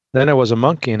 Then I was a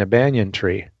monkey in a banyan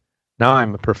tree. Now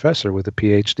I'm a professor with a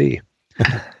PhD.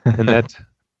 And that's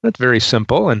very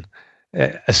simple and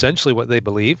essentially what they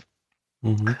believe.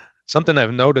 Something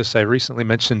I've noticed, I recently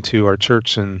mentioned to our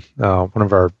church in one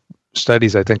of our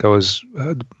studies, I think I was,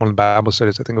 one of the Bible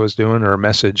studies I think I was doing, or a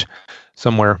message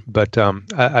somewhere, but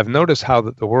I've noticed how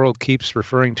the world keeps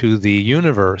referring to the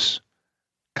universe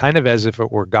kind of as if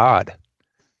it were God.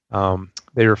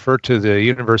 They refer to the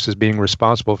universe as being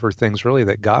responsible for things really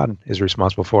that God is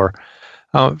responsible for.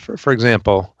 For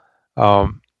example,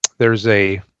 there's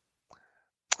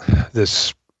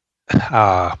this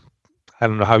I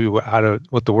don't know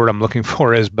what the word I'm looking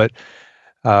for is, but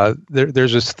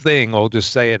there's this thing, I'll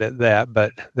just say it at that,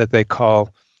 but that they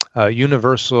call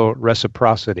universal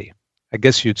reciprocity. I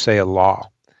guess you'd say a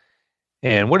law.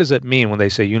 And what does it mean when they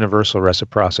say universal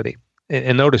reciprocity?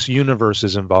 And notice universe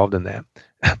is involved in that.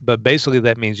 But basically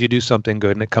that means you do something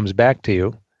good and it comes back to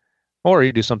you, or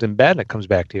you do something bad and it comes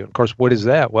back to you. Of course, what is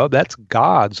that? Well, that's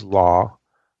God's law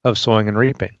of sowing and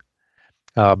reaping.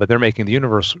 But they're making the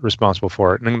universe responsible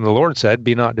for it. And the Lord said,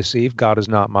 "Be not deceived, God is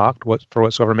not mocked. For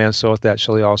whatsoever man soweth, that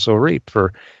shall he also reap.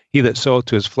 For he that soweth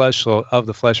to his flesh shall of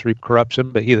the flesh reap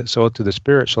corruption, but he that soweth to the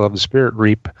Spirit shall of the Spirit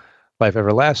reap life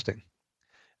everlasting."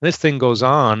 And this thing goes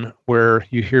on where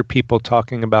you hear people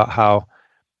talking about how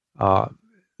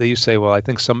you say, well, I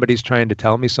think somebody's trying to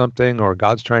tell me something, or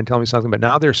God's trying to tell me something, but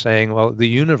now they're saying, well, the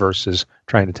universe is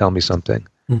trying to tell me something,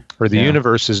 or the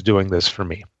universe is doing this for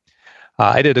me.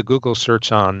 I did a Google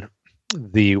search on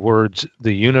the words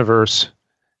 "the universe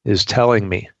is telling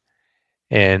me,"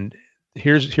 and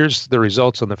here's the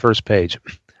results on the first page.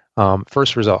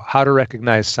 First result: how to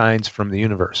recognize signs from the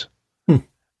universe.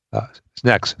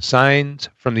 Next, signs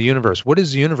from the universe. What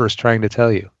is the universe trying to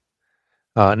tell you?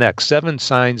 Next, 7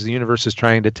 signs the universe is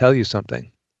trying to tell you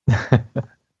something.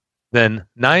 Then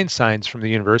 9 signs from the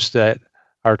universe that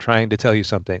are trying to tell you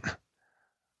something.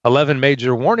 11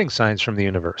 major warning signs from the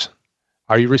universe.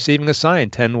 Are you receiving a sign?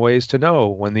 10 ways to know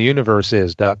when the universe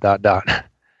is ...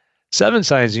 7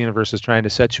 signs the universe is trying to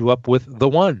set you up with the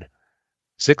one.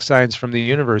 6 signs from the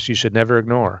universe you should never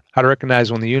ignore. How to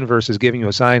recognize when the universe is giving you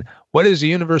a sign. What is the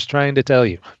universe trying to tell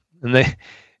you?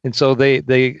 And so they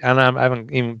and I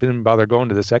haven't even been bothered going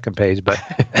to the second page, but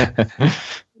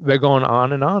they're going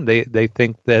on and on. They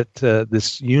think that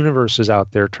this universe is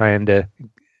out there trying to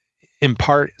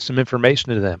impart some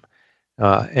information to them.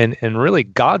 And really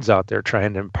God's out there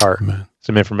trying to impart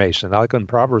some information. I like in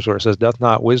Proverbs where it says, "Doth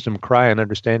not wisdom cry and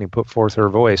understanding put forth her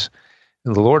voice?"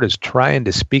 And the Lord is trying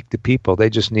to speak to people. They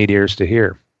just need ears to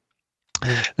hear.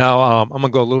 Now,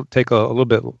 I'm going to take a little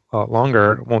bit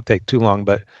longer. It won't take too long,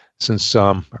 but since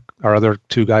our other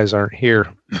 2 guys aren't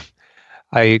here,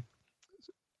 I,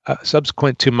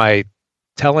 subsequent to my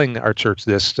telling our church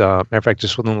this, matter of fact,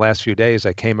 just within the last few days,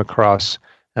 I came across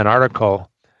an article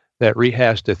that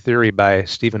rehashed a theory by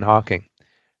Stephen Hawking.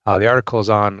 The article is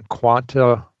on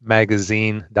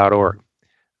quantamagazine.org.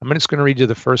 I'm just going to read you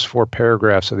the first 4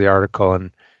 paragraphs of the article,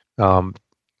 and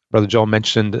Brother Joel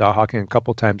mentioned Hawking a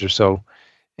couple times or so,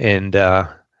 and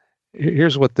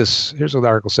here's what the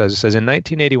article says. It says, in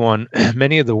 1981,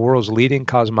 many of the world's leading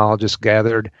cosmologists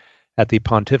gathered at the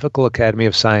Pontifical Academy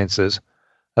of Sciences,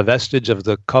 a vestige of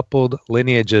the coupled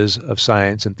lineages of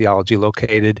science and theology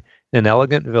located in an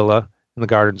elegant villa in the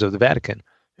gardens of the Vatican.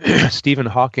 Stephen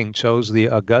Hawking chose the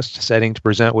august setting to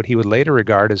present what he would later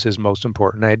regard as his most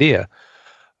important idea,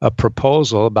 a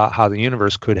proposal about how the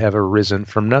universe could have arisen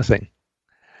from nothing.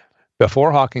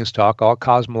 Before Hawking's talk, all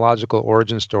cosmological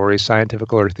origin stories,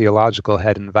 scientific or theological,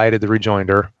 had invited the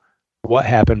rejoinder, what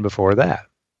happened before that?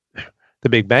 The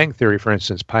Big Bang Theory, for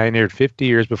instance, pioneered 50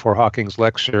 years before Hawking's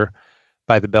lecture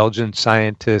by the Belgian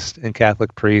scientist and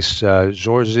Catholic priest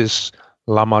Georges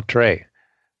Lemaitre.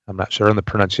 I'm not sure on the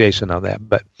pronunciation on that,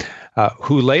 but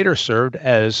who later served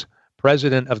as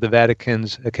president of the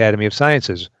Vatican's Academy of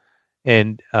Sciences.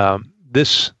 And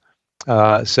this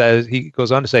says, he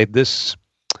goes on to say, this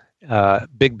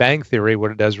Big Bang Theory,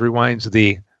 what it does, rewinds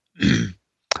the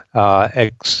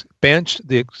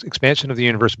expansion of the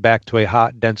universe back to a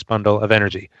hot, dense bundle of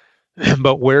energy.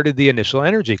 But where did the initial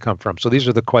energy come from? So these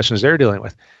are the questions they're dealing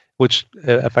with, which,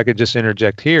 if I could just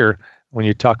interject here, when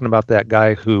you're talking about that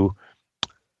guy who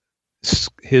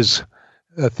his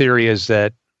theory is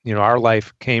that, our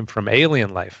life came from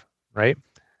alien life, right?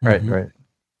 Right, right.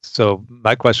 So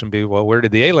my question would be, well, where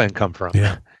did the alien come from?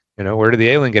 Yeah. Where did the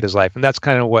alien get his life? And that's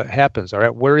kind of what happens, all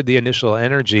right? Where did the initial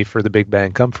energy for the Big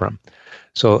Bang come from?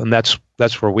 So, and that's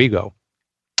where we go.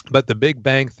 But the Big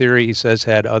Bang Theory, he says,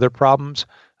 had other problems.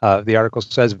 The article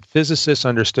says physicists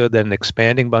understood that an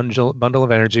expanding bundle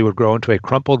of energy would grow into a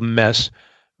crumpled mess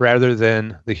rather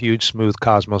than the huge, smooth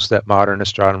cosmos that modern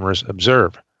astronomers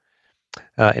observe.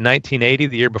 In 1980,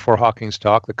 the year before Hawking's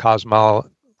talk, the cosmologist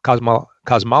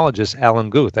Alan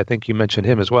Guth, I think you mentioned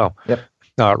him as well,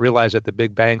 realized that the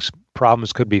Big Bang's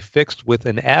problems could be fixed with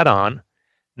an add-on,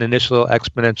 an initial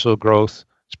exponential growth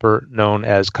spurt known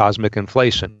as cosmic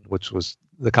inflation, which was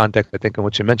the context, I think, in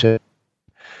which you mentioned.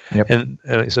 Yep. And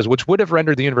it says, which would have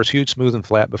rendered the universe huge, smooth, and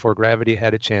flat before gravity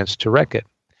had a chance to wreck it.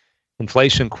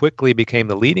 Inflation quickly became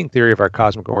the leading theory of our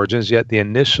cosmic origins, yet the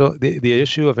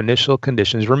issue of initial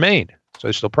conditions remained. So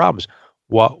there's still problems.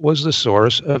 what was the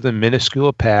source of the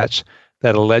minuscule patch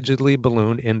that allegedly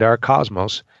ballooned into our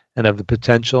cosmos and of the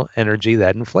potential energy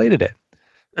that inflated it.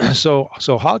 So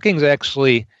Hawking's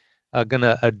actually going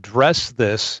to address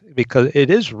this, because it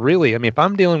is really, I mean, if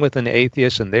I'm dealing with an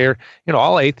atheist and they're,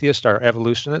 all atheists are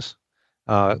evolutionists,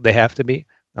 they have to be.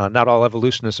 Not all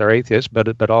evolutionists are atheists,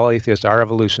 but all atheists are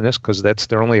evolutionists, because that's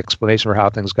their only explanation for how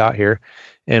things got here.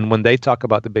 And when they talk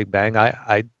about the Big Bang,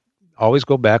 I always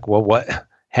go back, well, what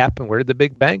happened? Where did the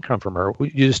Big Bang come from? Or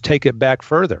you just take it back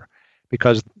further,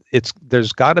 because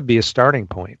there's got to be a starting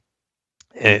point.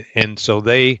 And so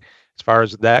they, as far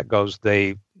as that goes,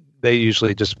 they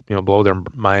usually just blow their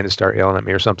mind and start yelling at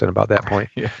me or something about that point.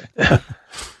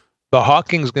 But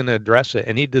Hawking's going to address it,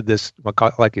 and he did this,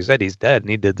 like you said, he's dead, and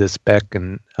he did this back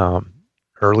in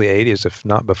early 80s, if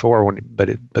not before,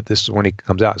 but this is when he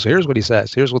comes out. So here's what he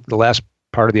says. Here's what the last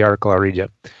part of the article I'll read you.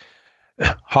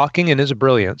 Hawking, in his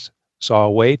brilliance, saw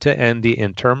a way to end the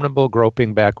interminable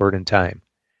groping backward in time.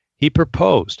 He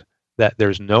proposed that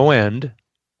there's no end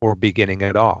or beginning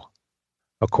at all.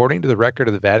 According to the record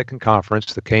of the Vatican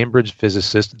Conference, the Cambridge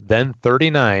physicist, then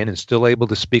 39 and still able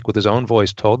to speak with his own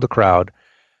voice, told the crowd,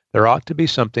 there ought to be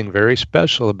something very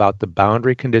special about the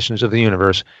boundary conditions of the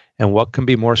universe, and what can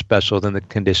be more special than the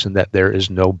condition that there is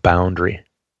no boundary?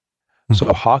 Mm-hmm.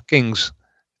 So Hawking's,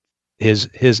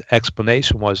 his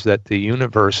explanation was that the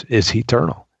universe is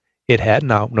eternal. It had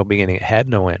no beginning. It had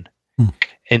no end. Mm-hmm.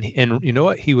 And you know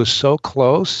what? He was so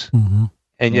close, mm-hmm.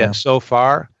 and yet so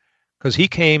far, because he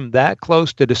came that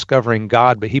close to discovering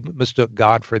God, but he mistook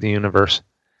God for the universe.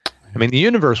 I mean, the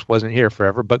universe wasn't here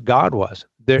forever, but God was.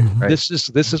 Right.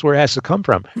 This is where it has to come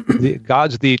from.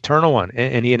 God's the eternal one,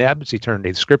 and he inhabits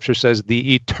eternity. The scripture says,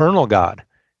 the eternal God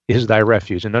is thy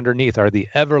refuge, and underneath are the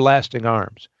everlasting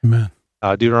arms. Amen.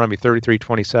 Deuteronomy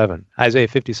 33:27, Isaiah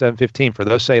 57:15, for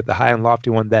thus saith the high and lofty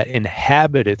one that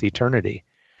inhabiteth eternity.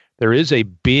 There is a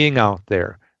being out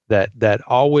there that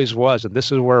always was, and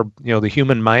this is where the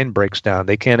human mind breaks down.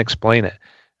 They can't explain it.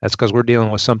 That's because we're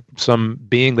dealing with some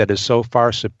being that is so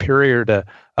far superior to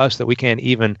us that we can't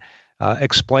even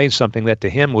explain something that to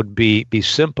him would be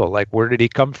simple. Like, where did he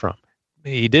come from?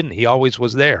 He didn't. He always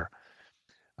was there.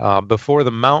 Before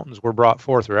the mountains were brought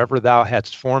forth, wherever thou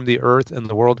hadst formed the earth and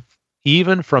the world,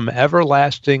 even from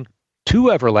everlasting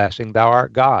to everlasting, thou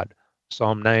art God.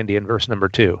 Psalm 90 and verse number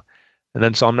 2. And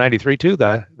then Psalm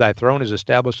 93:2, thy throne is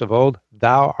established of old,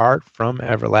 thou art from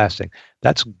everlasting.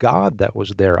 That's God that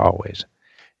was there always.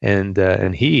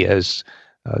 And he, as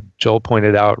Joel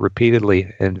pointed out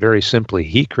repeatedly and very simply,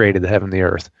 he created the heaven and the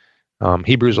earth.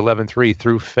 Hebrews 11:3,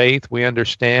 through faith we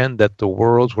understand that the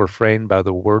worlds were framed by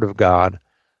the word of God,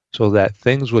 so that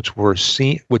things which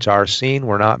are seen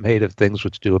were not made of things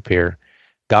which do appear.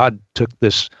 God took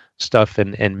this stuff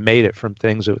and made it from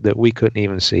things that we couldn't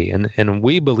even see. And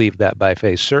we believe that by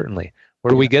faith, certainly.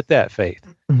 Where do we get that faith?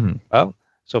 Mm-hmm. Well,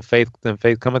 so faith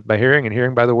cometh by hearing, and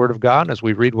hearing by the word of God. And as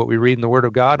we read what we read in the word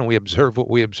of God, and we observe what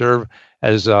we observe,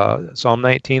 as Psalm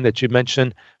 19 that you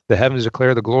mentioned, the heavens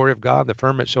declare the glory of God, the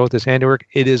firmament showeth his handiwork.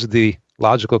 It is the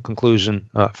logical conclusion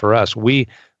for us. We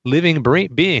living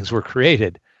beings were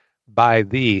created by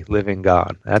the living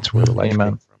God. That's where the life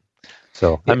came from.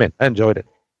 So yeah. I enjoyed it.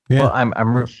 Yeah.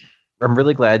 Well, I'm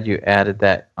really glad you added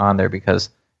that on there, because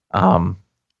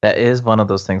that is one of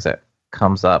those things that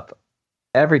comes up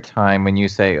every time when you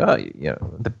say,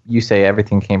 you say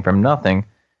everything came from nothing.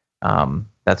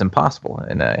 That's impossible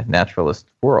in a naturalist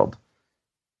world.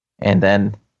 And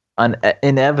then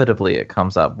inevitably it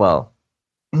comes up, well,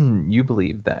 you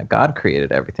believe that God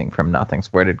created everything from nothing. So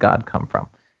where did God come from?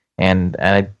 And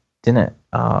I did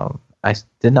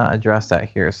not address that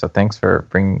here. So thanks for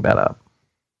bringing that up.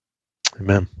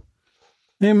 Amen.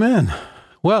 Amen.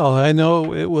 Well, I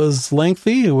know it was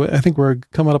lengthy. I think we're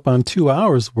coming up on 2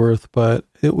 hours worth, but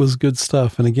it was good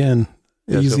stuff. And again,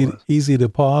 yes, easy to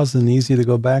pause and easy to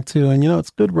go back to. And, it's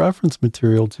good reference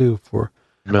material too for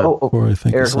I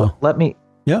think. Eric, so. Let me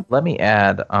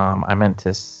add, I meant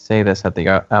to say this at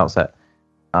the outset.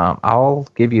 I'll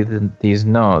give you these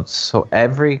notes. So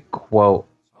every quote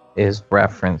is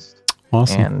referenced.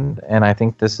 Awesome. And I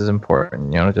think this is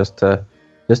important, just to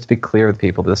be clear with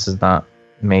people, this is not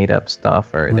made up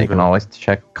stuff, or they can always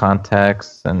check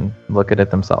context and look at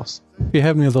it themselves. If you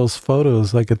have any of those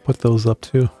photos, I could put those up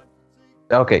too.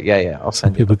 Okay, yeah. I'll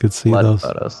send people could see those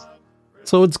photos.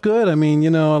 So it's good. I mean,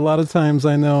 a lot of times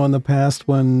I know in the past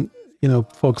when,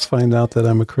 folks find out that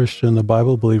I'm a Christian, a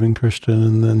Bible-believing Christian,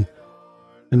 and then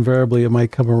invariably it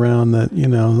might come around that,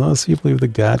 so you believe that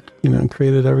God,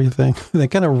 created everything. They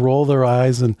kind of roll their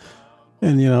eyes and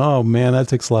oh man, that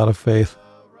takes a lot of faith.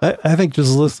 I think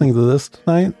just listening to this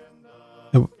tonight,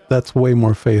 that's way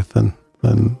more faith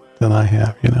than than I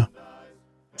have, you know.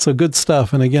 So good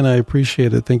stuff. And again, I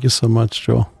appreciate it. Thank you so much,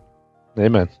 Joel.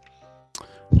 Amen.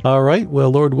 All right.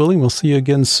 Well, Lord willing, we'll see you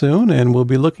again soon, and we'll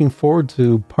be looking forward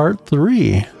to part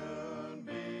 3.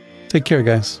 Take care,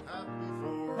 guys.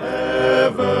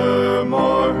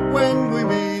 Evermore, when we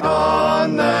meet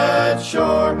on that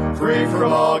shore, free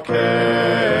from all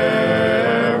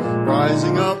care,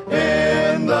 rising up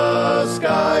in the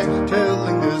sky,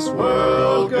 telling this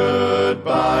world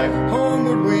goodbye.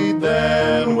 Homeward we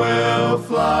then will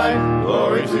fly,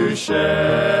 glory to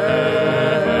share.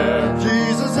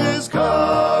 Jesus is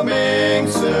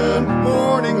coming soon,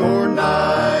 morning or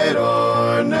night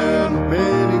or noon.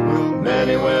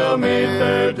 Many will meet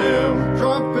their doom.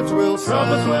 Trumpets will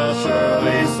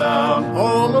surely sound.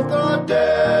 All of the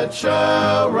dead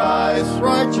shall rise.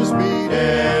 Righteous meet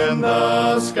in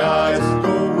the skies.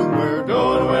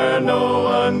 Going where no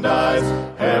one dies.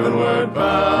 Heavenward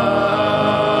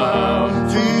bound.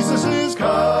 Jesus is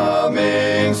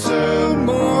coming soon.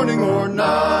 Morning or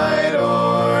night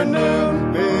or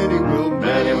noon.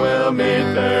 Many will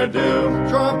meet their doom.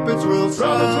 Trumpets will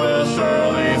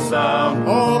surely sound.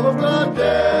 All of the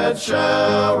dead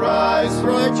shall rise.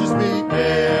 Righteous meet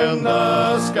in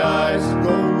the skies.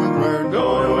 Going where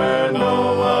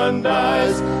no one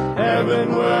dies.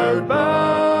 Heavenward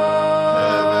bound.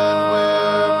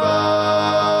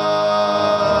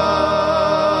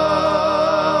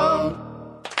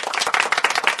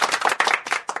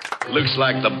 Looks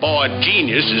like the boy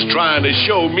genius is trying to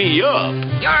show me up.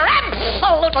 You're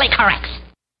absolutely correct.